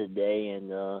Saturday,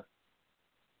 and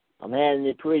I'm handling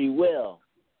it pretty well.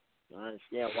 I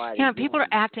understand why. People are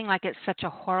acting like it's such a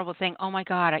horrible thing. Oh my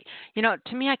God!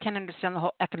 To me, I can't understand the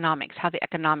whole economics, how the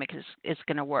economics is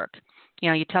going to work.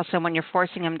 You tell someone you're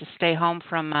forcing them to stay home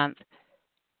for a month,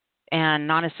 and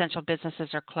non-essential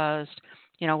businesses are closed.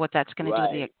 What that's going to do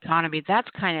to the economy. That's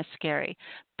kind of scary.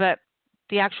 But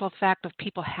the actual fact of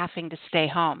people having to stay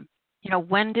home.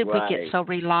 When did we get so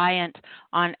reliant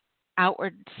on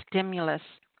outward stimuli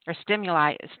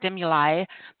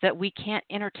that we can't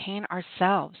entertain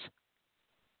ourselves?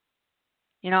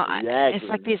 Exactly. It's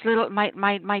like these little. My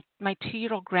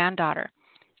 2-year-old granddaughter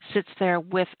sits there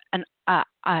with a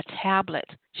tablet.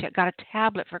 She got a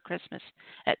tablet for Christmas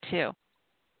at 2,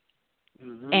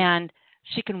 and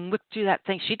she can whip through that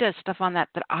thing. She does stuff on that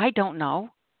I don't know.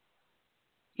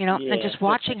 And just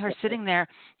watching her sitting there,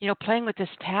 playing with this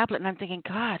tablet, and I'm thinking,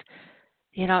 God,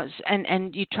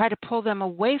 and you try to pull them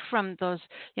away from those,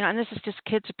 and this is just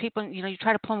kids or people, you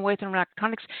try to pull them away from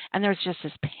electronics, and there's just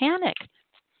this panic,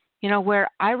 where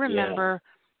I remember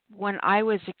when I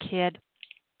was a kid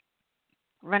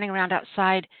running around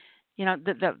outside,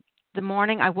 the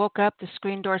morning I woke up, the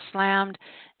screen door slammed,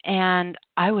 and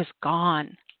I was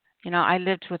gone. I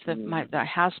lived with the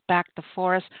house back, the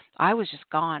forest. I was just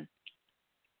gone.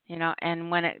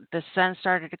 And when the sun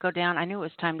started to go down, I knew it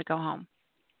was time to go home.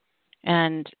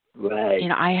 And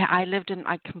I lived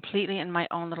completely in my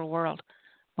own little world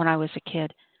when I was a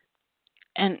kid.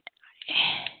 And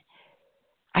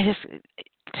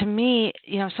to me,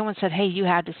 someone said, "Hey, you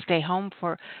had to stay home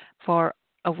for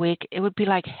a week," it would be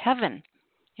like heaven.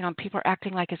 People are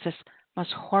acting like it's this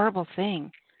most horrible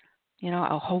thing.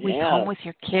 A whole week home with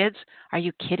your kids? Are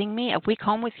you kidding me? A week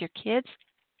home with your kids?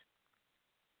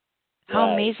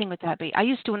 How amazing would that be? I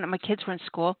used to, when my kids were in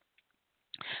school,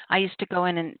 I used to go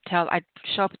in and I'd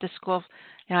show up at the school.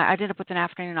 I ended up with an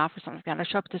afternoon off or something like that. I'd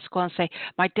show up at the school and say,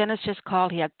 my dentist just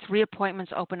called. He had 3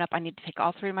 appointments open up. I need to take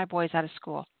all 3 of my boys out of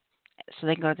school so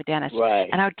they can go to the dentist.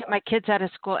 And I would get my kids out of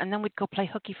school, and then we'd go play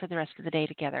hooky for the rest of the day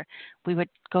together. We would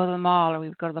go to the mall, or we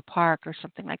would go to the park or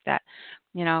something like that.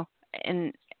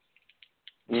 And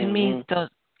to me, those,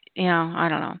 I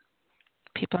don't know.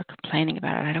 People are complaining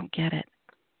about it. I don't get it.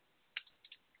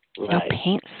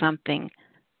 Paint something,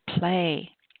 play,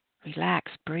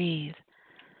 relax, breathe.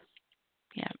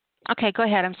 Yeah. Okay, go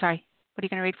ahead. I'm sorry. What are you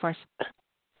going to read for us?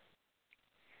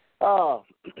 Oh,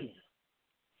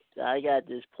 I got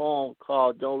this poem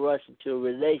called "Don't Rush into a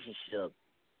Relationship.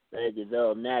 Let it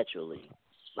develop naturally."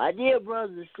 My dear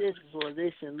brothers and sisters who are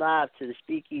listening live to the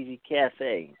SpeakEasy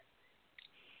Cafe,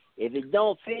 if it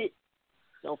don't fit,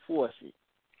 don't force it.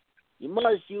 You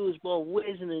must use both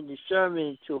wisdom and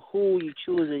discernment to who you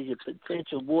choose as your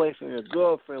potential boyfriend or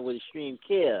girlfriend with extreme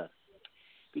care,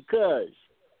 because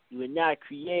you were not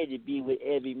created to be with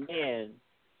every man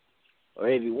or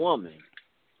every woman.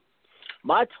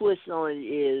 My twist on it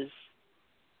is,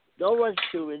 don't rush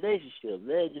into a relationship.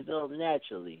 Let it develop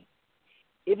naturally.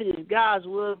 If it is God's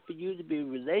will for you to be in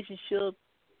a relationship,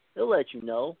 He'll let you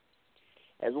know.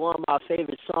 As one of my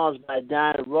favorite songs by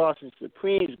Diana Ross and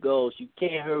Supremes goes, you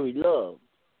can't hurry love.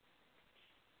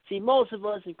 See, most of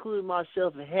us, including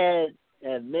myself,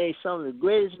 have made some of the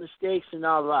greatest mistakes in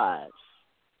our lives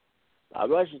by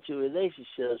rushing to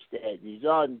relationships that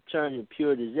result in turning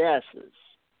pure disasters.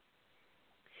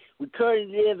 We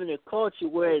currently live in a culture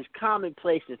where it's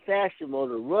commonplace and fashionable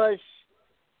to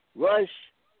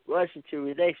rush into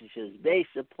relationships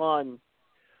based upon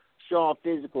strong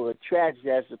physical attraction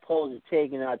as opposed to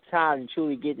taking our time and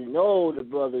truly get to know the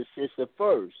brother or sister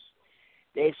first,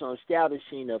 based on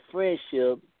establishing a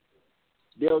friendship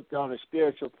built on a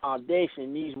spiritual foundation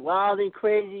in these wild and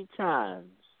crazy times.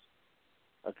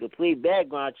 A complete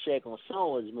background check on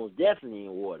someone is most definitely in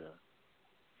order.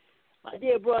 My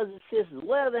dear brothers and sisters,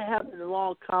 whatever happened to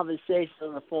long conversations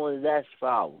on the phone that lasts for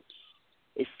hours?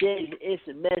 Exchanging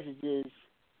instant messages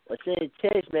or sending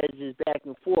text messages back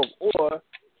and forth, or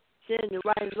sending and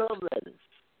writing love letters.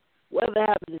 Whatever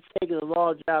happened to taking a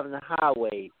long drive on the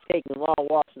highway, taking long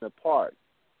walks in the park,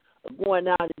 or going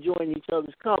out and enjoying each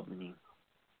other's company?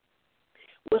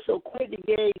 We're so quick to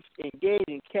engage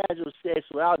in casual sex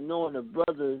without knowing a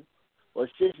brother or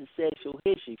sister's sexual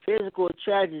history. Physical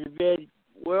attraction is very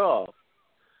wear off.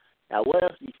 Now, what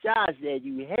else besides that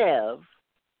you have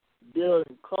build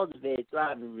and cultivate a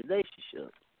thriving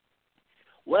relationship?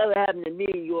 Whatever happened to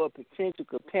meeting your potential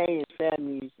companions,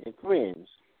 families, and friends?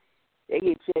 They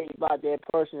can tell you about that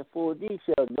person in full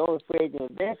detail. Don't afraid to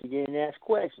investigate and ask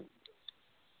questions.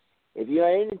 If you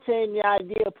are entertaining the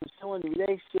idea of pursuing a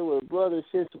relationship with a brother or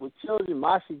sister with children,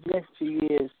 my suggestion to you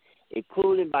is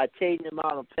including by taking them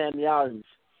out on family outings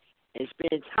and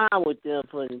spend time with them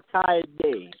for an entire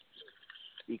day,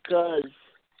 because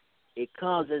it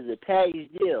comes as a package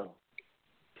deal,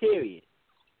 period.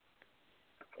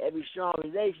 Every strong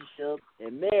relationship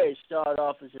and marriage start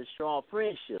off as a strong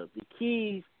friendship. The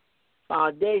key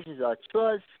foundations are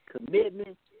trust,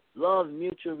 commitment, love, and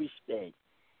mutual respect.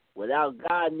 Without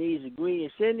God and these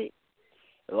ingredients in it,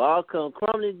 it will all come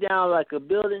crumbling down like a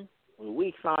building with a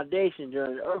weak foundation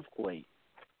during an earthquake.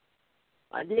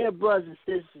 My dear brothers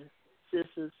and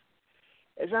sisters,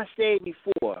 as I stated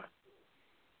before,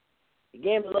 the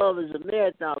game of love is a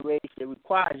marathon race that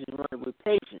requires you to run it with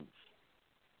patience.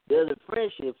 Build a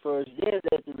friendship first, then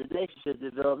let the relationship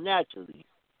develop naturally.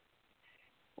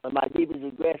 When my deepest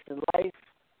regrets in life,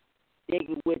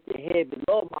 thinking with the head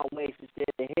below my waist instead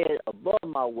of the head above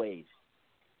my waist.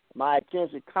 My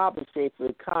attempts to compensate for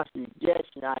the constant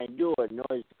rejection I endured in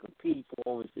order to compete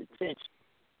for one's attention.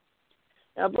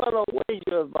 Now, brother, what is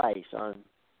your advice on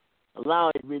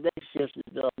allowing relationships to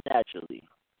develop naturally?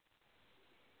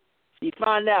 See,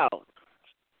 find out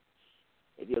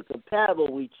if you're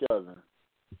compatible with each other.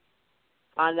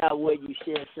 Find out where you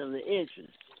share some of the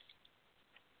interests.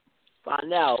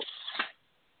 Find out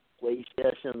where you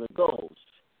share some of the goals.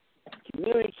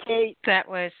 Communicate. That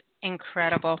was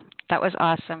incredible. That was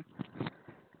awesome.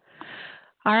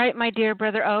 All right, my dear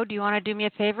brother O, do you want to do me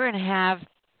a favor and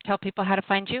tell people how to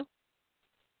find you?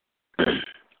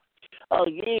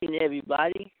 Again,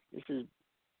 everybody, this is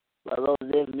Brother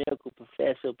Live Miracle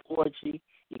Professor Poetry.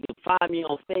 You can find me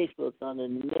on Facebook under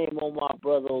the name of my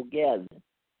brother O'Gavin.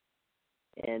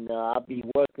 And I'll be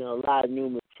working a lot of new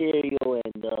material,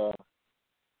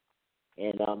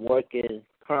 and I'm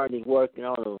currently working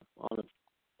on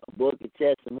a book of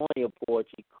testimonial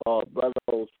poetry called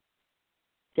Brother's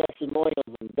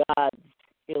Testimonials of God's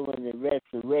Healing and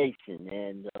Restoration.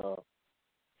 And as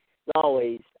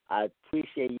always, I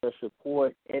appreciate your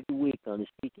support every week on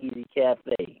the SpeakEasy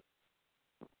Cafe.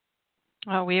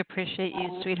 Oh, we appreciate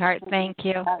you, sweetheart. Thank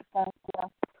you.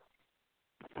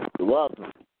 You're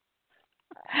welcome.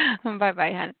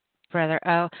 Bye-bye, hon. Brother O.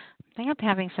 I think I'm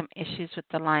having some issues with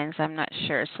the lines. I'm not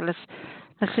sure. So let's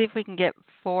see if we can get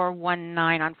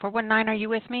 419 on. 419, are you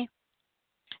with me?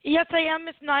 Yes, I am,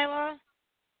 Miss Nyla.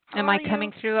 Am I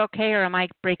coming through okay, or am I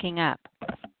breaking up?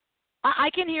 I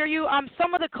can hear you.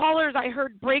 Some of the callers I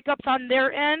heard breakups on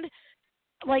their end.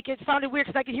 Like, it sounded weird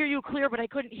because I could hear you clear, but I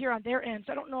couldn't hear on their end.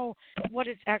 So I don't know what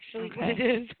it's actually what it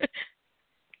is.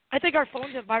 I think our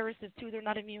phones have viruses too.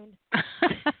 Not immune.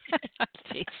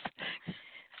 Jeez.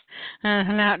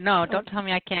 No, don't tell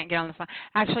me I can't get on the phone.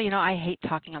 Actually, I hate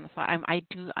talking on the phone. I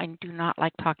do not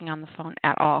like talking on the phone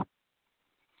at all.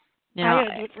 I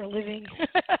gotta do it for a living.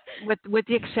 with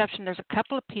the exception, there's a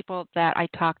couple of people that I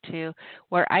talk to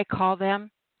where I call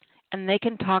them, and they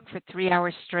can talk for 3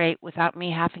 hours straight without me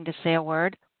having to say a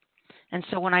word. And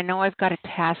so when I know I've got a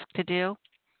task to do,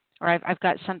 or I've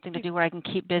got something to do where I can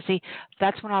keep busy,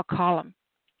 that's when I'll call them.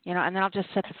 And then I'll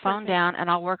just set the phone down and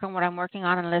I'll work on what I'm working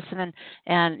on and listen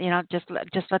and just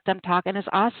let them talk, and it's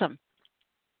awesome.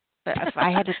 But if I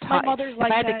had to talk, if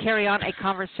I had to carry on a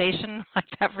conversation like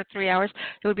that for 3 hours,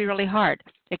 it would be really hard.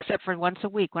 Except for once a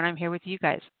week when I'm here with you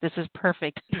guys. This is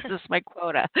perfect. This is my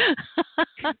quota.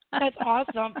 That's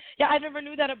awesome. Yeah, I never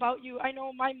knew that about you. I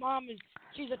know my mom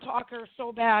she's a talker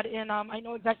so bad, and I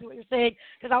know exactly what you're saying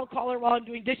because I'll call her while I'm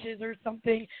doing dishes or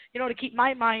something, to keep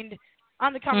my mind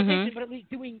on the conversation, but at least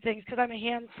doing things because I'm a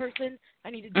hands person. I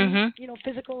need to do,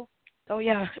 physical. So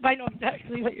yeah, I know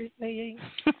exactly what you're saying.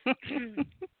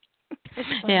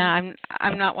 Yeah,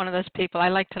 I'm not one of those people. I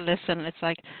like to listen. It's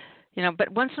like,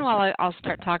 but once in a while I'll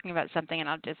start talking about something, and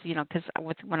I'll just, because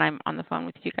when I'm on the phone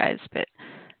with you guys, but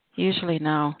usually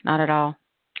no, not at all.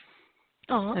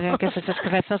 Oh. I guess it's just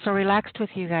because I feel so relaxed with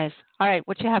you guys. All right,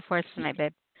 what you have for us tonight,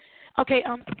 babe? Okay,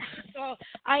 so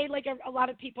I like a lot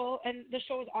of people, and the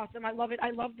show is awesome. I love it.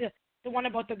 I love the one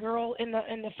about the girl and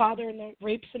the father in the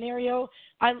rape scenario.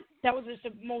 That was just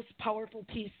the most powerful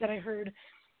piece that I heard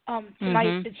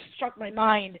tonight. It struck my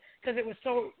mind because it was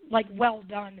so well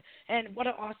done, and what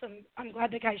an awesome. I'm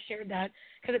glad the guy shared that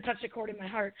because it touched a chord in my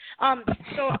heart.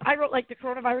 So I wrote the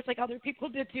coronavirus like other people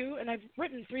did too, and I've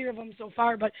written 3 of them so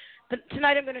far. But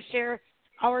tonight I'm going to share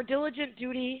our diligent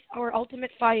duty, our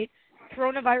ultimate fight.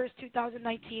 Coronavirus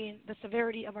 2019, the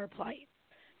severity of our plight.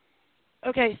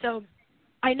 Okay, so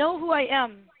I know who I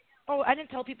am. Oh, I didn't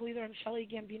tell people either. I'm Shelly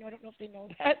Gambino. I don't know if they know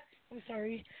that. I'm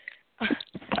sorry.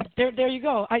 There you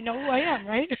go. I know who I am,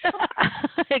 right?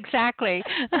 Exactly.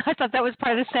 I thought that was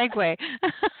part of the segue.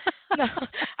 No,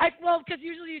 because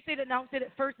usually you say to announce it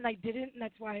at first, and I didn't, and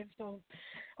that's why I'm so.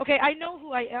 Okay, I know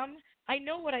who I am. I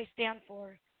know what I stand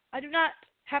for. I do not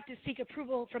have to seek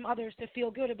approval from others to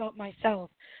feel good about myself.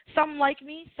 Some like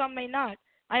me, some may not.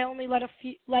 I only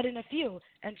let in a few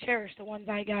and cherish the ones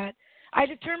I got. I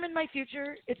determine my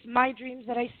future. It's my dreams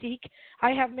that I seek.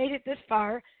 I have made it this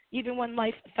far, even when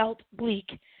life felt bleak.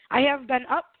 I have been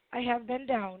up. I have been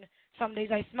down. Some days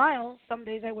I smile. Some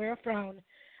days I wear a frown.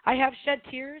 I have shed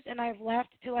tears and I have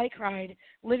laughed till I cried,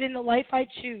 living the life I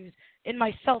choose in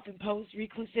my self-imposed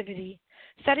reclusivity,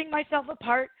 setting myself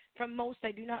apart from most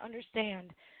I do not understand.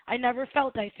 I never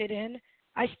felt I fit in.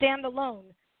 I stand alone.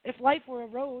 If life were a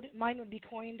road, mine would be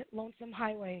coined Lonesome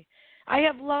Highway. I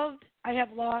have loved, I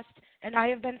have lost, and I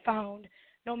have been found,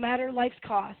 no matter life's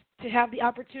cost. To have the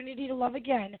opportunity to love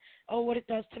again, oh, what it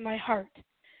does to my heart.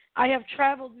 I have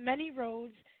traveled many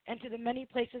roads, and to the many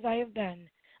places I have been,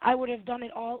 I would have done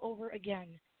it all over again.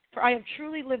 For I have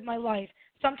truly lived my life,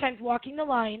 sometimes walking the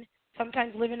line,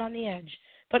 sometimes living on the edge.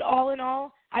 But all in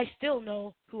all, I still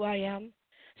know who I am.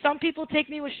 Some people take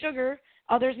me with sugar,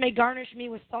 others may garnish me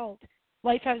with salt.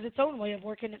 Life has its own way of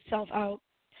working itself out.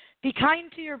 Be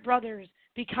kind to your brothers,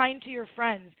 be kind to your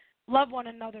friends, love one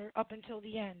another up until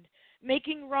the end.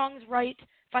 Making wrongs right,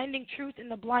 finding truth in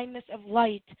the blindness of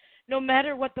light. No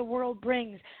matter what the world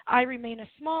brings, I remain a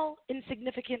small,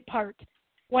 insignificant part.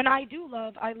 When I do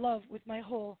love, I love with my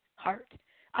whole heart.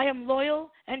 I am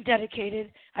loyal and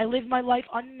dedicated. I live my life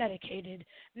unmedicated.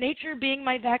 Nature being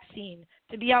my vaccine.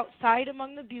 To be outside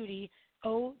among the beauty,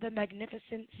 oh, the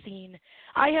magnificent scene.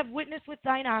 I have witnessed with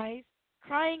thine eyes,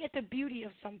 crying at the beauty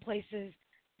of some places.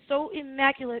 So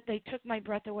immaculate they took my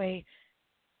breath away.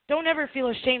 Don't ever feel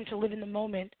ashamed to live in the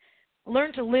moment.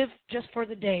 Learn to live just for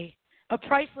the day. A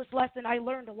priceless lesson I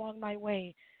learned along my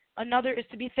way. Another is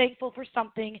to be thankful for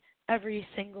something every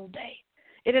single day.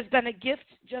 It has been a gift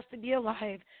just to be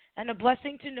alive and a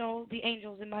blessing to know the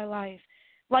angels in my life.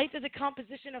 Life is a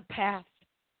composition of paths.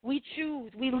 We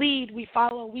choose, we lead, we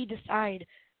follow, we decide.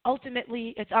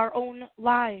 Ultimately, it's our own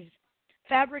lives.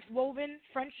 Fabrics woven,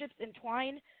 friendships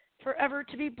entwined, forever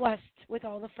to be blessed with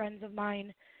all the friends of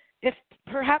mine. If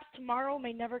perhaps tomorrow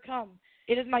may never come,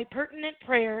 it is my pertinent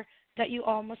prayer that you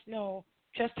all must know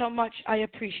just how much I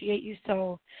appreciate you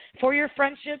so. For your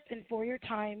friendship and for your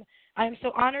time, I am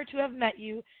so honored to have met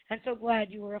you and so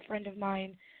glad you were a friend of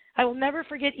mine. I will never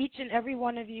forget each and every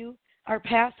one of you. Our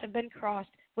paths have been crossed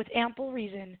with ample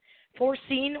reason,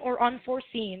 foreseen or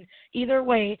unforeseen. Either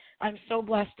way, I'm so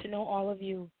blessed to know all of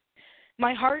you.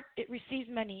 My heart, it receives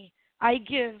many. I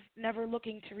give, never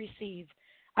looking to receive.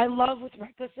 I love with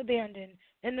reckless abandon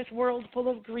in this world full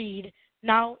of greed,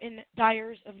 now in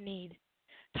dyers of need.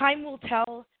 Time will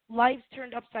tell, lives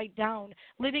turned upside down,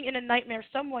 living in a nightmare,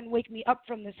 someone wake me up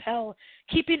from this hell.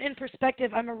 Keeping in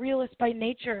perspective, I'm a realist by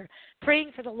nature,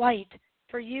 praying for the light,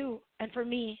 for you and for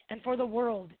me and for the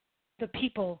world, the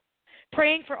people.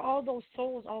 Praying for all those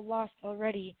souls all lost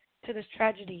already to this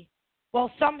tragedy. While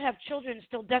some have children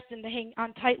still destined to hang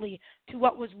on tightly to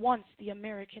what was once the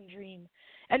American dream.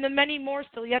 And the many more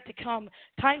still yet to come,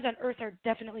 times on earth are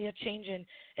definitely a-changin'.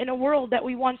 In a world that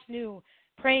we once knew,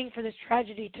 praying for this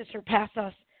tragedy to surpass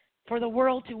us, for the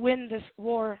world to win this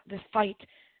war, this fight,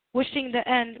 wishing the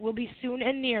end will be soon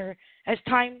and near, as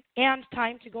time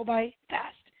to go by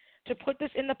fast, to put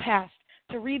this in the past,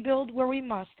 to rebuild where we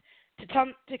must, to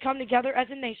come together as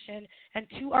a nation, and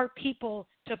to our people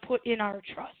to put in our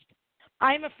trust.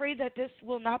 I am afraid that this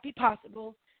will not be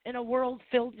possible in a world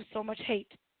filled with so much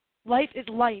hate. Life is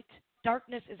light.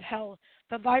 Darkness is hell.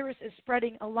 The virus is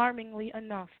spreading alarmingly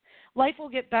enough. Life will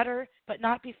get better, but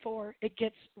not before it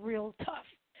gets real tough.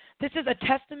 This is a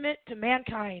testament to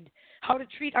mankind, how to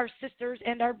treat our sisters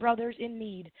and our brothers in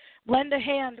need. Lend a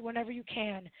hand whenever you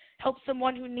can. Help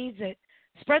someone who needs it.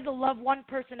 Spread the love one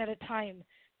person at a time.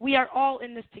 We are all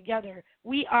in this together.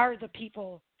 We are the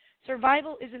people.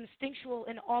 Survival is instinctual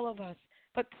in all of us,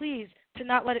 but please to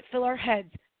not let it fill our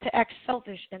heads to act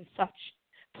selfish and such.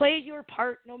 Play your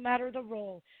part no matter the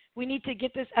role. We need to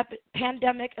get this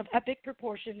pandemic of epic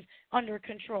proportions under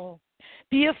control.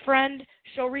 Be a friend,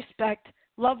 show respect,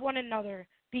 love one another.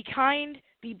 Be kind,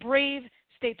 be brave,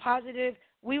 stay positive.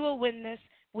 We will win this.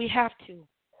 We have to.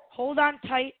 Hold on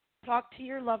tight, talk to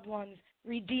your loved ones.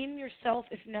 Redeem yourself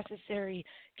if necessary.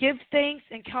 Give thanks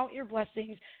and count your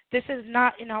blessings. This is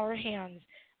not in our hands.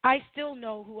 I still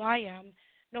know who I am,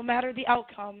 no matter the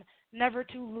outcome, never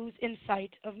to lose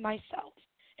insight of myself.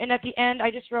 And at the end,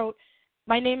 I just wrote,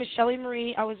 my name is Shelley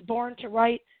Marie. I was born to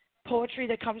write poetry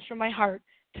that comes from my heart.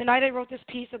 Tonight I wrote this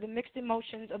piece of the mixed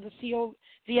emotions of the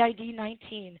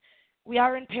COVID-19. We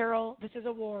are in peril. This is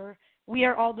a war. We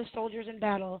are all the soldiers in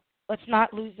battle. Let's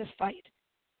not lose this fight.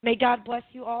 May God bless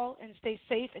you all and stay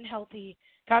safe and healthy.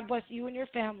 God bless you and your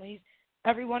families.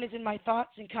 Everyone is in my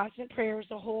thoughts and constant prayers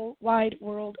the whole wide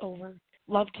world over.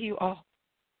 Love to you all.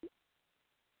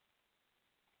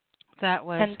 That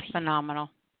was phenomenal.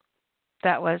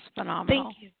 That was phenomenal.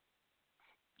 Thank you.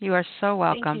 You are so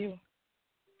welcome. Thank you.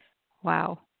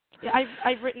 Wow. Yeah,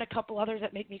 I've written a couple others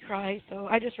that make me cry, so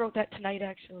I just wrote that tonight,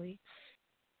 actually.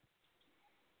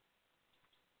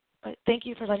 But thank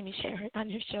you for letting me share it on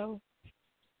your show.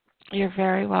 You're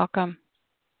very welcome.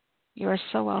 You are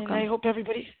so welcome. And I hope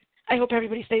everybody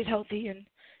stays healthy and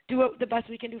do the best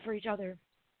we can do for each other.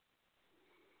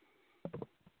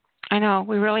 I know,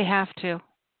 we really have to.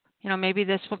 You know, maybe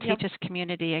this will teach us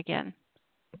community again.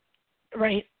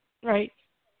 Right.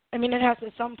 I mean, it has to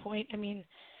at some point. I mean,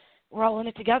 we're all in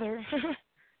it together.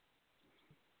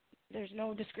 There's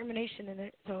no discrimination in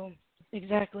it, so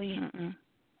exactly. Mm-mm.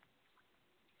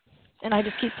 And I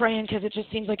just keep praying because it just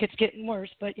seems like it's getting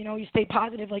worse. But, you know, you stay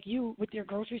positive like you with your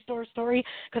grocery store story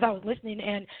because I was listening.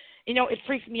 And, you know, it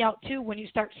freaks me out, too, when you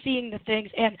start seeing the things.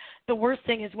 And the worst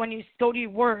thing is when you go to your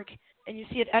work and you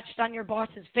see it etched on your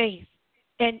boss's face.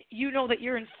 And you know that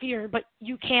you're in fear, but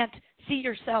you can't see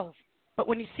yourself. But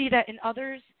when you see that in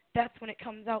others, that's when it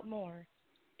comes out more.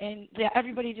 And yeah,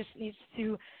 everybody just needs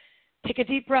to take a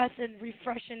deep breath and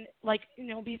refresh and, like, you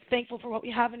know, be thankful for what we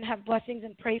have and have blessings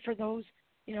and pray for those,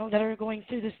 you know, that are going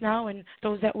through this now and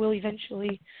those that will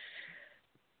eventually.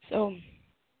 So,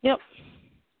 yep.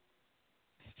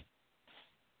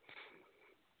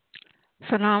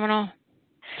 Phenomenal.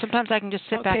 Sometimes I can just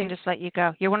sit back and just let you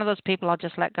go. You're one of those people I'll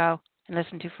just let go and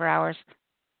listen to for hours.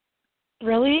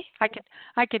 Really? I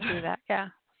could do that, yeah.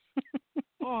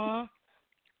 Aw.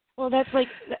 Well,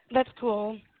 that's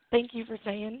cool. Thank you for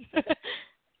saying.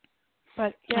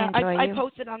 But yeah, I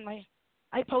posted on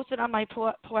my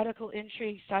poetical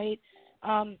intrigue site.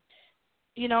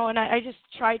 You know, and I just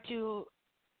try to.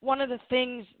 One of the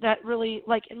things that really,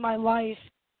 like, in my life,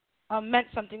 meant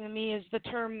something to me is the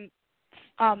term,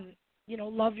 you know,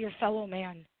 love your fellow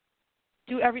man.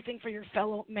 Do everything for your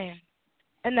fellow man.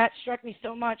 And that struck me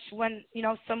so much when, you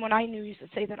know, someone I knew used to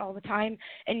say that all the time,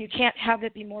 and you can't have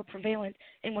it be more prevalent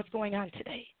in what's going on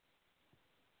today.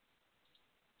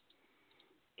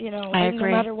 You know, I and agree.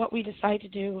 no matter what we decide to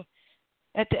do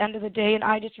at the end of the day, and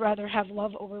I just rather have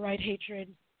love override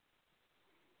hatred.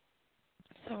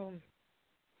 So.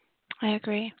 I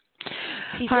agree.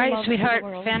 Peace All and right, love sweetheart, to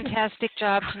the world. fantastic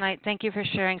job tonight. Thank you for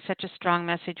sharing such a strong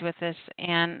message with us,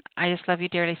 and I just love you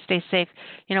dearly. Stay safe.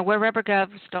 You know, where rubber goes,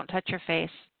 don't touch your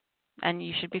face, and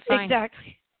you should be fine.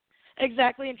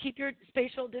 Exactly, and keep your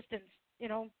spatial distance, you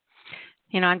know.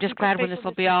 You know, I'm just glad when this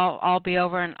will be all be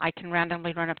over and I can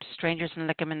randomly run up to strangers and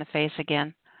lick them in the face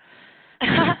again.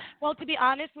 Well, to be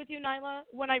honest with you, Nyla,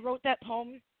 when I wrote that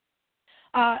poem,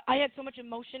 I had so much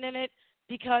emotion in it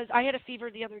because I had a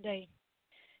fever the other day.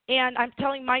 And I'm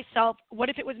telling myself, what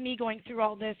if it was me going through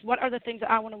all this? What are the things that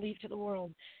I want to leave to the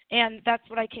world? And that's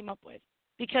what I came up with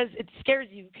because it scares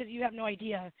you because you have no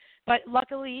idea. But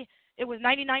luckily, it was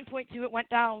 99.2. It went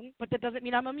down, but that doesn't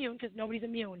mean I'm immune because nobody's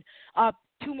immune.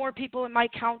 2 more people in my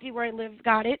county where I live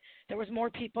got it. There was more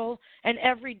people. And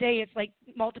every day it's like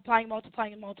multiplying.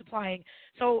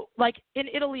 So like in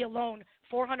Italy alone,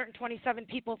 427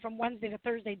 people from Wednesday to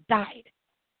Thursday died.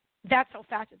 That's how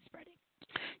fast it's spreading.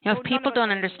 You know, if people don't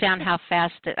understand how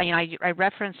fast it, you know, I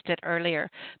referenced it earlier,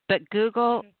 but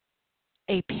Google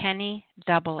a penny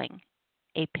doubling.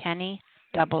 A penny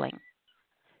doubling.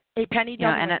 A penny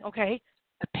doubling, you know, okay.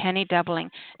 A penny doubling.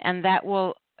 And that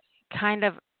will kind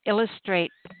of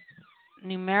illustrate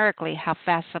numerically how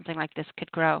fast something like this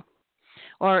could grow.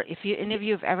 Or if any of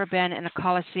you have ever been in a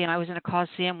coliseum, I was in a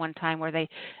coliseum one time where they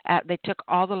took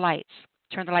all the lights,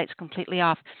 turned the lights completely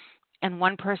off, and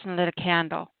one person lit a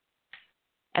candle.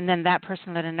 And then that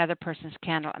person lit another person's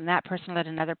candle, and that person lit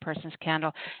another person's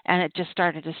candle, and it just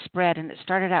started to spread. And it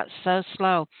started out so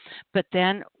slow, but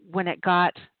then when it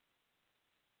got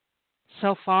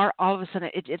so far, all of a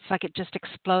sudden it's like it just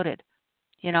exploded.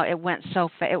 You know, it went so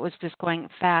it was just going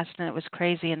fast, and it was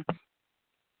crazy. And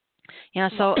you know,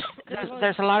 so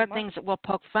there's a lot of things that we'll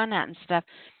poke fun at and stuff,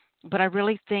 but I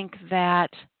really think that,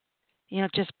 you know,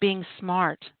 just being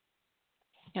smart.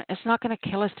 You know, it's not going to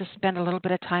kill us to spend a little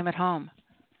bit of time at home.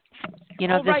 You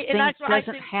know, this thing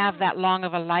doesn't have that long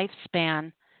of a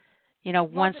lifespan. You know,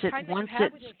 once it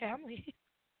with your family.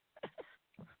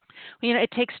 You know, it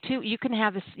takes 2. You can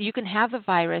have this. You can have the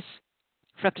virus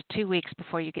for up to 2 weeks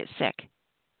before you get sick.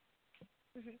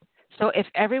 Mm-hmm. So if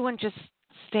everyone just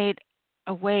stayed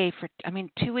away for,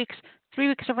 2 weeks, 3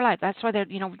 weeks of her life. That's why they're,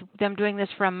 them doing this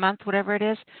for a month, whatever it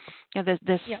is,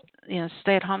 this Yep.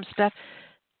 Stay-at-home stuff.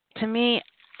 To me,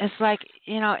 it's like,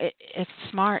 it's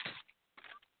smart.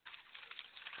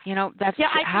 That's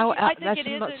I think that's it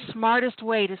the is, and smartest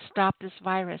way to stop this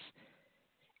virus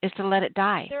is to let it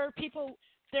die. there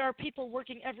are people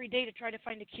working every day to try to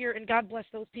find a cure, and God bless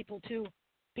those people too,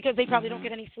 because they probably don't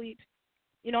get any sleep.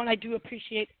 And I do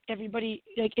appreciate everybody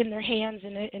like in their hands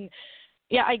and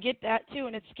yeah, I get that too,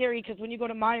 and it's scary because when you go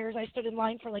to Myers, I stood in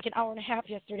line for like an hour and a half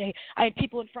yesterday. I had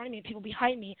people in front of me and people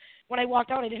behind me. When I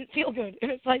walked out, I didn't feel good,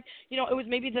 and it's like, it was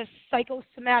maybe the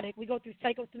psychosomatic. We go through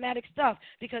psychosomatic stuff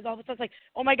because all of a sudden it's like,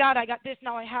 oh my God, I got this,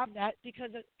 now I have that,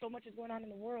 because so much is going on in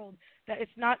the world that it's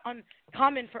not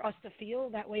uncommon for us to feel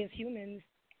that way as humans.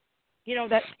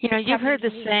 That you've heard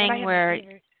the saying where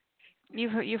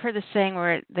you've heard the saying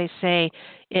where they say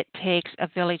it takes a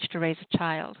village to raise a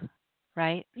child,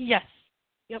 right? Yes.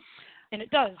 Yep. And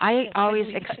it does. I yes, always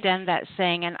I extend that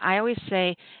saying, and I always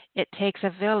say it takes a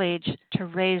village to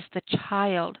raise the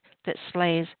child that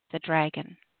slays the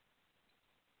dragon.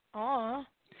 Aw.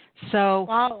 So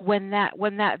wow. when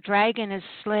that dragon is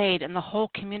slayed and the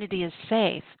whole community is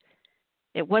safe,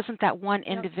 it wasn't that one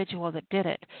individual that did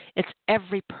it. It's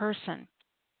every person.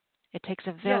 It takes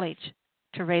a village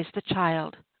to raise the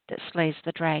child that slays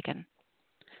the dragon.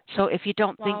 So if you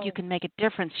don't think you can make a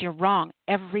difference, you're wrong.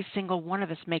 Every single one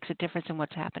of us makes a difference in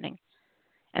what's happening.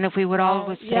 And if we would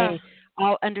always say,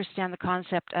 all understand the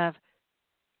concept of,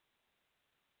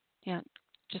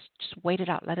 just wait it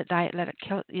out, let it die, let it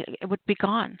kill, it would be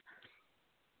gone.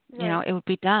 Right. It would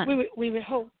be done. We would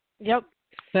hope. Yep.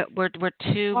 But we're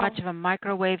too much of a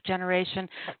microwave generation.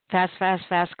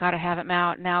 Fast, got to have it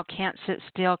now, can't sit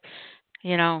still,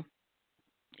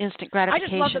 instant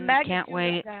gratification, I just love the magnitude can't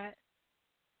wait. of that.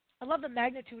 I love the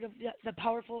magnitude of the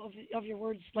powerful of your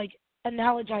words, like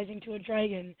analogizing to a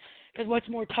dragon, because what's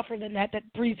more tougher than that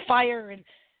breathes fire, and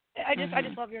I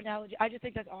just love your analogy. I just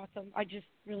think that's awesome. I just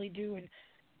really do, and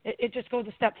it just goes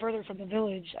a step further from the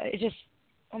village.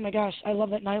 Oh my gosh, I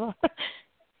love that, Nyla.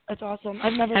 That's awesome.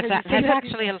 I've never heard you say that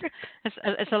actually before.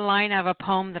 it's a line of a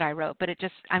poem that I wrote, but it's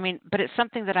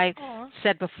something that I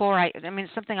said before.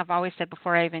 It's something I've always said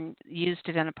before I even used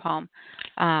it in a poem.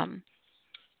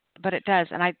 But it does,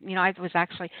 and I was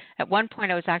actually at one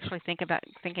point I was actually thinking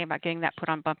about getting that put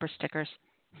on bumper stickers.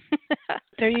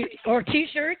 Or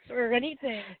T-shirts or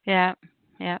anything. Yeah.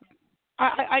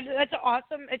 I that's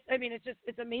awesome. It's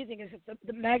amazing. It's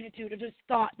the magnitude of just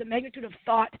thought, the magnitude of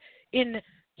thought in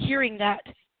hearing that,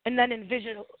 and then in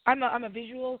visual. I'm a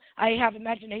visual. I have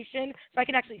imagination, so I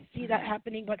can actually see that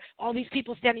happening. But all these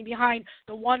people standing behind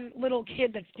the one little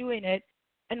kid that's doing it,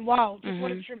 and wow, just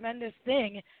what a tremendous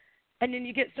thing. And then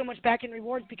you get so much back in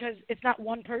rewards because it's not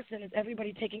one person; it's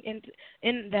everybody taking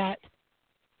in that.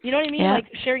 You know what I mean? Yeah. Like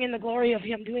sharing in the glory of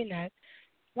him doing that.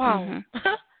 Wow,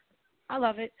 I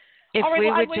love it. If all right, we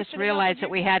well, would just realize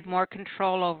that we had more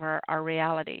control over our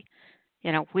reality,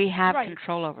 we have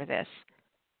control over this.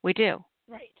 We do.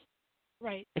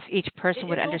 Right. If each person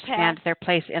would understand their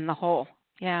place in the whole.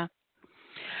 Yeah.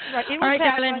 Right. It will all right,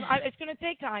 pass. darling. It's going to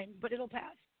take time, but it'll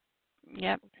pass.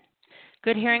 Yep.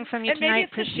 Good hearing from you and tonight. Maybe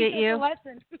it's Appreciate you.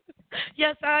 Lesson.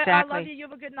 Yes, I love you. You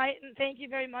have a good night, and thank you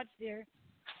very much, dear.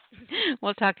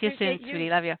 We'll talk to you soon, Appreciate sweetie.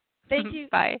 Love you. Thank you.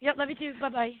 Bye. Yep, love you too.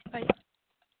 Bye-bye. Bye.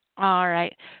 All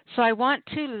right. So I want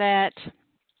to let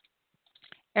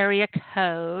area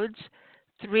codes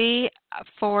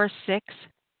 346,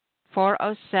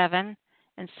 407,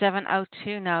 and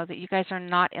 702 know that you guys are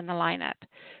not in the lineup.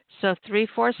 So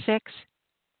 346,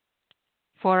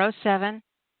 407,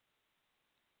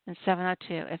 and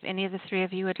 702. If any of the three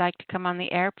of you would like to come on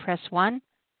the air, press 1.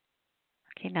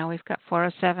 Okay, now we've got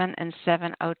 407 and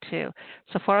 702.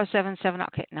 So 407, 7,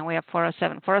 okay, now we have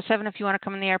 407. 407, if you want to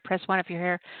come in the air, press 1. If you're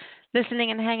here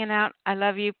listening and hanging out, I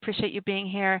love you, appreciate you being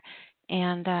here.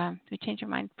 And if you change your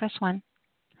mind, press 1. All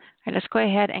right, let's go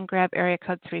ahead and grab area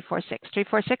code 346.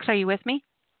 346, are you with me?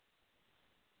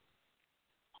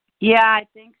 Yeah, I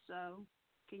think so.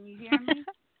 Can you hear me?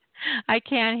 I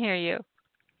can hear you.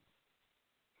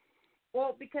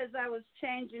 Well, because I was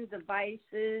changing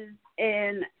devices,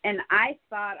 and I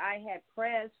thought I had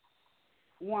pressed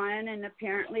 1, and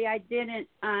apparently I didn't.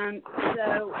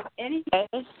 So anyway,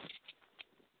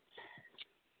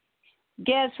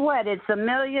 guess what? It's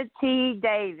Amelia T.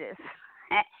 Davis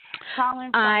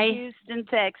calling from Houston,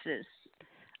 Texas.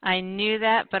 I knew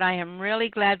that, but I am really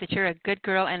glad that you're a good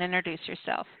girl and introduce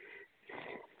yourself.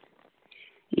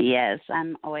 Yes,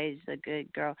 I'm always a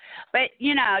good girl. But,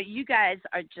 you guys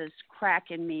are just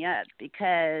cracking me up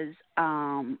because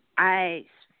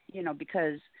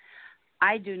because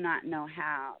I do not know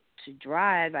how to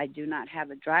drive. I do not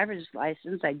have a driver's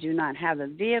license. I do not have a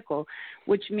vehicle,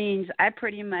 which means I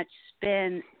pretty much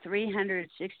spend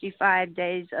 365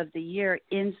 days of the year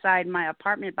inside my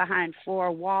apartment behind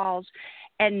four walls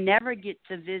and never get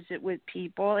to visit with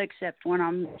people except when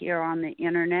I'm here on the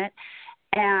internet.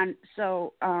 And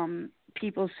so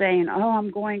people saying, oh,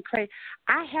 I'm going crazy.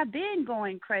 I have been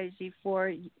going crazy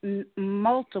for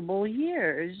multiple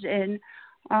years, and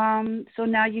so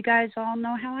now you guys all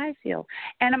know how I feel.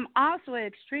 And I'm also an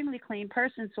extremely clean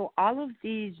person, so all of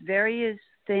these various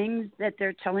things that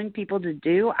they're telling people to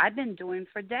do, I've been doing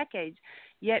for decades,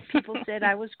 yet people said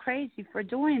I was crazy for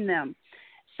doing them.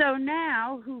 So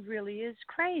now, who really is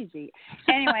crazy?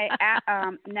 Anyway,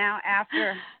 now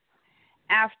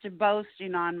after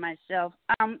boasting on myself,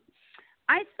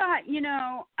 I thought,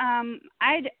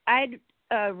 I'd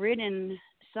written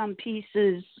some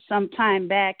pieces some time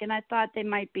back, and I thought they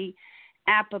might be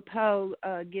apropos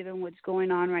given what's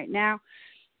going on right now.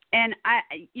 And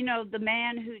the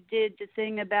man who did the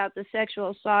thing about the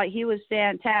sexual assault, he was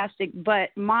fantastic, but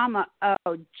Mama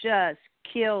just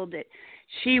killed it.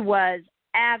 She was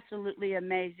absolutely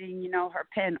amazing. Her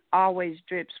pen always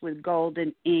drips with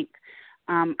golden ink.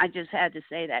 I just had to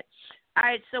say that. All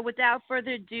right, so without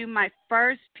further ado, my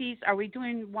first piece, are we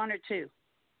doing one or two?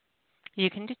 You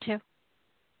can do two.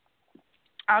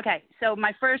 Okay, so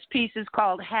my first piece is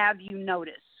called Have You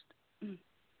Noticed?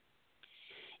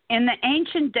 In the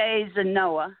ancient days of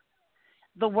Noah,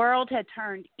 the world had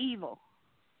turned evil.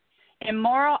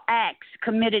 Immoral acts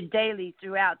committed daily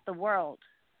throughout the world.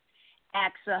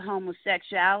 Acts of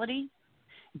homosexuality,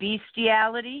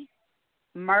 bestiality,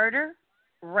 murder,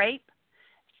 rape,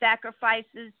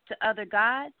 sacrifices to other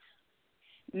gods.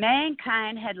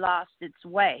 Mankind had lost its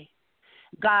way.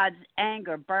 God's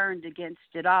anger burned against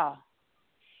it all.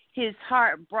 His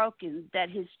heart broken that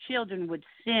his children would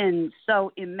sin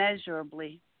so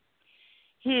immeasurably.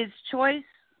 His choice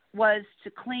was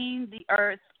to clean the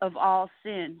earth of all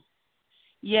sin.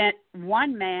 Yet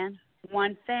one man,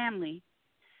 one family,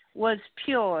 was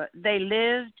pure. They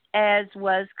lived as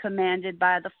was commanded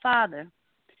by the Father.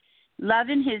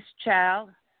 Loving his child,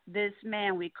 this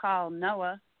man we call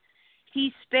Noah,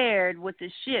 he spared with the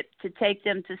ship to take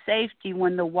them to safety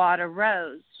when the water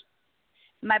rose.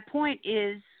 My point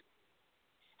is,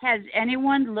 has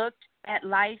anyone looked at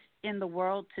life in the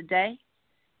world today?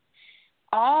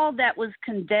 All that was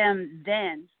condemned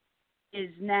then is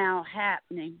now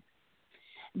happening.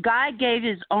 God gave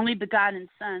his only begotten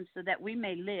Son so that we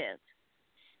may live.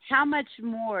 How much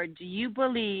more do you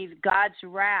believe God's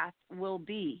wrath will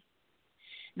be?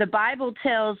 The Bible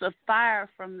tells of fire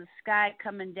from the sky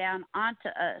coming down onto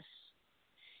us.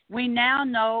 We now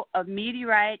know of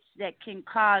meteorites that can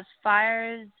cause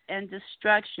fires and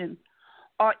destruction,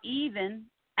 or even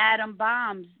atom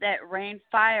bombs that rain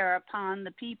fire upon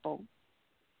the people.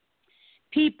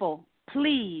 People,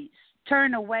 please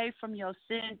turn away from your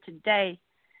sin today.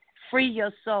 Free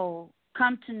your soul.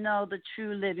 Come to know the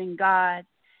true living God.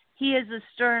 He is a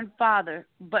stern Father,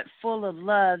 but full of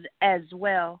love as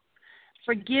well.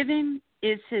 Forgiving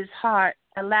is his heart.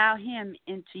 Allow him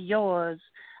into yours.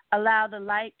 Allow the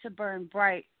light to burn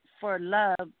bright for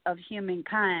love of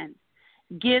humankind.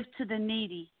 Give to the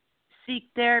needy. Seek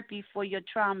therapy for your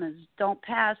traumas. Don't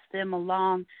pass them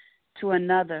along to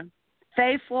another.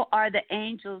 Faithful are the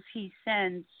angels he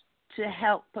sends to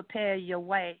help prepare your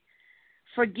way.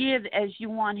 Forgive as you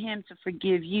want him to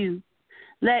forgive you.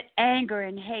 Let anger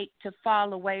and hate to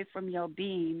fall away from your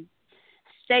being.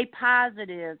 Stay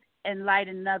positive and light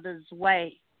another's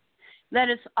way. Let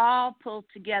us all pull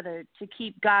together to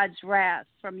keep God's wrath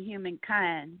from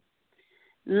humankind.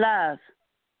 Love,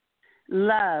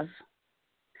 love,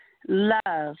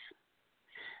 love.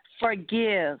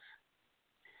 Forgive,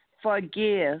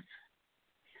 forgive,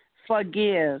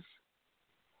 forgive.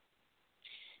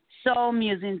 Soul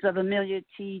Musings of Amelia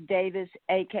T. Davis,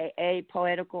 a.k.a.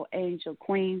 Poetical Angel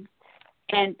Queen,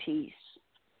 and peace.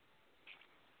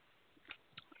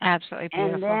 Absolutely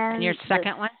beautiful. And your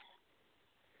second one?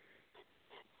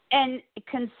 And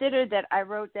consider that I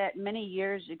wrote that many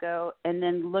years ago, and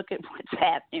then look at what's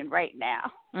happening right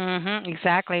now.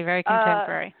 Exactly. Very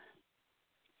contemporary.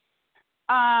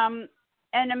 And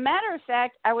a matter of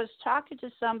fact, I was talking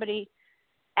to somebody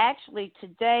actually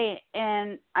today,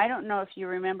 and I don't know if you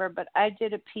remember, but I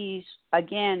did a piece,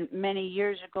 again, many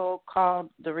years ago called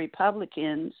The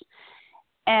Republicans,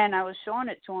 and I was showing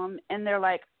it to them, and they're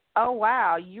like, oh,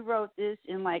 wow, you wrote this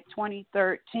in like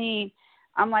 2013.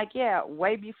 I'm like, yeah,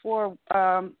 way before,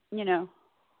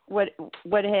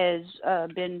 what has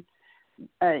been,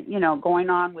 going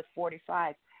on with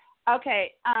 45.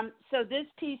 Okay, so this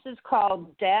piece is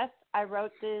called Death I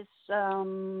wrote this,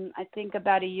 I think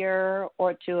about a year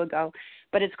or two ago,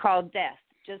 but it's called Death,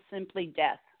 just simply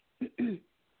Death.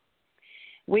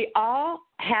 We all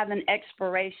have an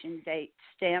expiration date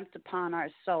stamped upon our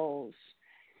souls.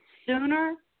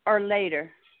 Sooner or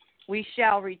later, we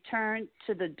shall return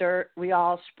to the dirt we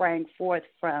all sprang forth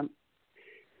from.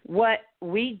 What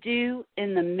we do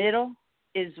in the middle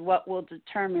is what will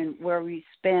determine where we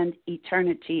spend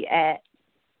eternity at.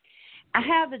 I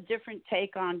have a different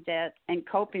take on death and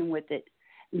coping with it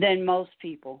than most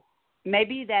people.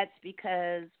 Maybe that's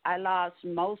because I lost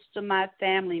most of my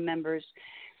family members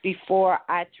before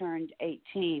I turned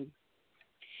 18.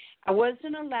 I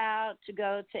wasn't allowed to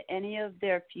go to any of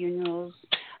their funerals.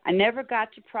 I never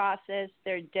got to process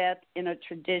their death in a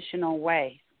traditional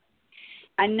way.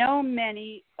 I know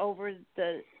many over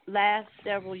the last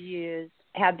several years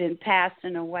have been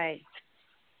passing away.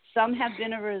 Some have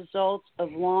been a result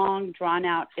of long,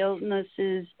 drawn-out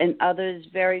illnesses, and others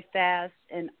very fast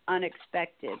and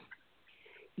unexpected.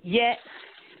 Yet,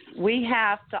 we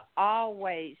have to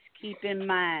always keep in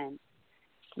mind,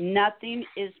 nothing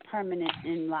is permanent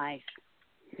in life.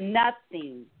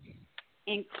 Nothing,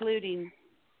 including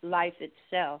life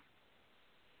itself.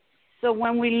 So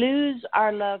when we lose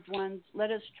our loved ones,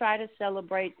 let us try to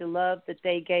celebrate the love that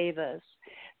they gave us,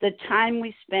 the time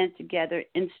we spent together,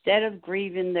 instead of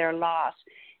grieving their loss,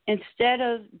 instead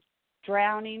of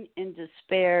drowning in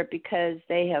despair because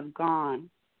they have gone.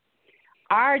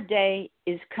 Our day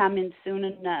is coming soon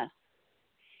enough.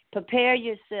 Prepare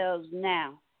yourselves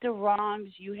now. The wrongs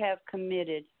you have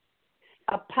committed.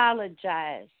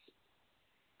 Apologize.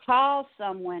 Call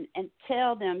someone and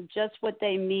tell them just what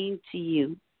they mean to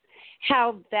you,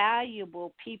 how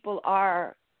valuable people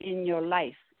are in your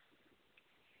life.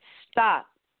 Stop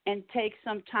and take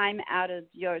some time out of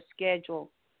your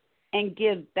schedule and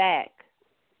give back.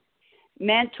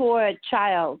 Mentor a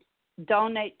child.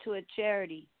 Donate to a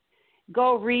charity.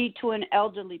 Go read to an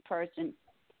elderly person.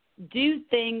 Do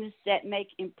things that make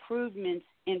improvements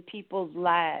in people's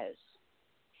lives.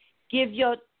 Give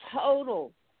your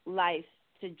total life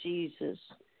to Jesus.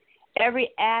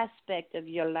 Every aspect of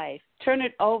your life. Turn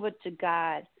it over to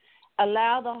God.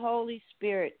 Allow the Holy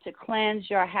Spirit to cleanse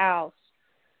your house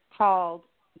called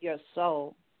your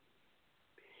soul.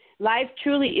 Life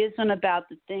truly isn't about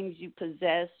the things you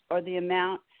possess or the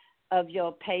amount of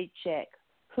your paycheck,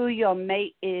 who your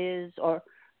mate is, or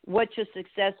what your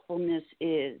successfulness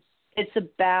is. It's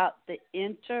about the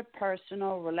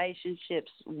interpersonal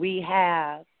relationships we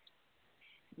have.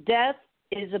 Death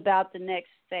is about the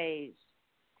next phase,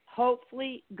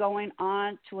 hopefully going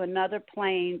on to another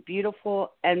plane,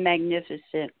 beautiful and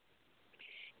magnificent.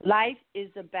 Life is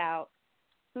about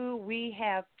who we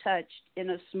have touched in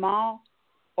a small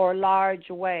or large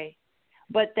way,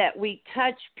 but that we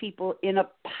touch people in a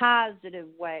positive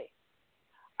way.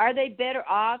 Are they better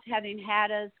off having had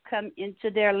us come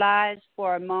into their lives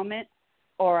for a moment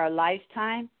or a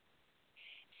lifetime?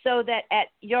 So that at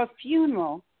your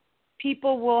funeral,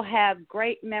 people will have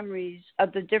great memories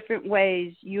of the different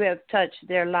ways you have touched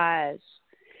their lives.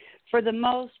 For the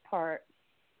most part,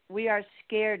 we are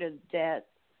scared of death.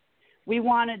 We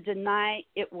want to deny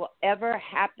it will ever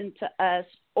happen to us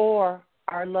or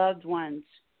our loved ones.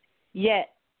 Yet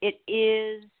it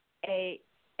is a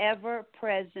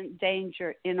ever-present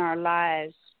danger in our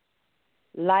lives.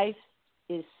 Life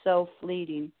is so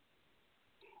fleeting.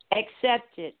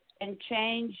 Accept it and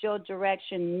change your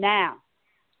direction now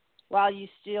while you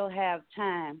still have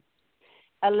time.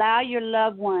 Allow your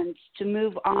loved ones to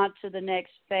move on to the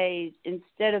next phase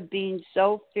instead of being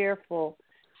so fearful,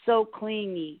 so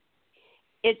clingy.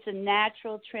 It's a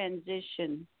natural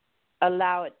transition.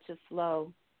 Allow it to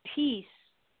flow. Peace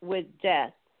with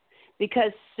death.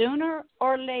 Because sooner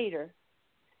or later,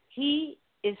 he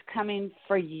is coming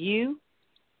for you,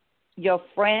 your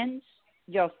friends,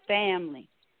 your family.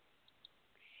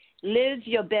 Live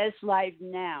your best life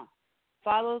now.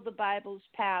 Follow the Bible's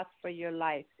path for your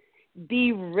life.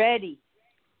 Be ready.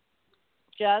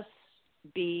 Just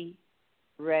be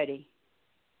ready.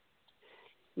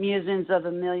 Musings of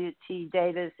Amelia T.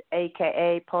 Davis,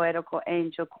 a.k.a. Poetical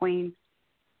Angel Queen,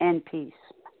 and peace.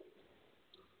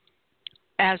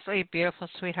 Absolutely beautiful,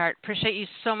 sweetheart. Appreciate you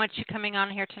so much for coming on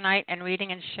here tonight and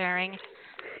reading and sharing.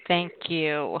 Thank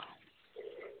you.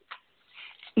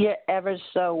 You're ever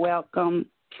so welcome.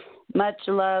 Much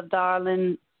love,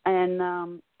 darling,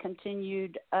 and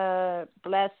continued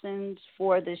blessings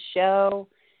for the show.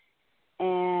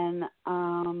 And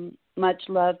much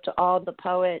love to all the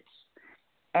poets,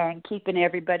 and keeping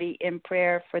everybody in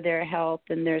prayer for their health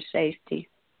and their safety.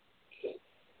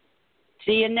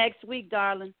 See you next week,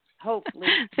 darling. Hopefully.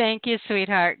 Thank you,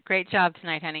 sweetheart. Great job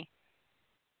tonight, honey.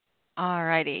 All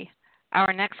righty.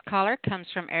 Our next caller comes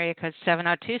from area code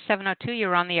 702. 702,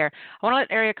 you're on the air. I want to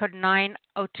let area code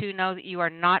 902 know that you are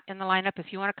not in the lineup. If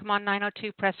you want to come on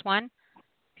 902, press 1.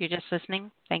 If you're just listening,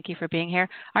 thank you for being here.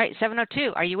 All right,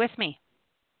 702, are you with me?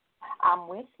 I'm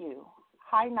with you.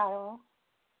 Hi, Nyla.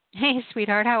 Hey,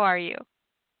 sweetheart, how are you?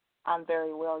 I'm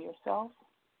very well. Yourself?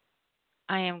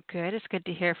 I am good. It's good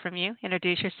to hear from you.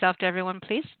 Introduce yourself to everyone,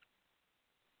 please.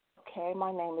 Okay,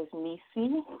 my name is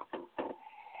Nisi,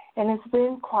 and it's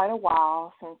been quite a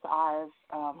while since I've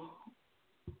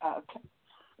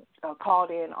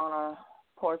called in on a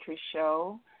poetry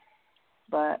show,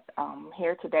 but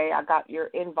here today I got your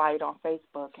invite on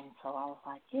Facebook, and so I was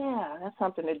like, yeah, that's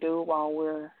something to do while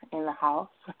we're in the house.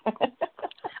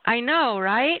 I know,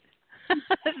 right?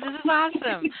 This is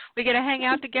awesome. We get to hang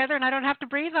out together, and I don't have to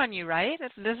breathe on you, right?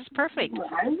 This is perfect.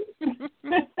 Right?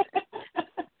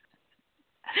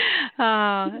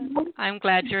 I'm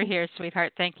glad you're here,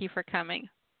 sweetheart. Thank you for coming.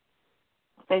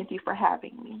 Thank you for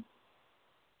having me.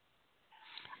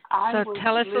 So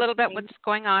tell us a little bit what's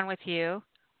going on with you,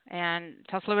 and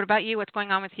tell us a little bit about you, what's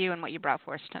going on with you, and what you brought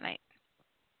for us tonight.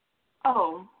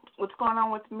 Oh, what's going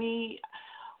on with me?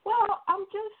 Well, I'm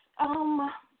just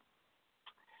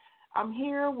I'm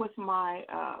here with my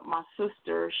my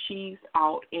sister. She's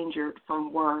out injured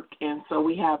from work, and so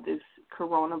we have this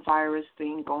coronavirus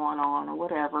thing going on or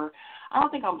whatever. I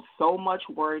don't think I'm so much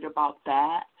worried about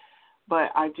that,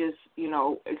 but I just,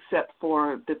 except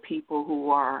for the people who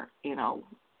are,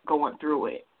 going through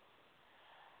it.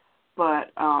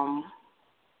 But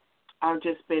I've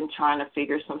just been trying to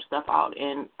figure some stuff out,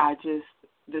 and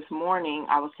this morning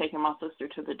I was taking my sister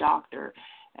to the doctor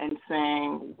and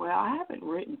saying, well, I haven't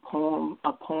written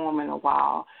a poem in a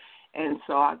while, and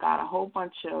so I got a whole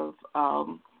bunch of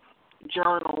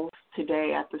journals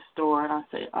today at the store, and I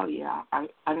said, oh, yeah,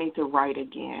 I need to write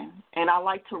again. And I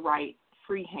like to write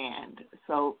freehand,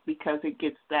 so because it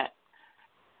gets that,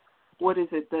 what is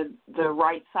it, the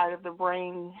right side of the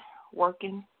brain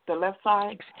working, the left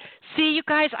side? See, you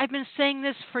guys, I've been saying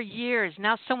this for years.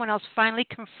 Now someone else finally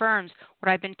confirms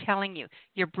what I've been telling you.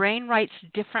 Your brain writes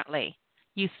differently.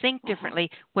 You think differently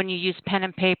when you use pen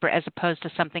and paper as opposed to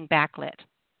something backlit.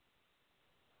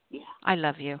 Yeah. I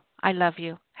love you. I love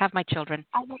you. Have my children.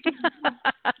 I love you.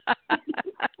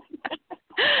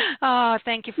 Oh,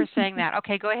 thank you for saying that.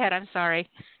 Okay, go ahead. I'm sorry.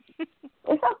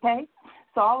 It's okay.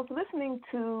 So I was listening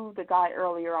to the guy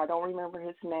earlier. I don't remember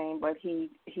his name, but he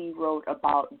wrote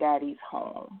about Daddy's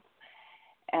home.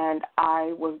 And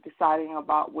I was deciding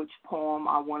about which poem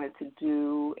I wanted to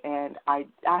do. And I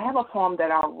have a poem that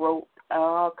I wrote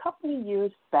a couple of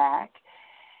years back.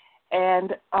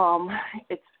 And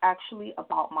it's actually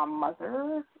about my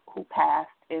mother who passed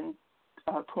in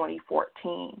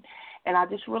 2014. And I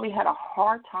just really had a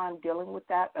hard time dealing with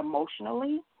that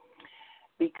emotionally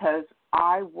because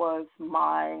I was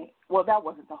that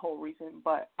wasn't the whole reason,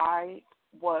 but I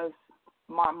was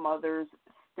my mother's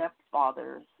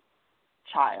stepfather's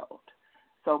child.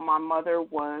 So my mother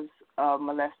was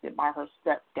molested by her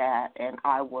stepdad, and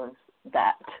I was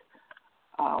that,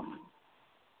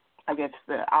 I guess,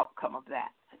 the outcome of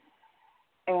that.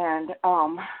 And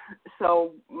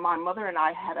so my mother and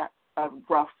I had a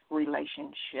rough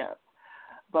relationship.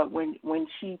 But when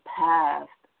she passed,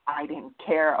 I didn't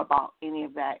care about any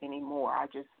of that anymore. I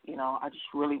just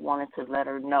really wanted to let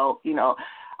her know,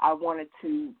 I wanted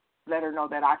to let her know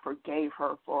that I forgave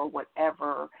her for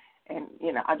whatever. And,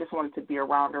 I just wanted to be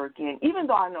around her again. Even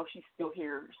though I know she's still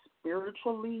here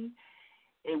spiritually,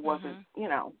 it wasn't,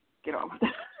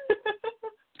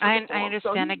 I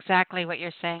understand exactly what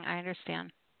you're saying. I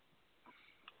understand.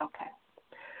 Okay.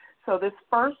 So this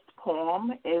first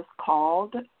poem is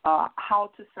called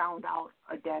How to Sound Out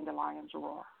a Dandelion's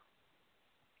Roar.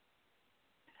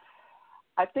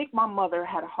 I think my mother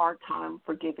had a hard time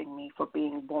forgiving me for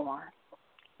being born.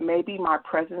 Maybe my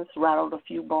presence rattled a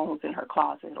few bones in her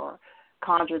closet or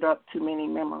conjured up too many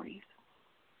memories.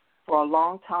 For a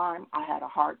long time, I had a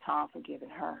hard time forgiving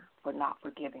her for not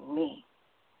forgiving me.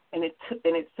 And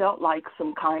it felt like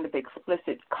some kind of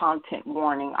explicit content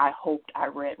warning I hoped I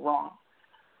read wrong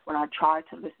when I tried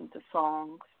to listen to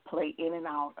songs play in and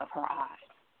out of her eyes.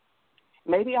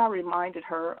 Maybe I reminded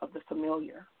her of the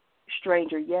familiar,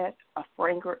 stranger yet, a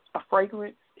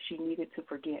fragrance she needed to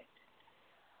forget.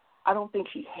 I don't think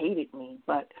she hated me,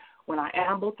 but when I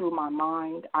amble through my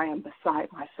mind, I am beside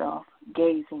myself,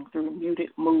 gazing through muted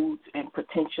moods and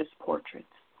pretentious portraits.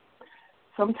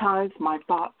 Sometimes my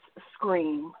thoughts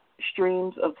scream,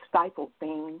 streams of stifled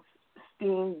things,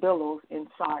 steam billows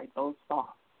inside those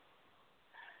thoughts.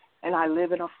 And I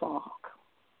live in a fog,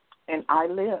 and I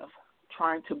live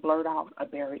trying to blurt out a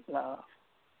buried love.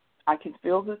 I can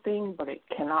feel the thing, but it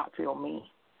cannot feel me.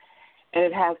 And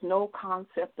it has no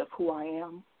concept of who I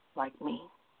am like me.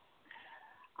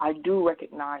 I do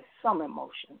recognize some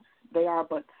emotions. They are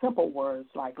but simple words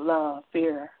like love,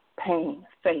 fear, pain,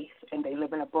 faith, and they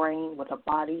live in a brain with a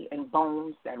body and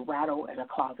bones that rattle in a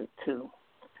closet too.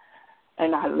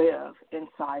 And I live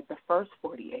inside the first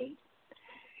 48.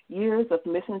 Years of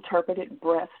misinterpreted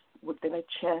breaths within a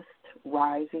chest,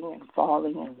 rising and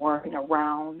falling and whirring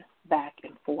around, back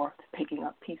and forth, picking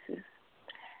up pieces.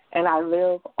 And I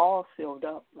live all sealed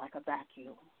up like a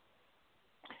vacuum.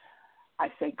 I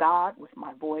say God with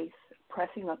my voice,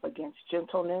 pressing up against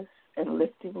gentleness and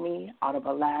lifting me out of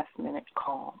a last-minute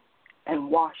calm and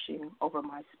washing over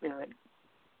my spirit.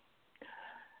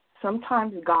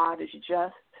 Sometimes God is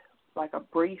just like a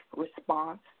brief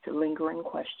response to lingering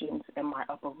questions in my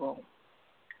upper room.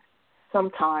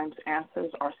 Sometimes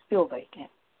answers are still vacant,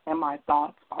 and my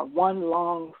thoughts are one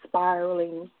long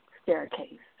spiraling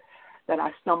staircase that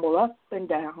I stumble up and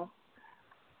down.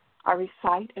 I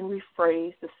recite and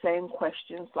rephrase the same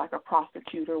questions like a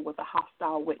prosecutor with a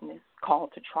hostile witness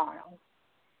called to trial.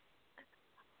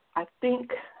 I think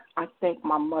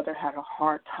my mother had a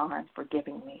hard time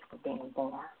forgiving me for being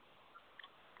born.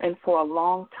 And for a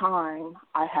long time,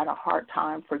 I had a hard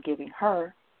time forgiving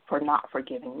her for not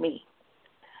forgiving me.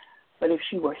 But if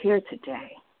she were here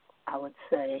today, I would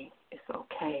say, it's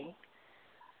okay.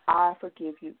 I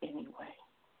forgive you anyway.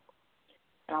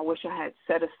 And I wish I had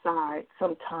set aside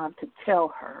some time to tell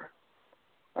her,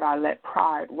 but I let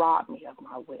pride rob me of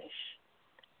my wish.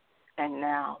 And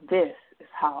now this is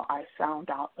how I sound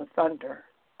out the thunder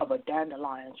of a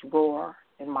dandelion's roar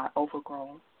in my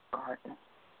overgrown garden.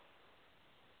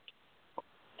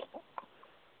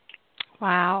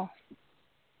 Wow.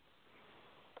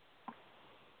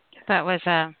 That was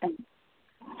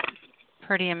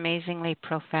pretty amazingly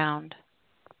profound.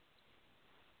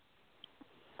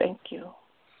 Thank you.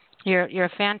 You're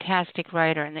a fantastic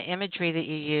writer, and the imagery that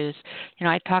you use,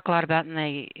 I talk a lot about in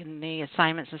the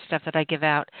assignments and stuff that I give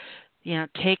out.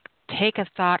 Take a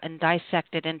thought and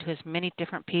dissect it into as many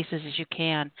different pieces as you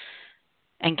can,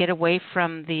 and get away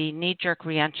from the knee-jerk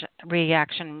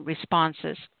reaction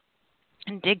responses,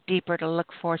 and dig deeper to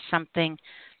look for something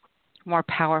more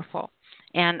powerful.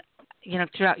 And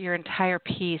throughout your entire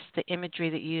piece, the imagery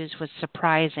that you used was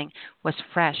surprising, was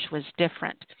fresh, was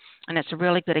different. And it's a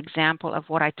really good example of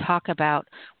what I talk about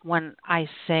when I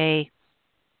say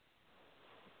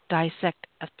dissect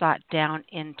a thought down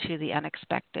into the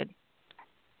unexpected.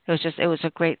 It was a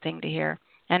great thing to hear.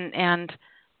 And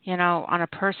on a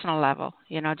personal level,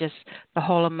 just the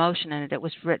whole emotion in it, it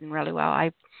was written really well.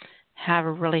 I have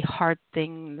a really hard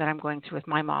thing that I'm going through with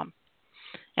my mom,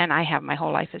 and I have my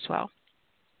whole life as well.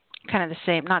 Kind of the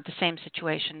same, not the same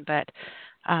situation, but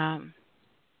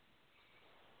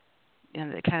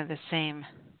kind of the same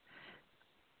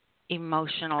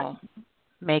emotional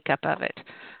makeup of it.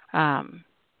 And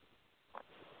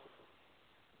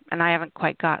I haven't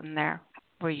quite gotten there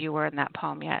where you were in that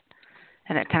poem yet.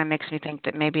 And it kind of makes me think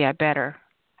that maybe I better.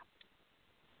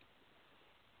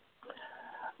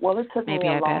 Well, it took maybe me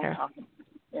a long better. time.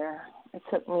 Yeah, it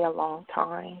took me a long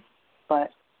time.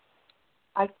 But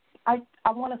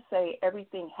I want to say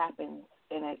everything happens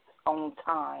in its own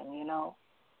time,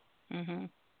 Mhm.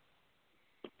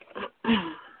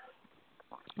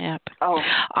 Yep. Oh.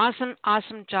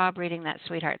 Awesome job reading that,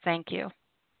 sweetheart. Thank you.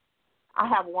 I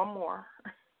have one more.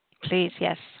 Please,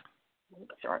 yes.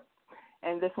 Sure.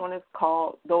 And this one is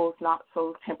called Those Not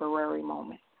So Temporary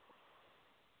Moments.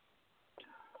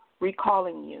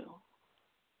 Recalling you.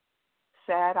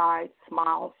 Sad-eyed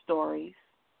smile stories,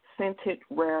 scented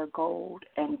rare gold,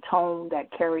 and tone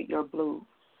that carried your blues.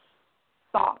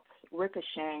 Thoughts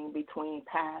ricocheting between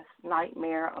past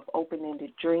nightmare of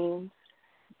open-ended dreams,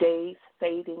 days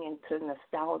fading into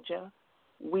nostalgia,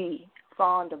 we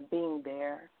fond of being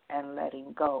there and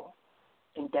letting go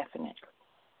indefinitely.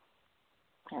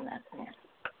 And that's it.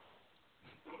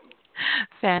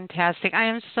 Fantastic. I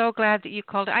am so glad that you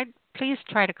called. Please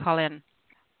try to call in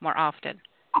more often.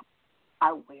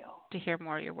 I will. To hear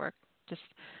more of your work. I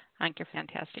think you're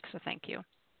fantastic, so thank you.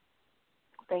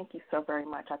 Thank you so very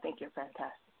much. I think you're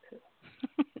fantastic, too.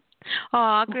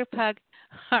 Aw, group hug.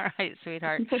 All right,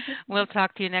 sweetheart. We'll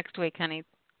talk to you next week, honey.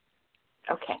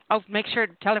 Okay. Oh, make sure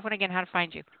to tell everyone again how to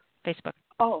find you. Facebook.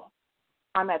 Oh,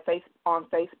 I'm on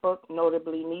Facebook,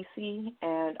 Notably Nisi,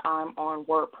 and I'm on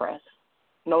WordPress,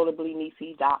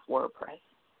 notablynisi.wordpress.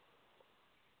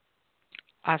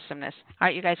 Awesomeness. All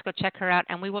right, you guys go check her out,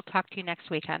 and we will talk to you next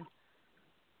week, hon.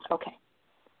 Okay.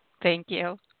 Thank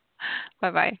you.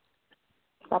 Bye-bye.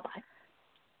 Bye-bye.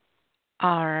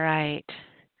 All right.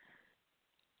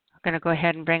 We're going to go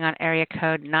ahead and bring on area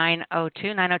code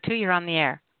 902. 902, you're on the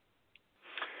air.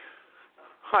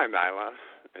 Hi, Nyla.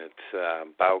 It's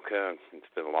Bauka. It's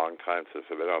been a long time since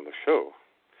I've been on the show.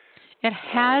 It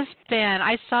has been.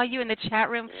 I saw you in the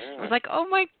chat room. Yeah. I was like, oh,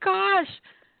 my gosh.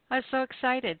 I was so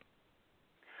excited.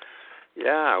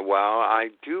 Yeah, well, I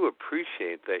do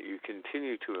appreciate that you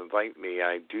continue to invite me.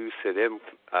 I do sit in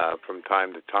from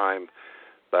time to time,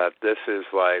 but this is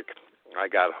like I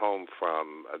got home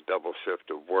from a double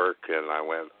shift of work, and I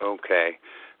went, okay,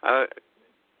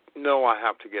 no, I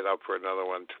have to get up for another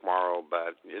one tomorrow,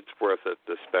 but it's worth it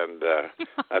to spend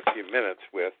a few minutes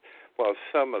with. Well,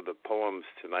 some of the poems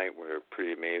tonight were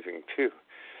pretty amazing, too,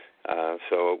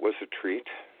 so it was a treat.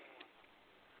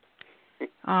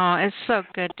 Oh, it's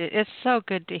so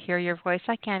good to hear your voice.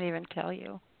 I can't even tell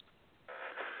you.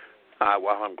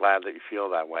 Well, I'm glad that you feel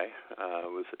that way.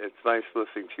 It's nice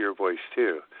listening to your voice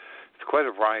too. It's quite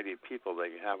a variety of people that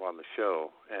you have on the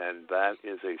show, and that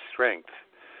is a strength.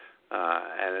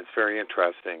 And it's very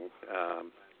interesting.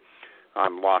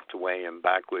 I'm locked away in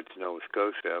backwoods Nova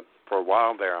Scotia. For a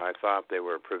while there, I thought they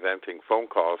were preventing phone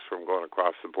calls from going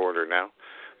across the border now,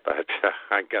 but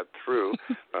I got through,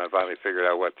 and I finally figured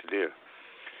out what to do.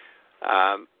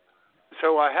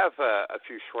 So I have a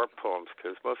few short poems,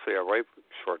 because mostly I write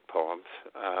short poems,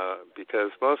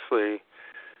 because mostly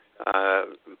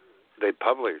they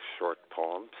publish short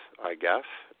poems, I guess.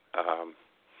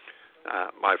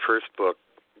 My first book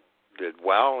did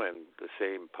well, and the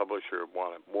same publisher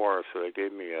wanted more, so they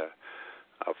gave me a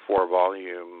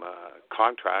 4-volume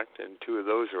contract, and 2 of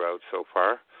those are out so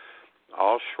far,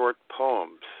 all short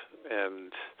poems.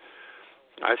 And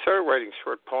I started writing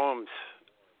short poems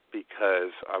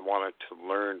because I wanted to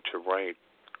learn to write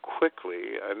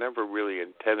quickly. I never really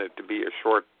intended to be a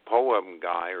short poem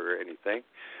guy or anything.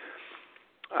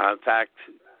 In fact,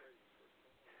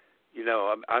 you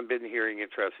know, I've been hearing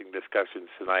interesting discussions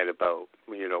tonight about,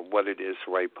 you know, what it is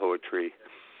to write poetry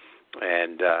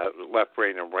and left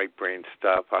brain and right brain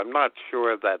stuff. I'm not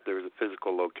sure that there's a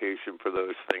physical location for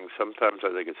those things. Sometimes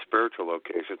I think it's spiritual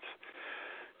locations.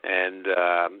 And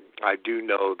I do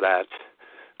know that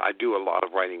I do a lot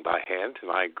of writing by hand, and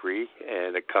I agree,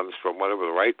 and it comes from whatever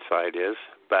the right side is,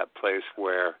 that place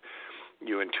where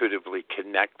you intuitively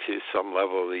connect to some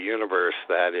level of the universe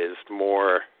that is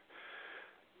more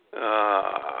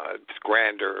it's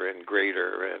grander and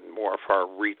greater and more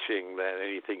far-reaching than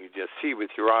anything you just see with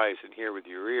your eyes and hear with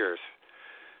your ears.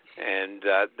 And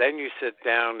then you sit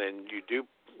down and you do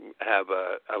have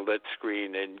a lit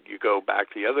screen, and you go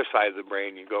back to the other side of the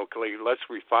brain. You go, let's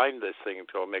refine this thing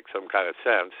until it makes some kind of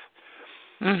sense.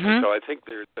 Mm-hmm. So I think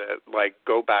there's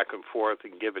go back and forth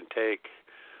and give and take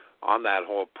on that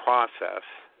whole process.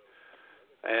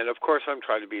 And of course, I'm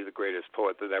trying to be the greatest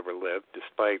poet that ever lived,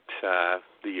 despite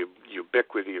the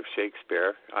ubiquity of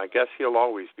Shakespeare. I guess he'll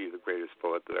always be the greatest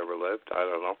poet that ever lived. I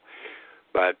don't know,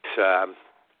 but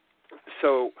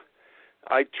so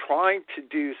I try to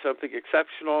do something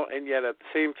exceptional, and yet at the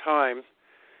same time,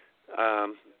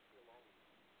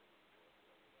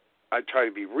 I try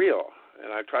to be real,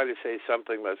 and I try to say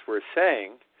something that's worth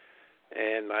saying,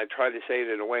 and I try to say it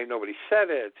in a way nobody said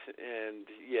it, and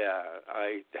yeah,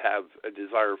 I have a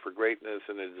desire for greatness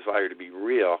and a desire to be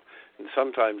real, and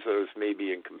sometimes those may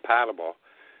be incompatible,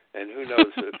 and who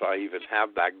knows if I even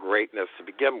have that greatness to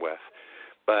begin with.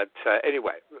 But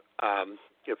anyway,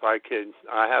 if I can,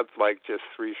 I have just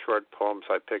 3 short poems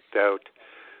I picked out.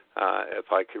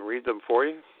 If I can read them for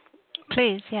you?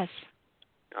 Please, yes.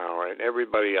 All right.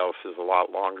 Everybody else is a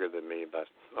lot longer than me, but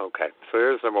okay. So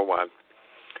here's number 1.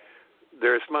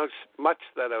 There's much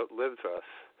that outlives us.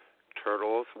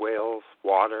 Turtles, whales,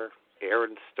 water, air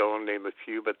and stone, name a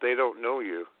few, but they don't know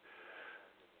you.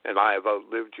 And I have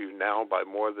outlived you now by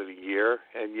more than a year,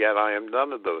 and yet I am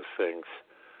none of those things,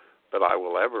 but I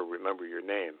will ever remember your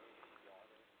name.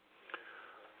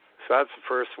 So that's the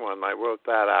first one. I wrote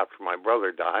that after my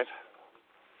brother died.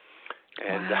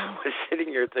 And wow. I was sitting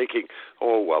here thinking,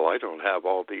 oh, well, I don't have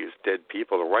all these dead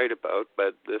people to write about,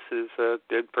 but this is a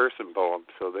dead person poem,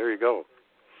 so there you go.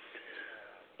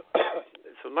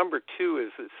 So number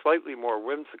 2 is slightly more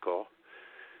whimsical.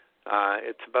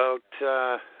 It's about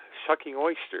shucking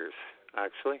oysters,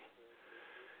 actually.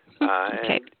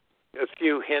 Okay. And a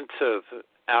few hints of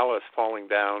Alice falling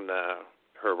down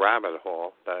her rabbit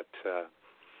hole, but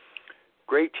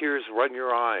great tears run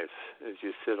your eyes as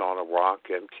you sit on a rock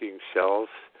emptying shells.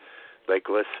 They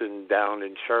glisten down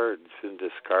in shards and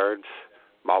discards,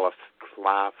 mollusk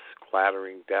laughs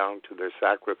clattering down to their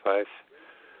sacrifice,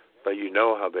 but you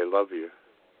know how they love you.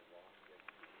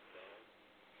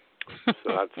 So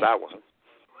that's that one.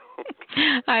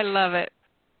 I love it.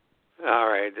 All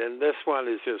right, and this one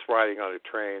is just riding on a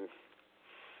train.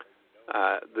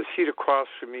 The seat across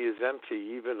from me is empty,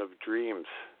 even of dreams,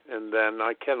 and then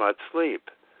I cannot sleep.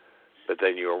 But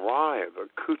then you arrive,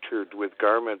 accoutred with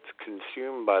garments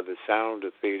consumed by the sound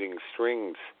of fading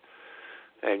strings,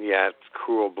 and yet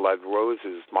cruel blood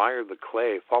roses mire the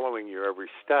clay, following your every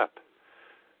step.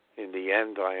 In the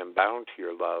end, I am bound to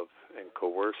your love and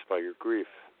coerced by your grief.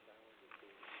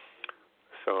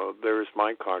 So there's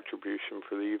my contribution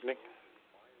for the evening.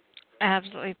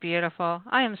 Absolutely beautiful.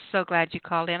 I am so glad you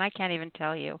called in. I can't even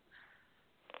tell you.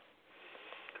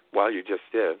 Well, you just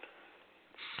did.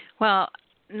 Well,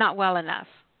 not well enough.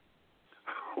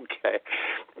 Okay.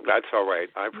 That's all right.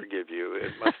 I forgive you.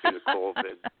 It must be the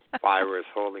COVID virus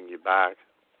holding you back.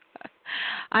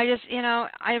 I just,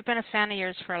 I've been a fan of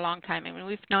yours for a long time. I mean,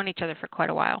 we've known each other for quite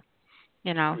a while,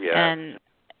 Yeah. And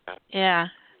yeah.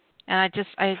 And I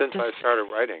started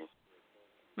writing.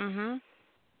 Mhm.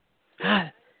 Yeah.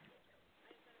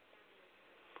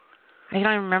 I don't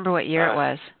even remember what year it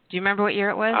was. Do you remember what year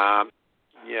it was?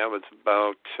 Yeah, it was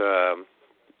about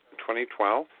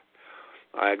 2012.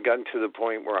 I had gotten to the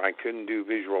point where I couldn't do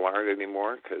visual art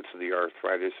anymore because of the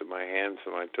arthritis in my hands,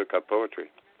 and I took up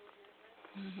poetry.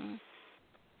 Mhm.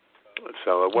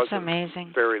 So it wasn't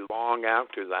amazing. very long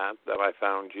after that I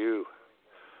found you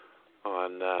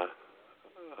on,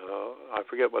 I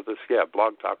forget what this,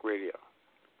 Blog Talk Radio.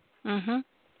 Mhm.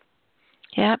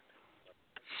 Yep.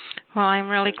 Well, I'm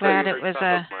really glad it was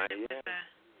a.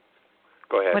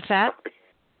 Go ahead. What's that?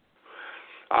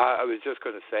 I was just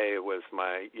going to say it was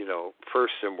my,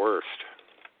 first and worst.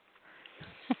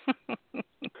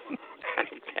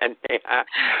 and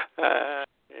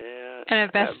a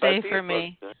best day for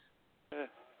me.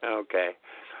 Okay.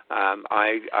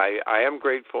 I am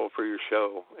grateful for your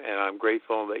show, and I'm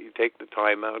grateful that you take the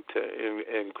time out to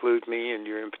include me in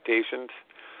your invitations.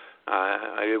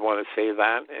 I did want to say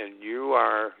that, and you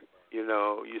are,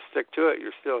 you stick to it.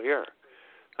 You're still here.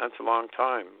 That's a long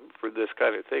time for this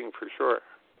kind of thing, for sure.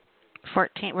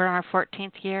 14. We're on our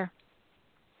 14th year.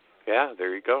 Yeah,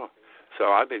 there you go.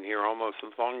 So I've been here almost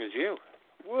as long as you.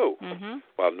 Whoa. Mm-hmm.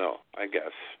 Well, no, I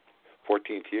guess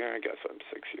 14th year. I guess I'm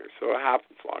 6 years, so half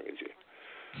as long as you.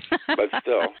 But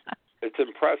still, it's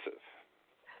impressive.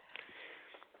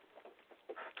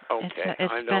 Okay,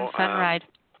 it's I know. been a fun ride.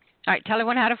 All right, tell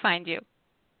everyone how to find you.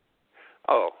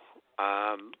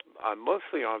 I'm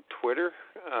mostly on Twitter.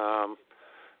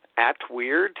 At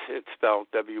Weird, it's spelled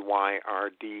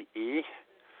WYRDE.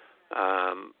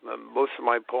 Most of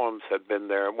my poems have been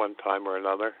there at one time or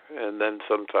another, and then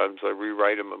sometimes I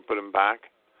rewrite them and put them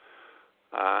back.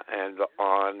 And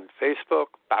on Facebook,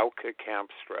 Bauke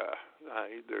Kampstra.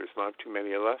 There's not too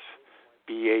many of us.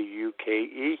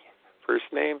 Bauke,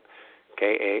 first name,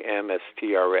 Kamstra,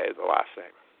 the last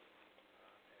name.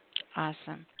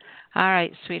 Awesome. All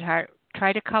right, sweetheart.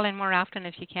 Try to call in more often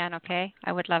if you can, okay?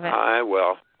 I would love it. I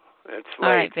will. It's late.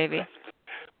 All right, baby.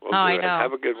 We'll I do it. know.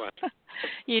 Have a good one.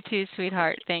 You too,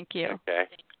 sweetheart. Thank you. Okay.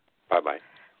 Bye-bye.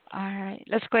 All right.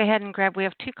 Let's go ahead and grab. We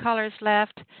have 2 callers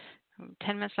left.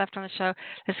 10 minutes left on the show.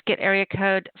 Let's get area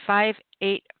code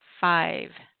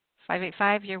 585.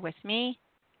 585, you're with me.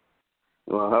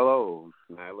 Well, hello,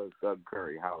 Nyla. It's Doug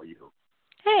Curry. How are you?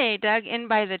 Hey, Doug. In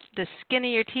by the skin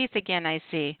of your teeth again, I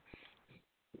see.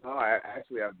 No,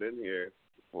 I've been here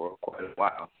for quite a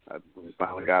while. I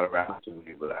finally got around to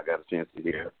it, but I got a chance to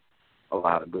hear a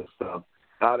lot of good stuff.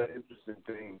 A lot of interesting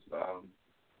things.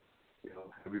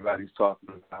 Everybody's talking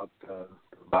about the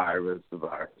virus.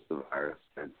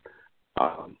 And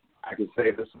I can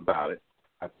say this about it.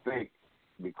 I think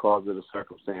because of the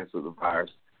circumstance of the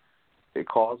virus, it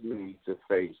caused me to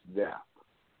face death,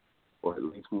 or at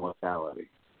least mortality.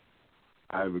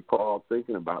 I recall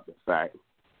thinking about the fact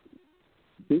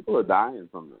people are dying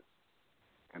from this.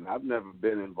 And I've never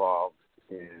been involved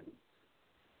in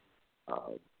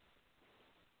a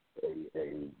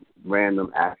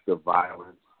random act of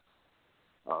violence,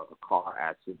 a car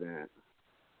accident.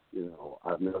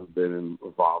 I've never been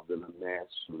involved in a mass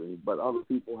shooting, but other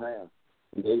people have.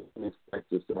 And they didn't expect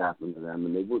this to happen to them.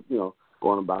 And they would,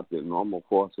 going about their normal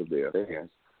course of their affairs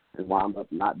and wound up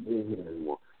not being here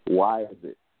anymore. Why is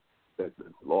it that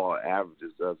the law of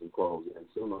averages doesn't close in?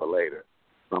 Sooner or later,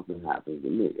 something happens to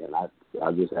me. And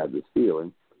I just have this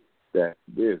feeling that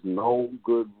there's no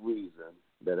good reason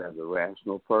that as a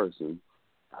rational person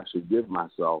I should give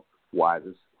myself why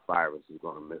this virus is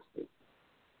going to miss me.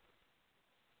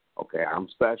 Okay, I'm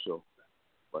special,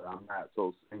 but I'm not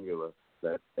so singular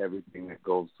that everything that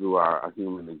goes through our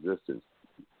human existence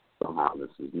somehow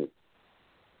misses me.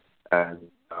 And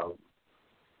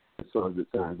so as it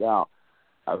turns out,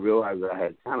 I realized that I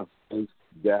had kind of faced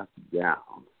death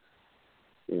down.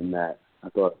 in that I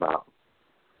thought about,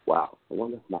 wow, I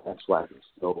wonder if my ex-wife is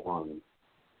still on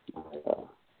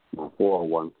my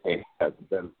 401k as a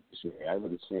beneficiary. I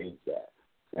would have changed that.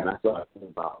 And I started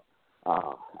thinking about,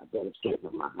 I better straighten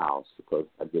up my house because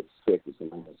I get sick and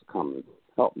somebody has to come and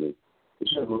help me. It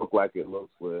shouldn't look like it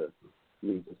looks with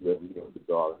me just living here with the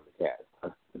dog and the cat.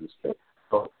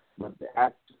 So, but the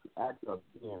act of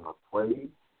being afraid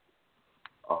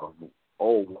of,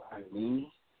 why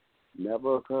me,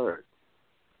 never occurred.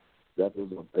 That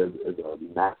is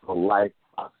a natural life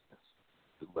process,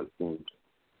 is what it seems.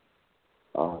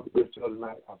 This show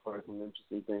tonight, I've heard some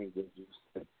interesting things that you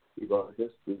said. You go to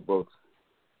history books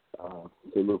to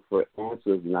look for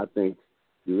answers, and I think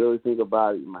if you really think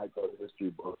about it, you might go to history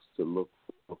books to look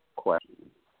for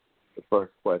questions. The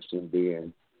first question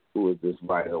being, who is this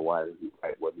writer? Why does he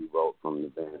write what he wrote from the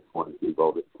vantage point he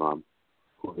wrote it from?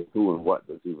 Who and what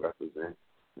does he represent?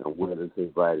 And where does his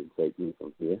writing take me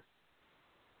from here?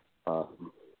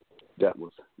 That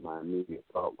was my immediate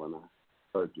thought when I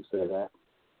heard you say that.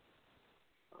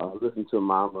 Listen to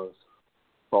Mama's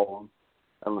poem.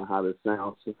 I don't know how this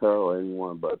sounds to her or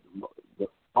anyone, but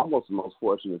almost the most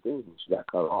fortunate thing was she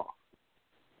got cut off.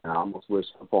 And I almost wish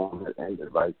the poem had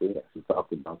ended right there. She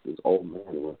talked about this old man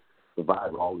who would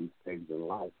provide all these things in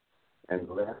life. And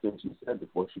the last thing she said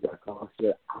before she got cut off, she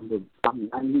said, I'm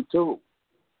 92.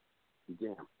 You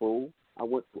damn fool. I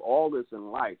went through all this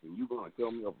in life, and you're going to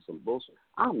kill me over some bullshit.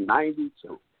 I'm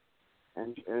 92.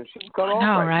 And she cut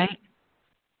off right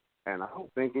there. And I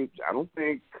don't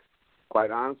think, quite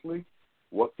honestly,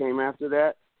 what came after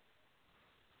that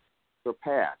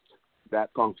surpassed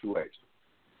that punctuation.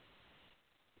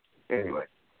 Anyway,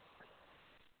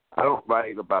 I don't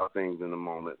write about things in the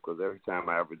moment because every time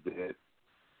I ever did,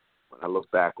 when I look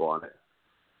back on it,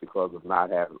 because of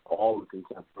not having all the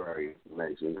contemporary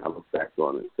information, I look back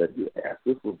on it and said, you asked,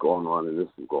 this was going on and this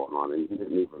was going on, and you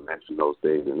didn't even mention those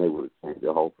things, and they would have changed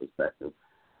your whole perspective.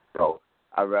 So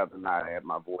I'd rather not add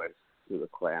my voice to the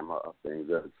clamor of things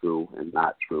that are true and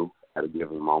not true at a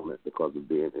given moment because of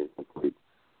being incomplete.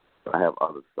 But I have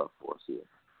other stuff for us here.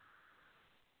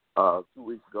 3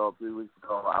 weeks ago,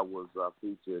 I was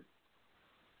featured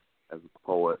as a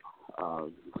poet,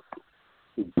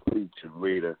 featured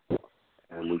reader,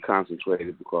 and we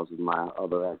concentrated because of my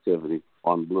other activity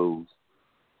on blues.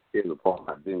 Here's a poem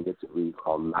I didn't get to read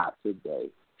called Not Today.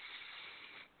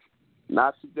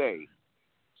 Not today.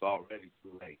 It's already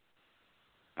too late.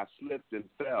 I slipped and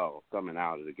fell coming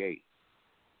out of the gate.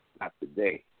 Not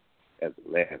today, as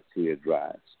the last tear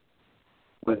dries.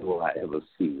 When will I ever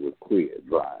see with clear,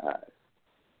 dry eyes?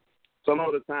 Some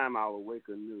other time I'll awake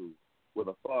anew with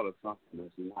a thought of something that's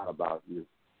not about you.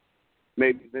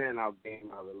 Maybe then I'll gain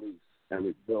my release and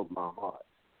rebuild my heart,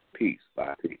 piece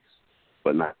by piece.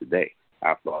 But not today.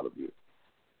 I've thought of you.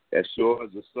 As sure as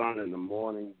the sun in the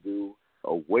morning dew,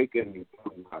 awakening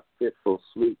from my fitful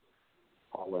sleep,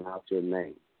 calling out your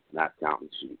name, not counting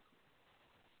sheep.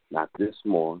 Not this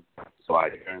morn, so I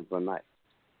yearn for night.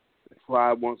 To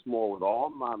try once more with all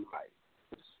my might,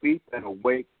 to speak and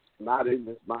awake, not in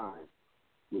this mind,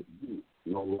 with you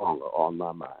no longer on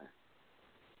my mind.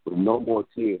 With no more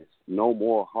tears, no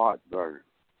more heartburn,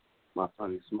 my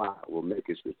funny smile will make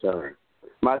its return.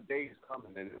 My day is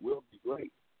coming and it will be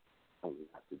great. Only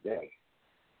not today.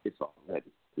 It's already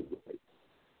too late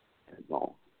and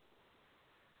gone.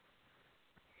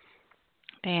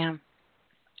 Damn.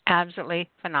 Absolutely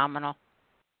phenomenal.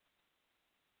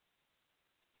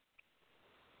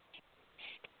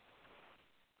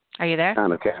 Are you there?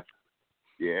 Kind of captures.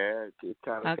 Yeah, it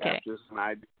kind of captures an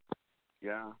idea.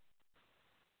 Yeah.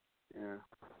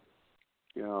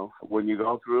 You know, when you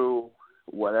go through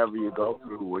whatever you go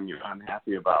through, when you're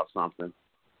unhappy about something,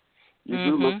 you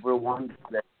do look for one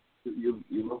that you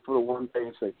look for the one thing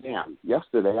and say, damn,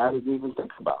 yesterday I didn't even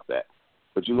think about that.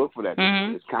 But you look for that.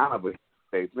 It's kind of a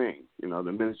thing. You know,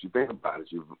 the minute you think about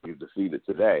it, you defeat it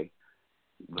today.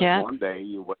 But one day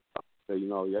you wake up and say, you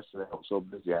know, yesterday I was so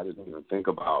busy I didn't even think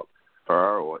about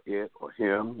her or it or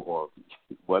him or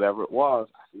whatever it was.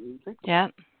 I didn't even think about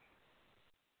it.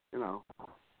 You know,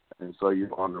 and so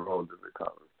you're on the road to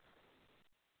recovery.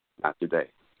 Not today.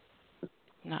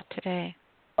 Not today.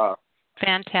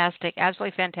 Fantastic.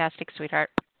 Absolutely fantastic, sweetheart.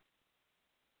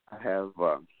 I have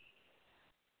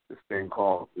this thing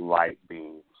called light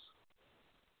beams,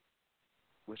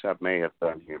 which I may have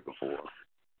done here before.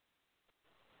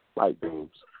 Light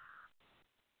beams.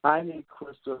 Tiny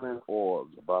crystalline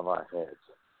orbs above our heads.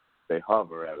 They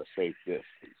hover at a safe distance.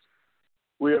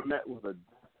 We are met with a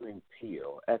deafening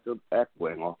peal,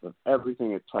 echoing off of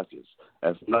everything it touches,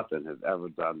 as nothing has ever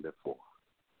done before.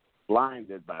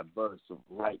 Blinded by bursts of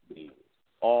light beams,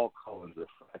 all colors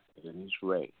reflected in each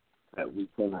ray. that we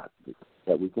cannot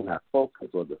focus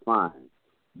or define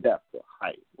depth or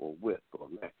height or width or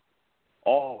length.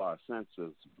 All our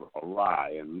senses are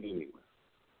awry and meaningless.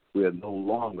 We are no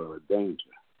longer a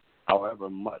danger, however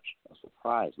much a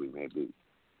surprise we may be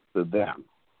to them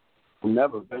who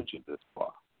never ventured this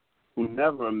far, who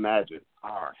never imagined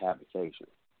our habitation,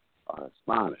 are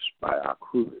astonished by our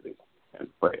crudity and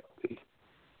frailty.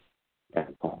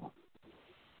 And poem.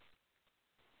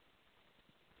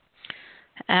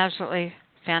 Absolutely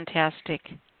fantastic.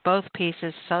 Both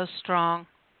pieces so strong.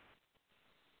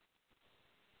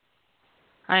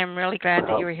 I am really glad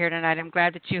that you were here tonight. I'm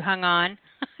glad that you hung on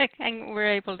and were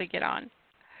able to get on.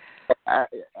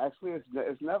 Actually,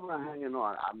 it's never a hanging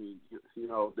on. I mean,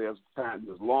 there's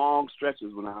long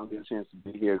stretches when I don't get a chance to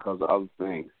be here because of other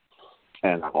things,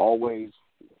 and I'm always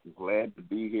glad to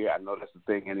be here. I know that's the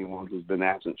thing anyone who's been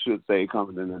absent should say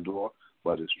coming in the door,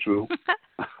 but it's true.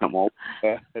 I'm always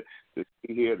glad to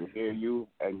be here to hear you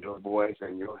and your voice,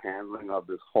 and your handling of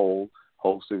this whole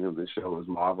hosting of the show is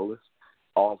marvelous.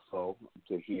 Also,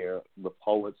 to hear the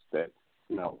poets that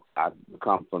I've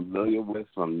become familiar with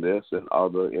from this and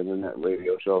other internet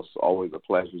radio shows. It's always a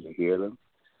pleasure to hear them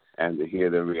and to hear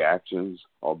their reactions,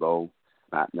 although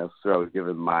not necessarily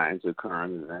giving mine to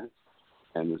current events.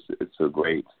 And it's a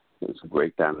great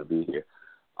time to be here.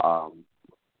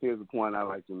 Here's the point I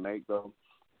like to make, though.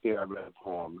 Here I read a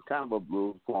poem, kind of a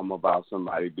blues poem about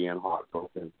somebody being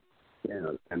heartbroken,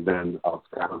 and then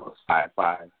kind of a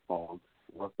sci-fi poem.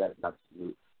 What that has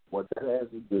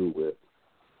to do with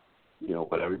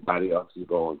what everybody else is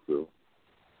going through.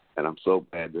 And I'm so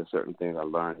glad there's certain things I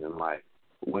learned in life.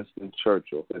 Winston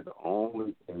Churchill said the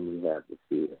only thing we have to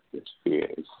fear is fear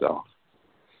itself.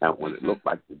 And when it looked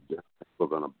like the Germans were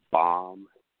going to bomb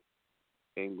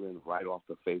England right off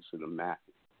the face of the map,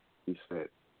 he said,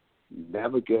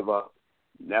 never give up,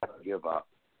 never give up,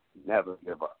 never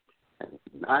give up. And if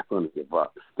you're not going to give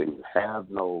up, then you have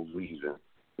no reason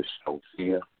to show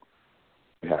fear.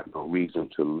 You have no reason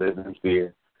to live in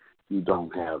fear. You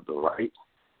don't have the right.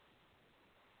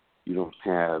 You don't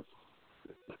have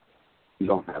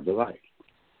the right.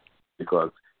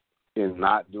 Because in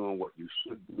not doing what you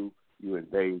should do, you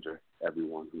endanger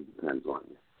everyone who depends on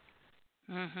you.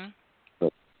 Mm-hmm.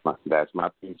 So that's my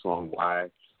piece on why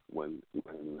when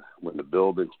the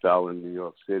buildings fell in New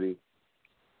York City,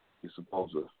 you're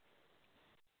supposed to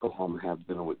go home and have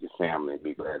dinner with your family and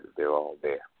be glad that they're all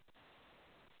there.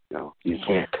 You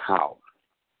can't cower.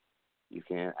 You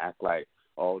can't act like,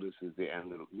 this is the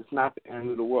end of the. It's not the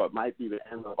end of the world. It might be the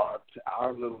end of our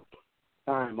little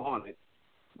time on it,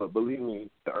 but believe me,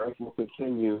 the earth will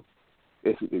continue.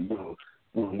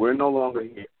 When we're no longer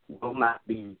here, it will not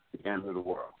be the end of the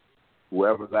world.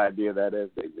 Whoever's idea that is,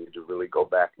 they need to really go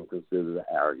back and consider the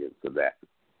arrogance of that.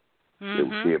 Mm-hmm. It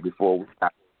was here before we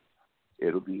got it.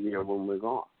 It'll be here when we're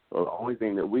gone. So the only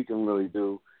thing that we can really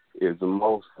do is the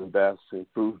most and best and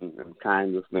prudent and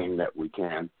kindest thing that we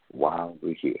can while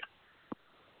we're here.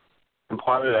 And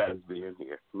part of that is being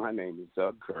here. My name is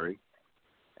Doug Curry,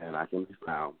 and I can be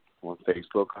found on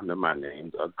Facebook under my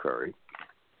name, Doug Curry.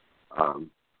 I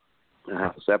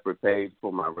have a separate page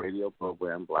for my radio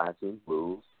program, Blacks and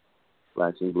Blues.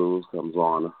 Blacks and Blues comes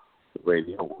on the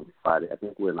radio on Friday. I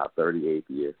think we're in our 38th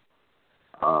year.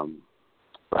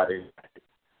 Friday, 9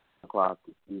 o'clock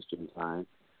Eastern Time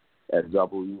at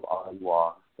WRUR.org.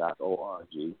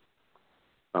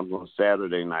 I'm on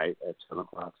Saturday night at 10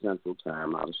 o'clock Central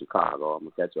Time out of Chicago. I'm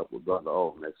going to catch up with Brother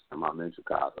O next time I'm in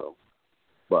Chicago.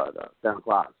 But 10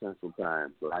 o'clock Central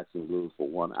Time, Blacks and Blues for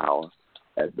 1 hour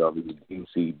at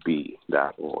WDCB.org.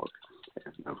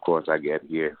 And, of course, I get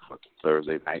here for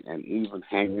Thursday night and even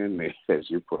hang in there, as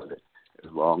you put it,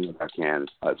 as long as I can,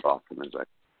 as often as I can.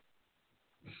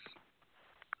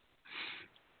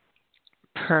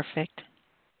 Perfect.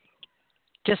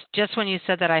 Just when you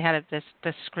said that, I had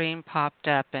the screen popped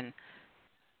up, and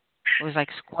it was like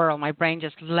squirrel. My brain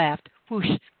just left.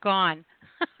 Whoosh, gone.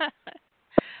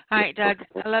 All right, Doug,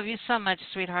 I love you so much,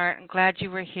 sweetheart. I'm glad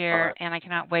you were here, and I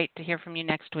cannot wait to hear from you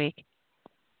next week.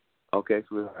 Okay,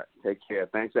 sweetheart. Take care.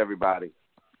 Thanks, everybody.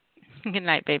 Good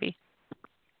night, baby.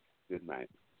 Good night.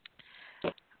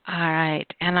 All right,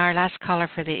 and our last caller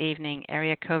for the evening,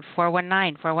 area code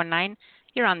 419. 419,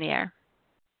 you're on the air.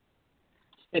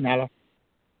 Hey, Nyla.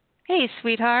 Hey,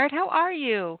 sweetheart. How are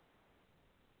you?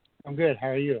 I'm good. How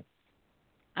are you?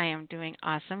 I am doing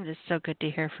awesome. It is so good to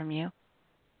hear from you.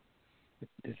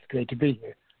 It's great to be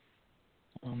here.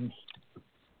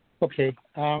 Okay.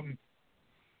 I'm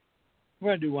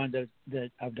going to do one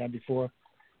that I've done before.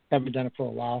 Haven't done it for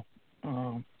a while.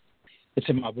 It's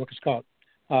in my book. It's called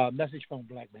Message from a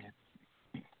Black Man.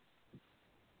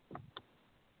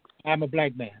 I'm a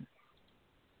black man.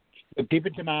 Look deep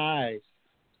into my eyes,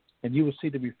 and you will see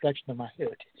the reflection of my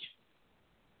heritage.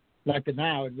 Like the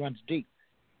Nile, it runs deep.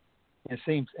 It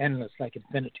seems endless like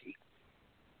infinity.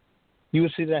 You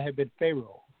will see that I have been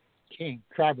Pharaoh, king,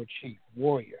 tribal chief,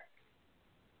 warrior.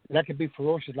 That I can be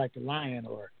ferocious like the lion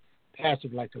or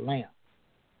passive like the lamb.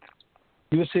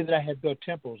 You will see that I have built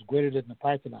temples greater than the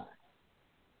Parthenon,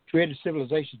 created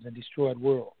civilizations and destroyed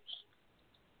worlds.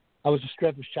 I was the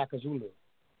strength of Shaka Zulu,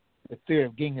 the fear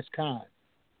of Genghis Khan,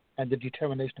 and the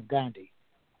determination of Gandhi.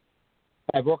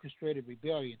 I have orchestrated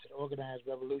rebellions and organized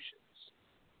revolutions.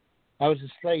 I was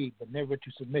enslaved, but never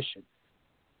to submission.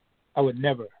 I would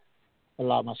never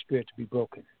allow my spirit to be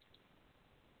broken.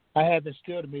 I have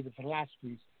instilled in me the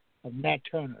philosophies of Nat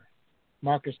Turner,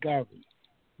 Marcus Garvey,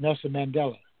 Nelson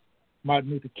Mandela,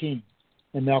 Martin Luther King,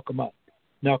 and Malcolm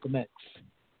X.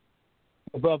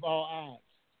 Above all odds,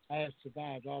 I have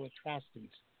survived all atrocities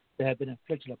that have been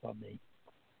inflicted upon me.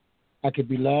 I could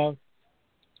be love.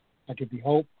 I could be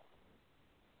hope.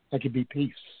 I could be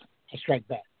peace. I strike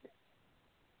back.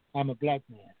 I'm a black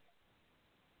man.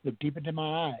 Look deep into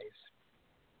my eyes,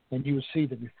 and you will see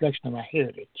the reflection of my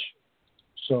heritage.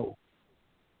 So,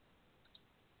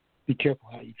 be careful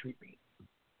how you treat me.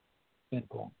 End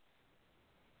poem.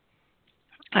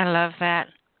 I love that.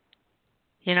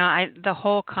 You know, the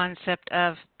whole concept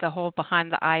of the whole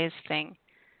behind the eyes thing.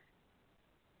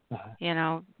 You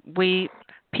know,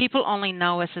 people only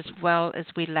know us as well as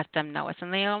we let them know us,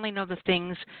 and they only know the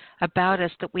things about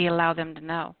us that we allow them to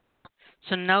know.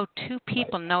 So no two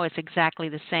people know us exactly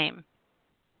the same.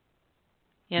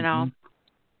 You know,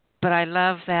 but I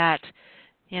love that.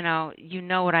 You know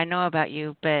what I know about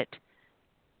you, but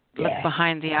look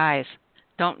behind the eyes.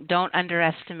 Don't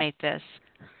underestimate this.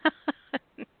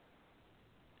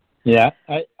 Yeah,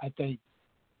 I think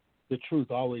the truth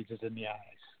always is in the eyes.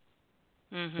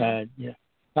 Mm-hmm. And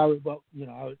I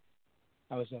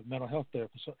was a mental health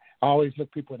therapist, so I always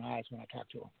look people in the eyes when I talk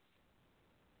to them.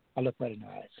 I look right in the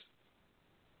eyes.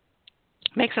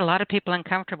 Makes a lot of people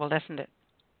uncomfortable, doesn't it?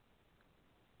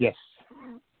 Yes.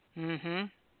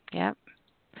 Mhm. Yep.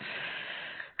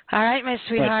 All right, my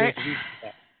sweetheart.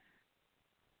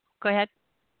 Go ahead.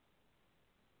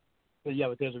 But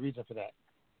there's a reason for that.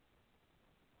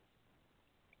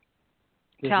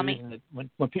 Tell me.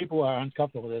 When people are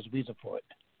uncomfortable, there's a reason for it.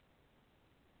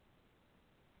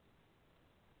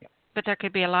 Yeah. But there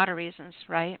could be a lot of reasons,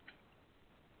 right?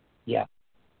 Yeah.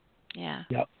 Yeah.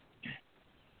 Yep.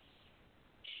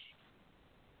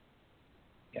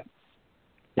 Yeah.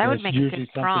 That would make a good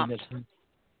prompt.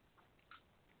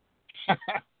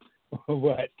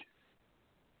 What?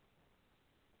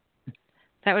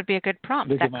 That would be a good prompt,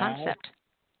 look that concept.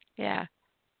 Yeah.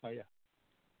 Oh, yeah.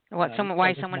 Why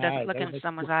someone doesn't look in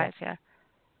someone's eyes, yeah.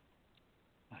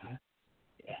 Uh-huh.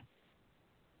 Yeah.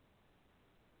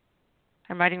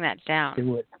 I'm writing that down. It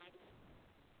would.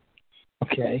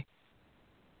 Okay.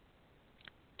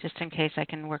 Just in case I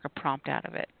can work a prompt out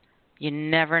of it. You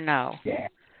never know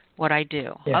what I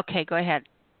do. Yeah. Okay, go ahead.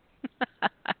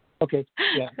 Okay,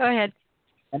 yeah. Go ahead.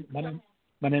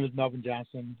 My name is Melvin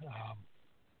Johnson.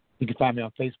 You can find me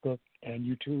on Facebook and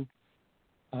YouTube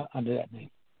under that name.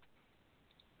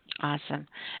 Awesome.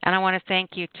 And I want to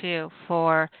thank you, too,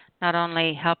 for not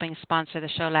only helping sponsor the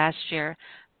show last year,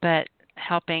 but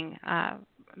helping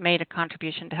made a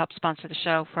contribution to help sponsor the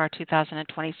show for our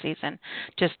 2020 season.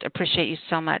 Just appreciate you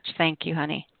so much. Thank you,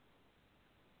 honey.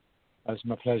 It's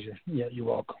my pleasure. Yeah, you're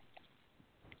welcome.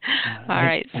 All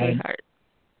right, sweetheart.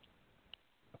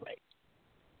 All right.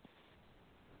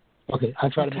 Okay,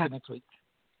 I'll try to make it next week.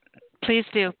 Please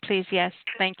do. Please, yes.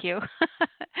 Thank you.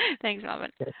 Thanks,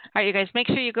 Melvin. Okay. All right, you guys, make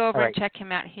sure you go over All and check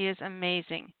him out. He is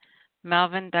amazing.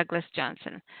 Melvin Douglas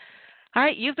Johnson. All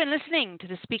right, you've been listening to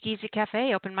the SpeakEasy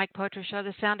Cafe Open Mic Poetry Show,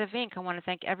 The Sound of Ink. I want to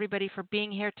thank everybody for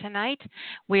being here tonight.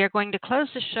 We are going to close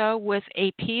the show with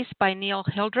a piece by Neil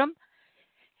Hildrum,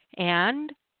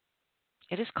 and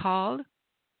it is called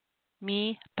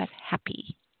Me But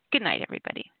Happy. Good night,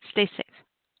 everybody. Stay safe.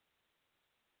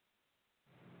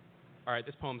 All right,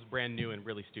 this poem's brand new and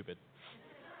really stupid.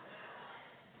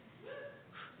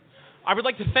 I would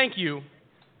like to thank you,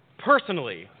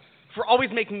 personally, for always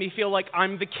making me feel like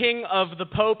I'm the king of the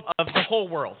pope of the whole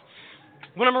world.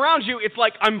 When I'm around you, it's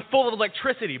like I'm full of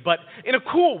electricity, but in a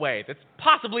cool way that's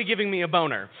possibly giving me a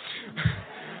boner.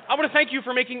 I want to thank you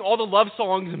for making all the love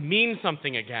songs mean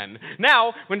something again.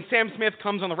 Now, when Sam Smith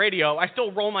comes on the radio, I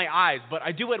still roll my eyes, but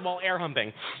I do it while air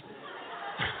humping.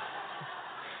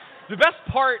 The best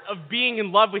part of being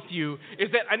in love with you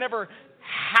is that I never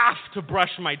have to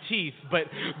brush my teeth, but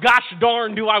gosh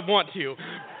darn do I want to.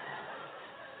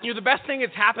 You know, the best thing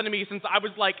that's happened to me since I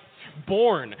was like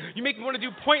born. You make me want to do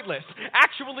pointless,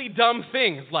 actually dumb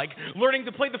things like learning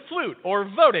to play the flute or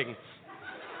voting.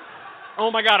 Oh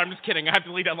my God, I'm just kidding. I have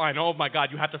to leave that line. Oh my God,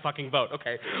 you have to fucking vote.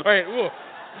 Okay. All right. Ooh.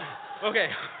 Okay.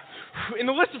 In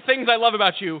the list of things I love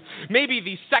about you, maybe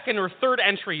the second or third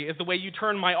entry is the way you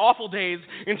turn my awful days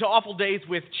into awful days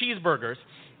with cheeseburgers.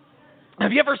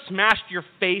 Have you ever smashed your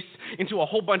face into a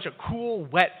whole bunch of cool,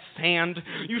 wet sand?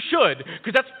 You should,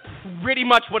 because that's pretty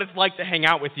much what it's like to hang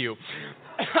out with you.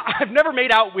 I've never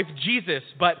made out with Jesus,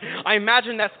 but I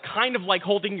imagine that's kind of like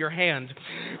holding your hand.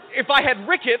 If I had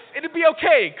rickets, it'd be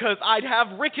okay, because I'd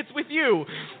have rickets with you.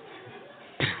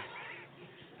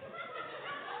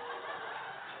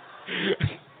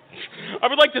 I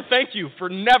would like to thank you for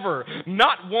never,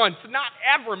 not once, not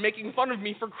ever making fun of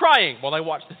me for crying while I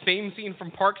watched the same scene from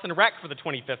Parks and Rec for the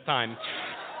 25th time.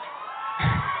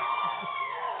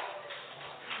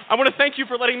 I want to thank you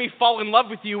for letting me fall in love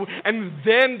with you and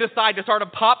then decide to start a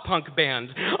pop-punk band.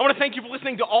 I want to thank you for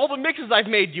listening to all the mixes I've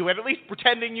made you and at least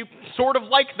pretending you sort of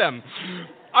like them.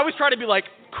 I always try to be, like,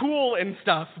 cool and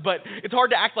stuff, but it's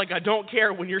hard to act like I don't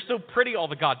care when you're so pretty all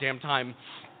the goddamn time.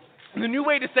 The new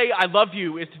way to say I love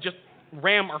you is to just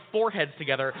ram our foreheads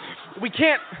together. We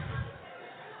can't...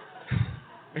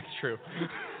 It's true.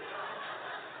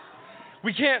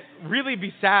 We can't really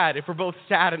be sad if we're both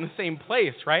sad in the same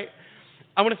place, right?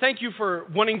 I want to thank you for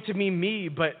wanting me to be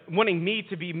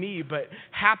me, but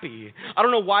happy. I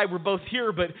don't know why we're both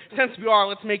here, but since we are,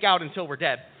 let's make out until we're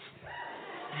dead.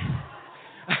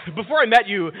 Before I met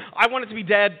you, I wanted to be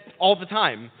dead all the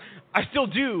time. I still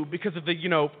do because of the,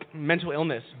 mental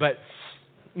illness. But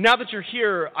now that you're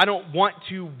here, I don't want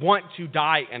to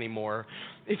die anymore.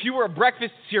 If you were a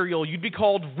breakfast cereal, you'd be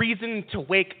called Reason to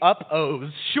Wake Up O's.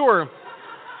 Sure.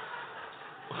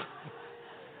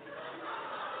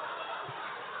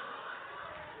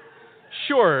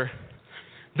 Sure,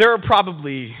 there are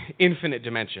probably infinite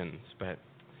dimensions, but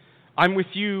I'm with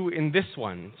you in this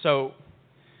one, so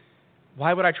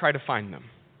why would I try to find them?